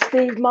 Oh,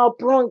 Steve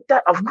Malbronk.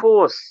 That of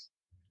course.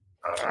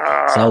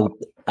 So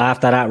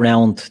after that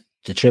round,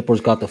 the Trippers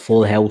got the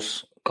full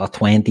house, got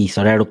 20,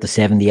 so they're up to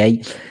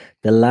 78.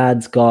 The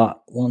lads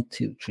got 1,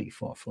 2, 3,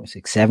 4, 5,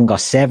 6, 7,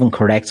 got 7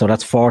 correct, so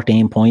that's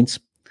 14 points.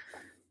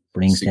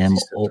 Brings 67.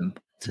 Them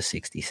up to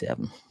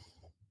 67.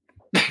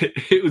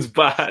 It was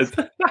bad.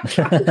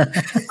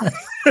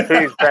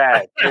 Who's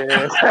bad?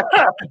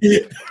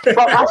 But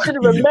I should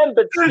have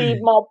remembered Steve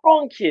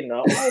Malbronk, you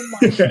know. Oh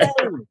my God.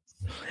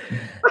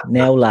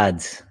 Now,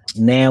 lads.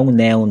 Now.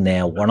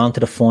 We're on to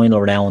the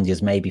final round. You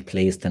may be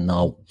pleased to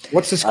know.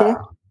 What's the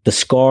score? The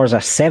scores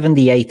are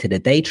 78 to the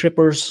Day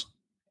Trippers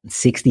and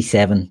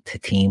 67 to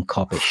Team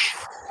Coppish.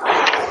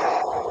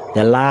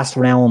 The last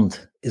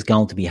round is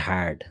going to be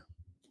hard.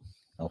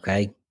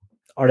 Okay?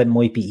 Or it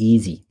might be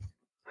easy.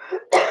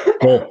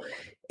 But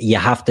you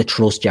have to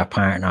trust your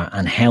partner,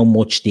 and how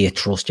much do you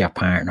trust your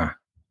partner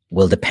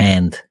will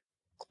depend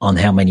on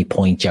how many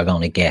points you're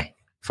going to get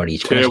for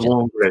each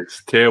question.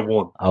 Tier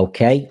 1.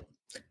 Okay.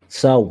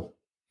 So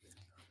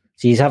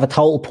you have a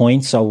total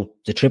point. So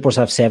the Trippers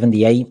have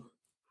 78.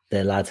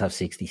 The lads have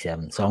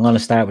 67. So I'm going to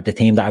start with the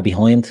team that are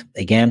behind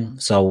again.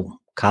 So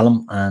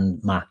Callum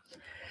and Matt.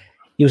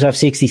 You have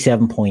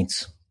 67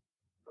 points.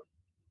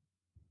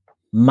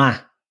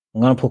 Matt,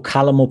 I'm going to put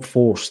Callum up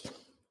first.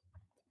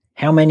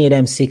 How many of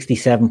them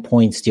 67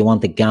 points do you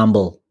want to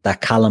gamble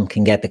that Callum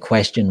can get the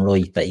question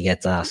right that he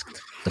gets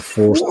asked? The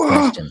first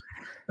question.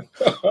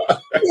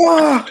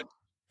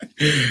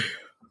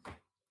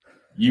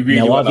 You really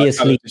now, want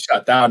obviously, to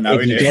shut down now,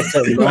 if you get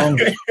it wrong,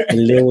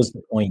 you lose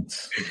the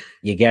points.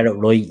 You get it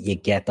right, you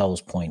get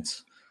those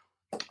points.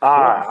 All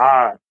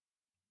right.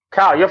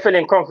 Carl, you're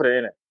feeling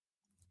confident, innit?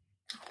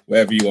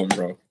 Wherever you want,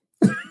 bro.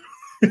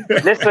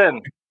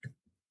 Listen.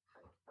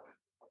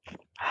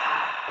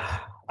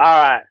 All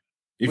right.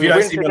 If you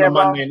don't see me on a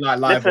Monday night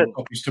live on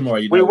Copies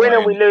tomorrow, we win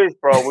and we lose,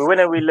 bro. We win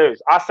and we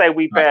lose. I say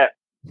we bet.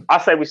 I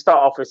say we start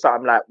off with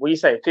something like, what are you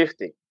saying,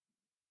 50?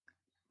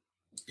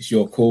 It's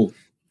your call.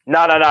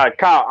 No.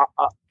 Carl,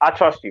 I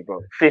trust you,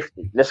 bro.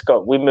 50. Let's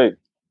go. We move.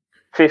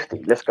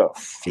 50. Let's go.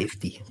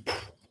 50.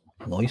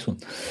 Nice one.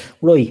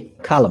 Right,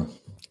 Callum.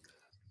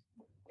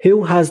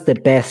 Who has the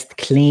best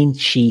clean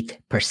sheet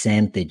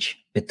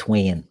percentage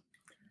between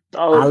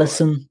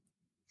Alisson,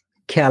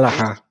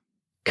 Kelleher,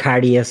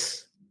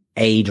 Karius,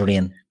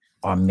 Adrian,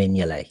 or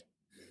Mignolet?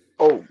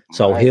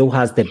 So who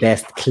has the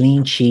best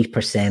clean sheet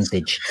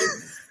percentage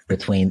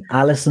between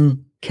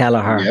Alisson,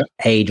 Kelleher,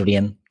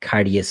 Adrian,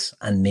 Karius,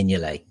 and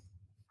Mignolet?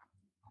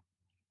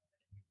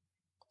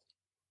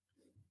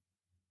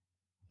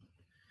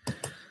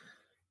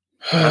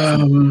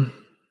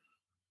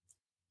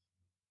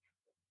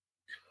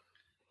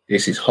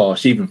 This is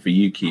harsh, even for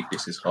you, Keith.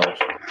 This is harsh.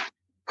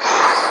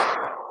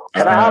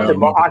 Can I help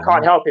him? I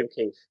can't help him,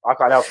 Keith. I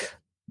can't help him.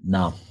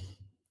 No.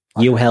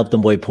 You helped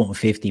him by putting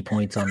 50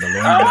 points on the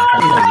line.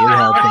 You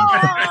helped him.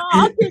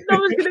 I didn't know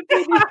it was going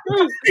to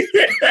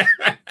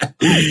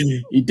be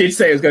this. He did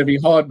say it was going to be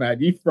hard,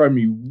 man. You throw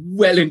me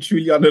well and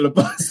truly under the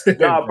bus.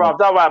 No, bro,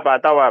 don't worry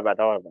about it.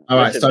 All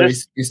right, so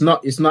it's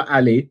not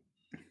Ali.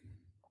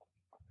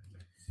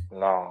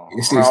 No.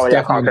 It's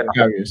definitely not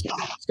Karius.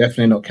 It's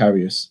definitely not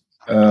Karius.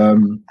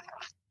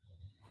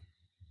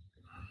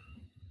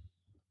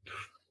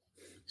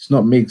 It's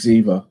not Miggs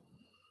either.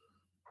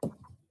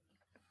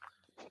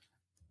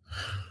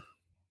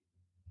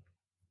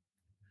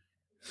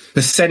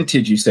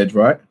 Percentage, you said,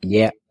 right?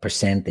 Yeah,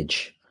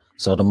 percentage.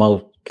 So the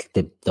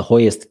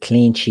highest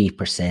clean sheet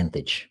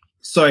percentage.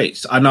 Sorry,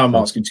 I know I'm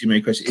asking too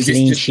many questions. Is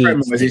Clean this just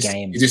Premier?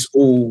 sheets, Is this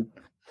all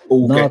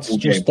No, it's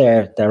just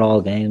they're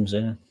all games,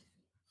 yeah.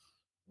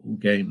 All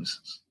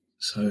games.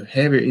 So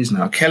here it is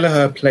now.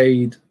 Kelleher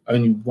played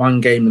only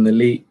one game in the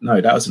league. No,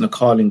 that was in the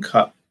Carling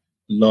Cup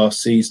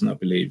last season, I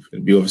believe.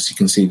 We obviously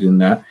conceded in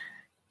that.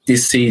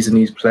 This season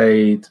he's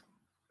played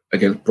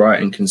against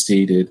Brighton,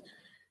 conceded.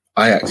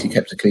 Ajax, he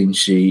kept a clean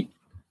sheet.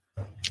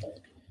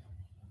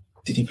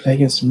 Did he play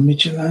against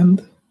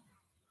Midtjylland?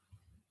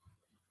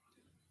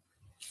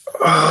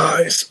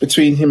 It's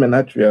between him and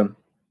Adrian.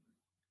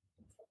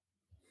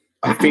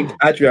 I think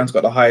Adrian's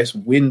got the highest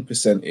win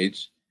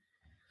percentage.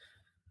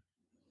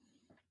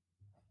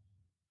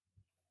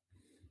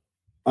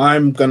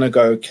 I'm going to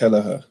go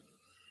Kelleher.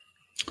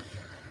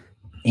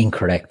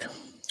 Incorrect.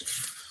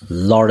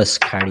 Loris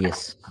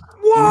Karius.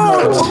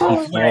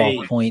 What?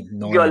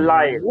 44.9. You're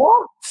lying.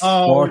 What?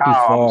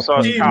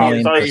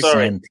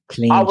 44.9%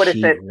 clean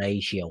sheet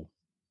ratio.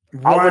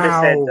 I would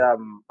have said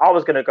I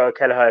was going to go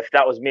Kelleher if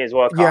that was me as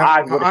well. Yeah,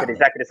 I would have said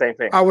exactly the same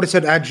thing. I would have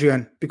said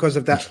Adrian because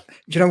of that.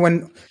 Do you know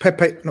when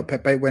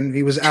when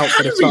he was out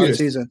for the start of the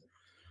season?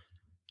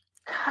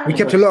 We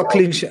kept a lot of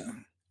clean sheet.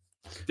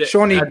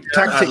 Shawnee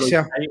tactics,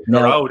 yeah.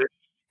 No.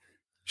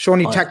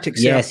 Shawnee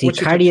tactics, yeah. Yeah, see,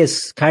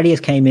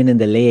 Karius came in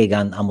the league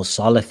and was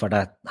solid for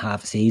that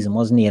half season,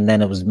 wasn't he? And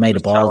then it was made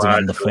of balls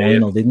in the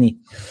final, didn't he?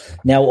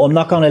 Now, I'm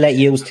not going to let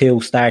you two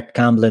start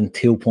gambling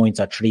 2 points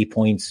or 3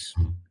 points.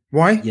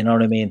 Why? You know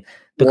what I mean?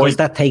 Because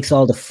that takes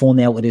all the fun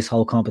out of this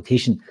whole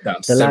competition.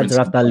 The lads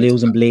are after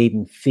losing,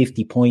 bleeding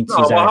 50 points.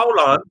 No, well, hold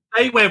on.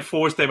 They went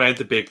first, they went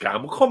the big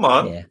gamble. Come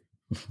on. Yeah.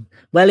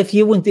 Well, if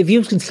you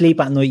can sleep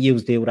at night, you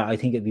do that. I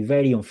think it'd be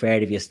very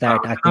unfair if you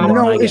start acting.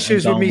 No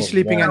issues with me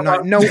sleeping at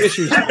night. No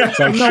issues.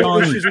 So, no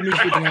Sean, issues with me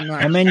sleeping at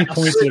night. how many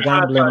points are you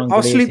gambling on?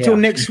 I'll Grace sleep till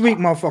here? next week,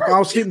 motherfucker.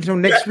 I'll sleep until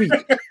next week.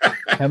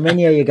 How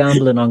many are you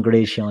gambling on,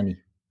 Grace, Shawnee?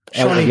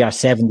 Out of your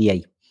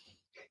 78.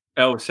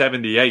 Oh,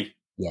 78.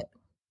 Yeah.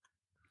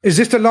 Is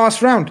this the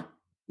last round?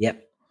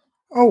 Yep.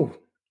 Oh,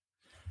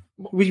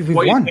 we've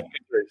won.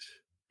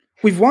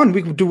 We've won.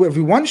 We can do whatever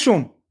we want,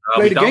 Sean.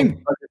 Play the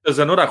game. There's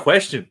another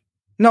question.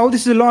 No,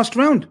 this is the last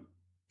round.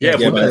 Yeah,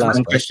 but there's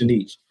one question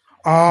each.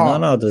 Oh.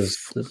 No,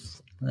 there's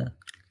yeah.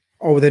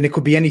 Oh, then it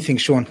could be anything,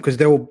 Sean, because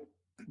they'll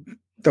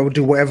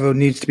do whatever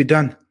needs to be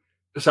done.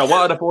 So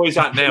what are the boys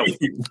at now?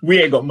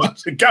 We ain't got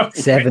much to go.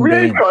 17. We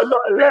ain't got a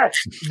lot left.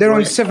 They're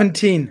on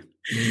 17.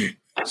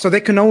 So they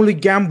can only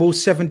gamble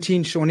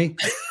 17, Shawnee.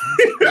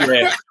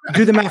 Yeah.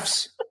 Do the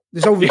maths.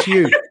 It's over to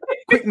you.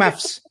 Quick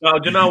maths. No,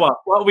 do you know what?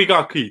 What have we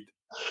got, Keith?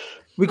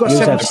 We got You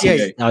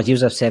 78.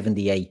 have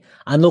 78.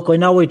 And look, I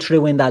know I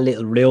threw in that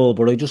little rule,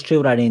 but I just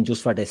threw that in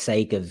just for the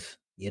sake of,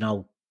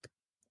 Oh,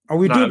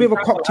 we do a bit of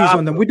a cock tease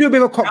on them. We do a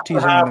bit of a cock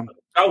tease on them.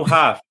 Go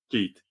half,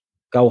 Keith.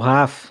 Go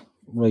half.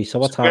 Right, so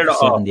what's half of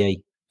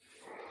 78?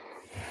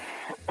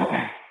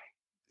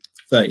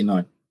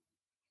 39.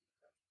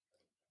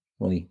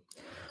 Right.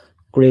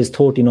 Gray's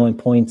 39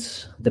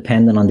 points,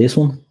 depending on this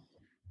one.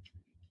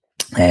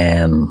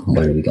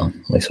 Where are we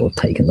going? Right, so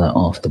taking that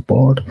off the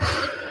board.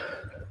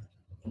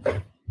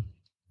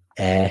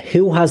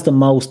 Who has the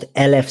most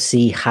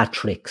LFC hat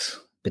tricks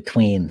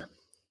between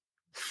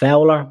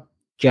Fowler,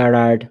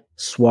 Gerrard,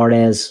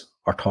 Suarez,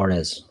 or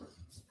Torres?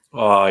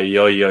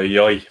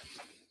 Oi.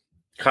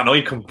 Can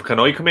I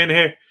come in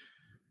here?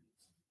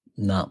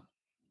 No.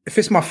 If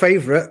it's my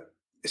favourite,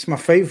 it's my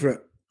favourite.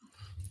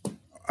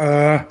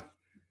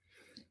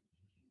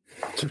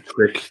 It's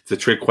a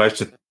trick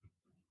question.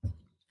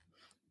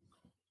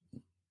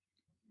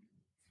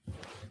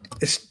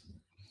 It's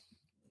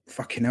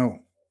fucking hell.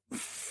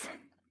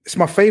 It's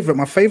my favourite.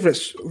 My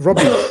favourite's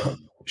Robbie.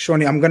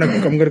 Shawnee, I'm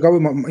gonna go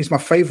with he's my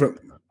favourite.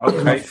 Okay.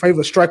 He's my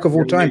favourite striker of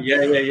all time. Yeah.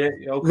 Okay.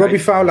 Robbie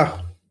Fowler.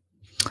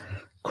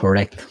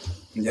 Correct.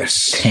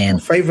 Yes. 10.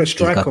 Favourite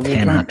striker of all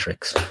 10 time. hat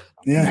tricks.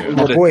 Yeah,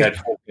 my boy.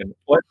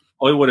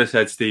 I would have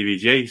said Stevie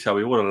G, so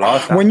we would have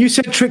lost that. When you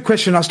said trick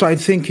question, I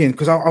started thinking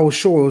because I was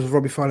sure it was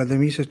Robbie Fowler. Then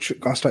when you said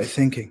trick, I started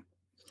thinking.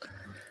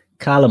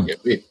 Callum.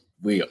 Yeah,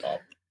 we are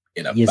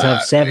in a You bad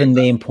have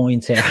 17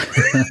 points here.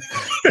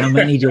 How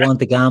many do you want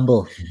to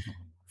gamble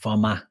for,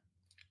 Matt?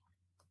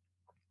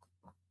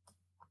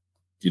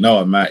 You know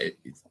what, Matt?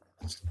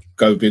 It's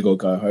go big or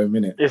go home,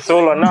 innit? It's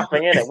all or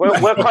nothing, innit?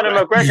 We're Conor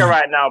McGregor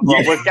right now,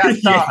 bro. We're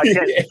gassed out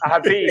against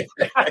Habib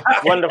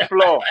on the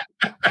floor.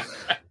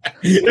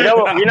 You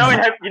know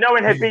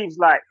when Habib's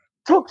like,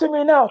 talk to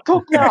me now,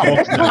 talk now,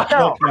 let's talk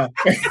now.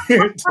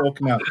 Talk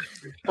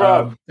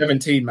now.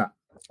 17, Matt.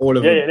 All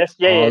of them. Let's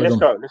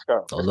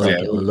go.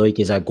 I like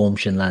his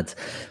gumption, lads.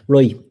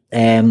 Right.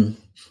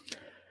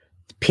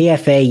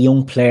 PFA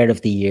Young Player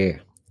of the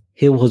Year.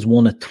 Who has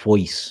won it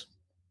twice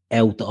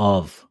out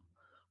of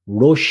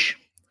Rush,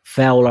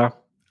 Fowler,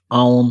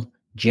 Owen,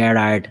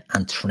 Gerrard,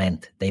 and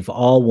Trent? They've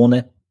all won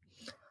it.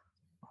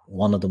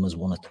 One of them has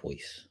won it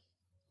twice.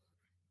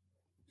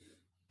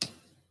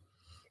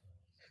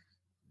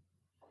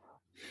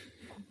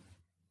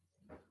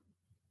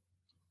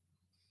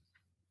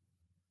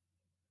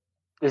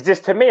 Is this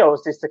to me or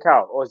is this to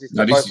Cal? Or is this to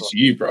No, this both is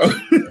you, bro. Oh,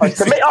 it's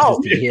to me? Oh!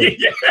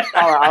 Yeah.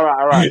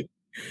 All right.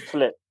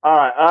 Flip. All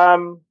right.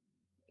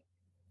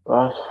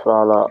 Ross,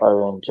 Fowler,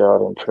 Owen,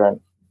 Jordan,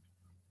 Trent.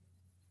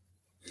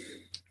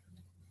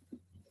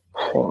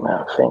 Think,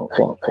 man. Think.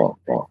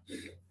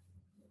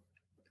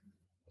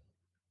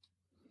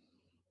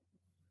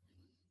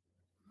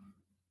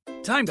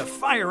 Time to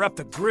fire up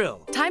the grill.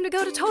 Time to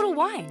go to Total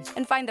Wine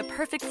and find the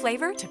perfect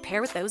flavor to pair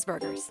with those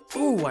burgers.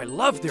 Ooh, I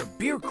love their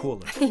beer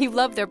cooler. You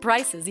love their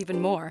prices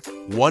even more.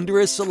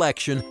 Wondrous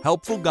selection,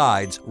 helpful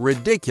guides,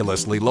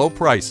 ridiculously low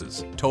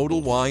prices.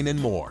 Total Wine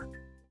and more.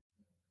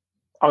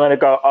 I'm going to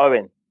go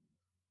Owen.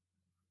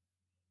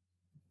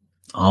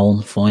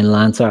 Owen, final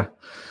answer.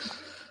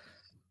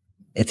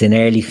 It's an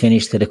early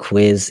finish to the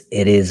quiz.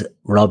 It is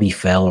Robbie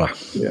Fowler.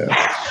 Yeah.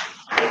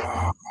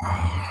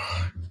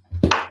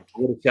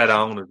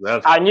 On as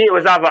well. I knew it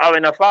was either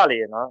Owen or Farley,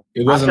 you know.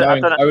 It wasn't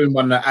Owen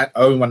won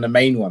the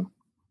main one.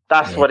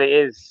 That's what it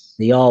is.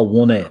 They all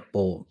won it,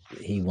 but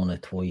he won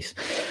it twice.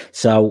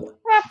 So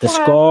the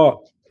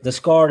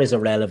score is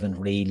irrelevant,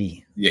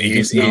 really. Yeah, it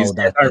is now.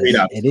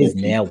 It is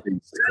now.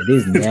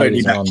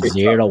 He's on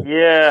 0.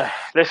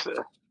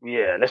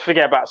 Yeah, let's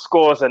forget about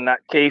scores and that,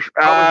 Keith.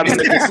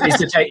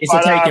 It's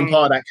a taking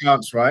part that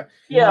counts, right?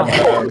 Yeah.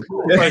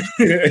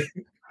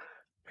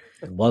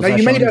 No,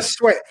 you made us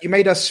sweat. You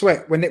made us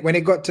sweat when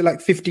it got to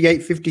like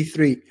 58,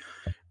 53.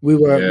 We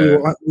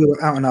were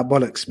out on our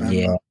bollocks, man.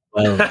 Yeah.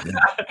 Well, I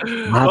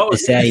have to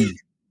say,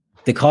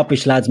 the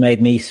Coppish lads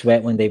made me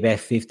sweat when they bet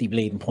 50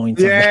 bleeding points.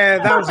 Yeah,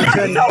 that was a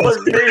turning. That was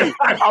me.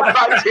 I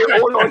backed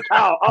it all on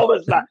Cal. I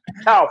was like,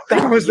 Cal.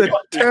 That was a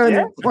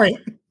turning point.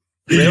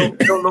 Real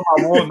number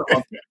one.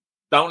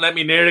 Don't let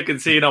me near the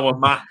casino with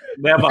Matt.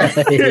 Never.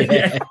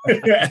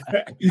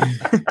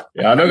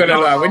 Yeah, I'm not gonna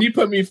lie. When you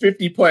put me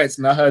 50 points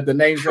and I heard the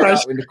names right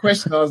out in the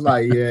question, I was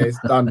like, "Yeah, it's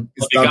done.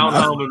 It's done."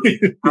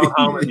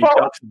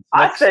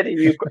 I said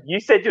it. You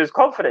said you was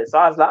confident, so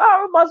I was like,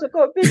 "Oh, we might as well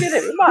go big in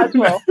it. We might as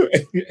well."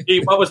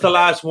 What was the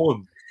last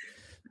one?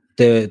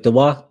 The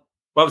what?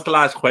 What was the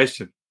last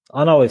question?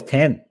 Oh no, I've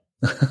 10.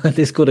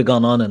 This could have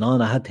gone on and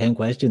on. I had 10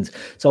 questions,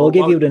 so I'll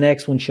give you the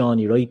next one,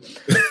 Shawnee. Right?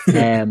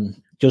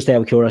 Just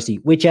out of curiosity,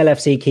 which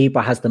LFC keeper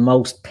has the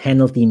most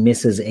penalty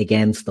misses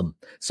against them?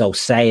 So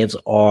saves,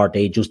 or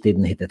they just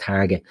didn't hit the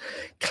target.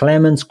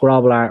 Clemens,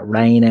 Grobler,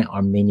 Reina, or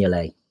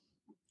Mignolet?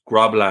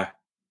 Grobler.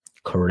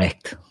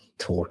 Correct.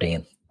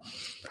 13.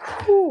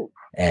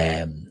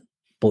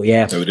 But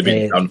yeah, it would have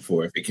been done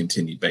for if it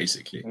continued,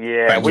 basically.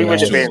 Yeah, we would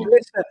have been.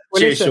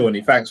 Cheers,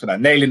 Shawnee. Thanks for that.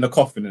 Nailing the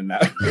coffin and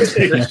that.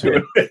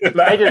 The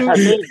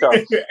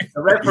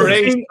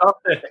referee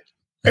stopped it.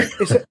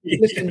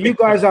 Listen, you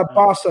guys are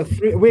Barca.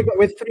 We're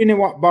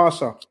 3-0 up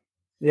Barca.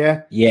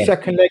 Yeah.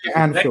 Second leg at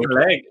Anfield.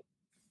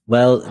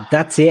 Well,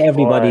 that's it,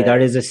 everybody. There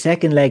is a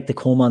second leg to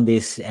come on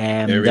this.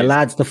 The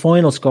lads, the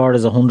final score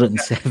is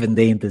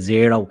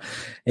 117-0.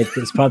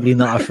 It's probably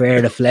not a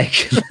fair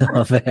reflection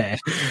of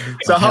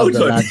so hold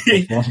on.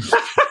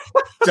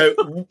 So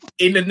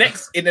in the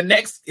next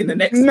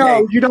no,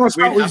 leg, you don't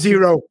start with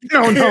 0.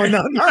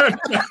 No.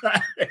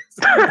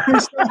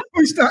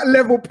 we start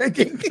level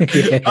picking.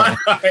 Yeah.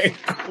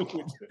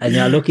 And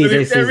now look,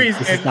 this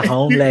is the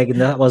home leg,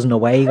 and that wasn't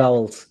away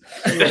goals.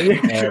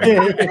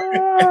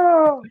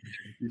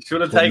 You should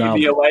have taken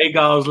the away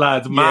goals,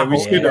 lads. Man, we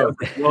should have.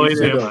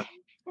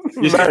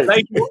 You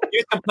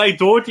can play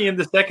dirty in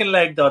the second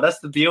leg, though. That's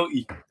the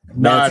beauty.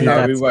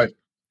 No, we won't.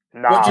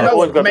 Well, do you know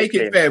what? To make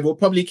it fair, we'll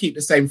probably keep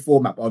the same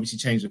format, but obviously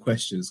change the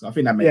questions. I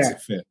think that makes it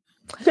fair.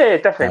 Yeah,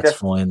 definitely.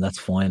 That's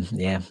fine.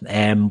 Yeah.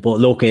 But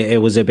look, it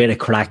was a bit of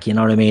crack, you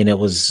know what I mean? It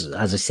was,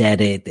 as I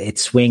said, it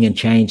swing and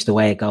change the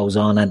way it goes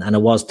on, and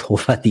it was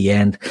tough at the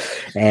end.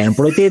 But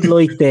I did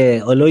like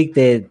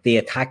the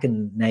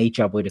attacking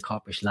nature by the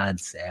Coppish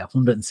lads.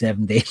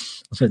 170.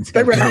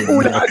 They went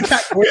all that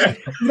attack.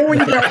 You know when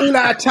you got all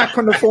that attack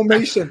on the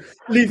formation,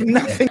 leave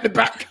nothing in the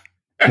back.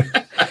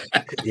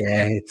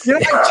 Yeah, you know,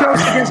 like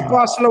Chelsea against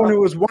Barcelona, it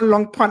was one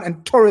long punt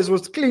and Torres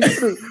was clean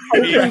through.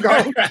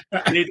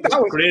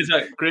 Grace,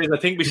 I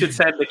think we should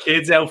send the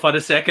kids out for the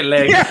second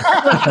leg.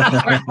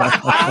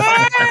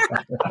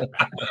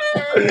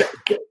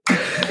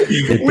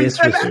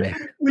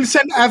 We'll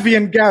send Avi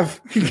and Gav.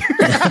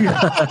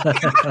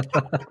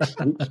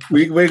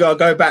 we gotta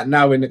go back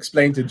now and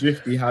explain to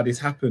Drifty how this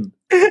happened.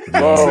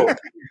 Bro.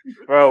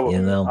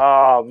 You know.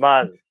 Oh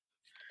man.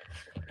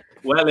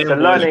 Well, it's a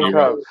learning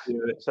curve.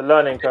 It's a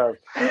learning curve.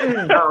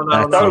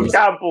 No, don't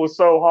gamble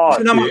so hard.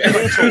 And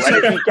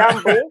if you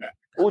gamble,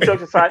 all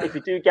jokes aside, if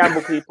you do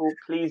gamble, people,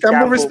 please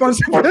gamble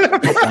responsibly.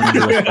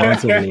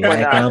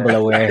 Gamble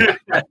aware.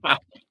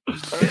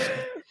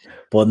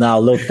 But now,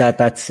 look,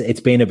 it's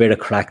been a bit of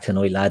crack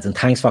tonight, lads, and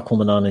thanks for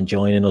coming on and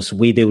joining us.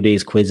 We do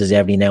these quizzes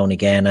every now and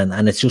again,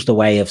 and it's just a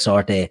way of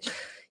sort of,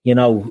 you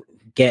know,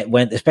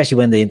 especially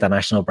when the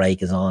international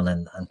break is on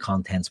and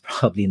content's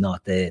probably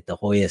not the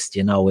highest,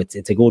 you know, it's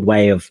a good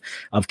way of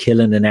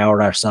killing an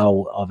hour or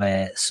so of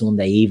a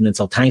Sunday evening.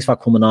 So thanks for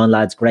coming on,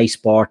 lads. Great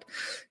sport.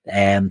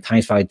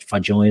 Thanks for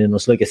joining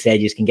us. Like I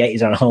said, you can get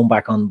your home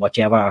back on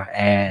whichever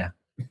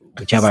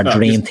whichever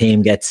dream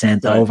team gets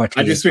sent over to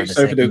I just switched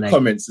over the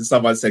comments and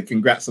someone said,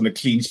 congrats on the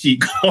clean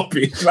sheet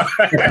copy. That's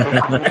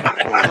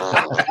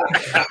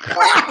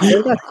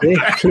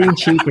it. Clean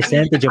sheet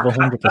percentage of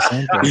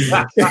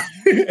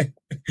 100%.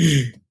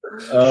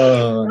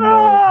 Oh,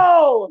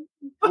 no.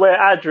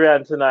 We're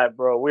Adrian tonight,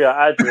 bro. We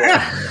are Adrian.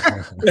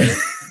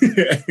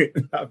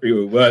 That'd be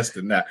worse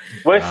than that.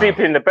 We're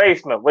sleeping in the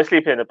basement.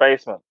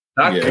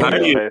 That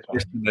cardio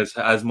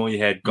has my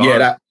head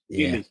gone.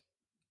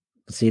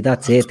 See,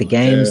 that's it. The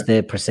games,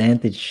 the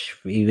percentage,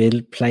 he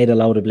will played a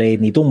load of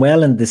bleeding. He done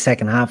well in the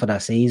second half of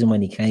that season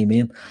when he came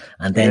in,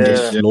 and then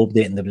just flubbed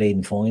it in the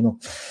bleeding final.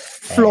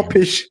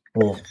 Floppish.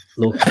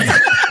 Look.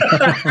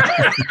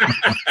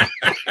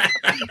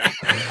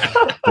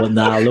 But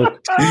now,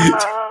 look.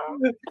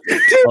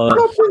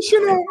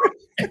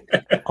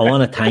 I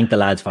want to thank the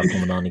lads for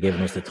coming on and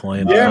giving us the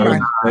time.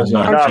 Man.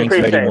 Thanks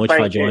very much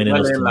for joining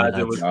us tonight.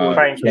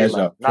 Thank you,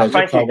 man.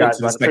 Thank you, guys.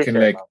 The second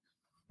leg.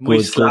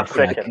 Good.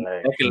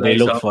 We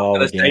look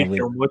forward.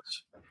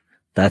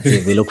 That's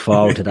it. We look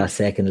forward to that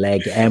second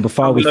leg. And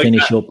before we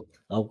finish up,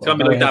 it's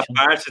gonna be like that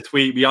Barca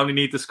tweet. We only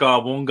need to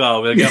score one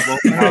goal. We'll get one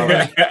goal.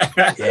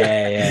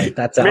 Yeah.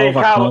 That's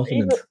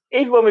overconfident.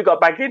 Even when we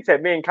got back into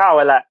it, me and Carl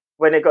were like,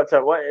 when it got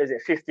to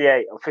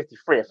 58 or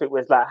 53, I think it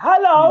was like,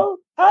 hello.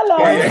 Or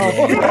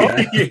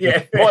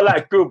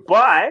like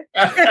goodbye.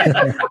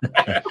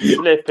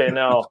 Flipping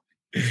hell.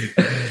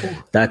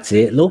 That's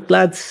it. Look,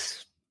 lads.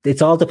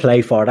 It's all to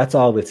play for. That's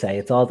all we'll say.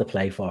 It's all to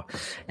play for.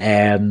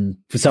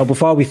 So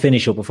before we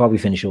finish up, as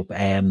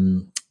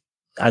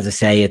I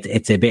say,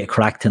 it's a bit of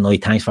crack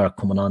tonight. Thanks for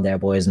coming on there,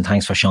 boys, and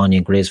thanks for Shawnee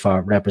and Grizz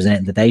for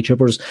representing the Day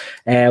Trippers.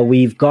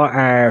 We've got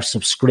our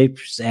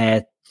subscribers.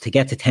 To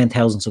get to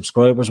 10,000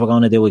 subscribers, we're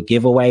going to do a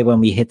giveaway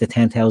when we hit the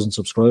 10,000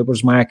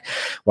 subscribers mark.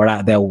 We're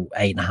at about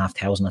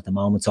 8,500 at the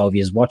moment. So if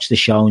you watch the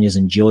show and you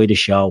enjoy the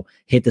show,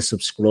 hit the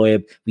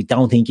subscribe. We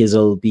don't think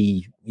you'll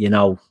be,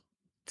 you'll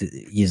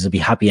be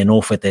happy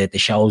enough with the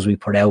shows we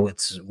put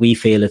out. We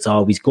feel it's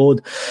always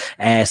good.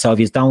 So if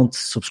you don't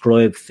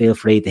subscribe, feel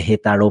free to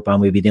hit that up,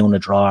 and we'll be doing a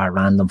draw at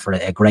random for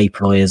a great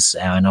prize.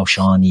 I know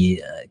Shawnee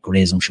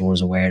Grizz, I'm sure,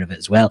 is aware of it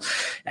as well.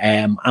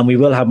 And we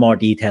will have more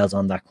details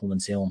on that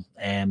coming soon.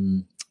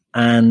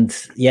 And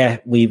yeah,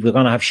 we're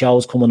going to have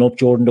shows coming up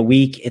during the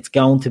week. It's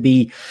going to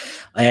be,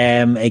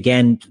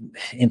 again,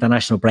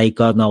 international break.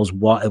 God knows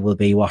what it will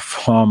be, what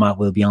format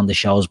will be on the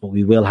shows, but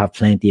we will have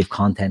plenty of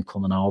content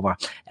coming over.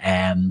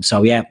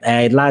 So yeah,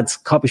 lads,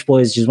 Coppish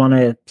boys, just want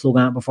to plug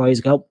out before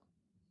you go?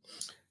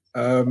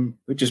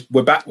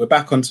 We're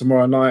back on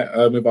tomorrow night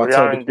with our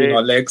tail between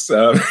our legs.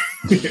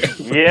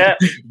 Yeah,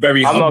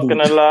 very. I'm not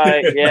gonna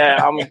lie.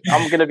 Yeah,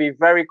 I'm gonna be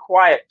very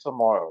quiet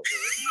tomorrow.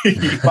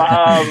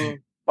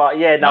 But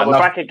yeah, we're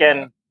back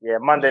again. Yeah,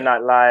 Monday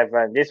Night Live,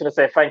 and just want to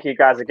say thank you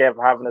guys again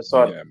for having us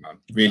on. Yeah, man.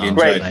 Really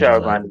great show,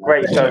 man.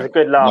 Great show. It's a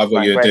good laugh,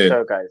 man. Great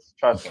show, guys.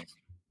 Trust me.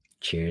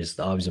 Cheers.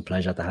 Always a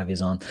pleasure to have you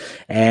on.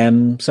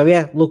 So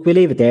yeah, look, we'll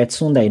leave it there. It's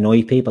Sunday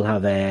night. People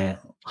have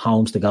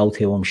homes to go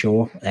to, I'm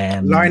sure.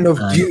 Line of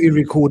Duty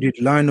recorded.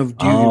 Yeah.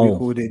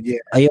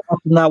 Are you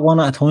watching that one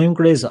at a time,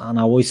 Grizz? And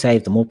I always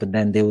save them up and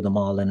then do them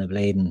all in a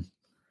bleeding.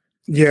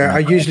 Yeah, I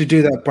usually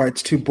do that, but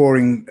it's too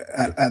boring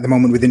at the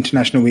moment with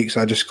international week,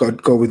 so I just got to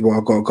go with what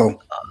I got to go.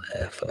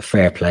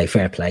 Fair play.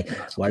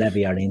 Whatever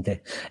you're into.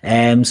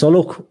 So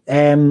look,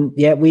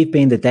 we've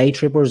been the Day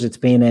Trippers. It's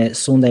been a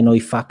Sunday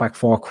night Fatback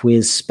 4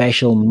 quiz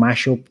special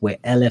mashup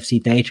with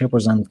LFC Day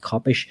Trippers and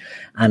Coppish,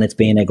 and it's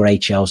been a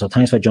great show. So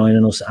thanks for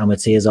joining us, and we'll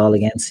see us all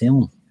again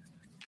soon.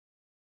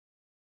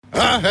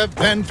 I have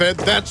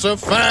PenFed, that's a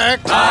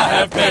fact. I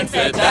have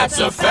PenFed, that's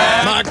a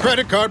fact. My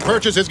credit card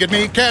purchases get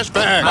me cash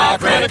back. My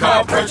credit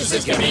card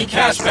purchases get me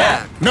cash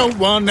back. No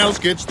one else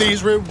gets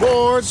these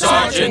rewards.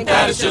 Sergeant,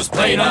 that is just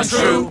plain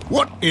untrue.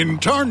 What in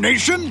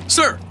tarnation?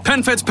 Sir,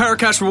 PenFed's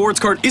PowerCash Rewards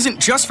Card isn't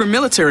just for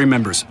military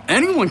members.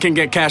 Anyone can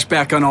get cash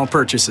back on all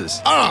purchases.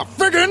 Ah,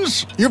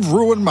 Figgins, you've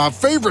ruined my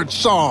favorite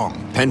song.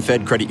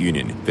 PenFed Credit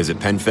Union. Visit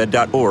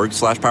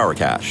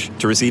PenFed.org/PowerCash.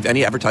 To receive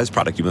any advertised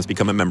product, you must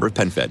become a member of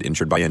PenFed,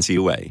 insured by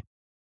NCUA.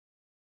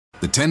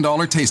 The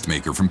 $10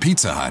 Tastemaker from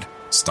Pizza Hut.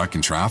 Stuck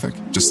in traffic?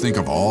 Just think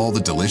of all the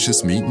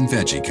delicious meat and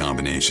veggie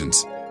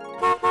combinations.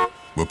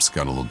 Whoops,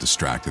 got a little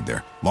distracted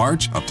there.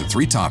 Large, up to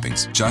 3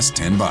 toppings, just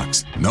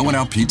 $10. No one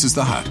out pizzas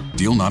the Hut.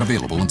 Deal not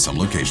available in some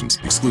locations.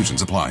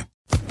 Exclusions apply.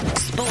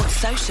 Sports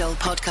Social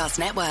Podcast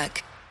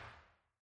Network.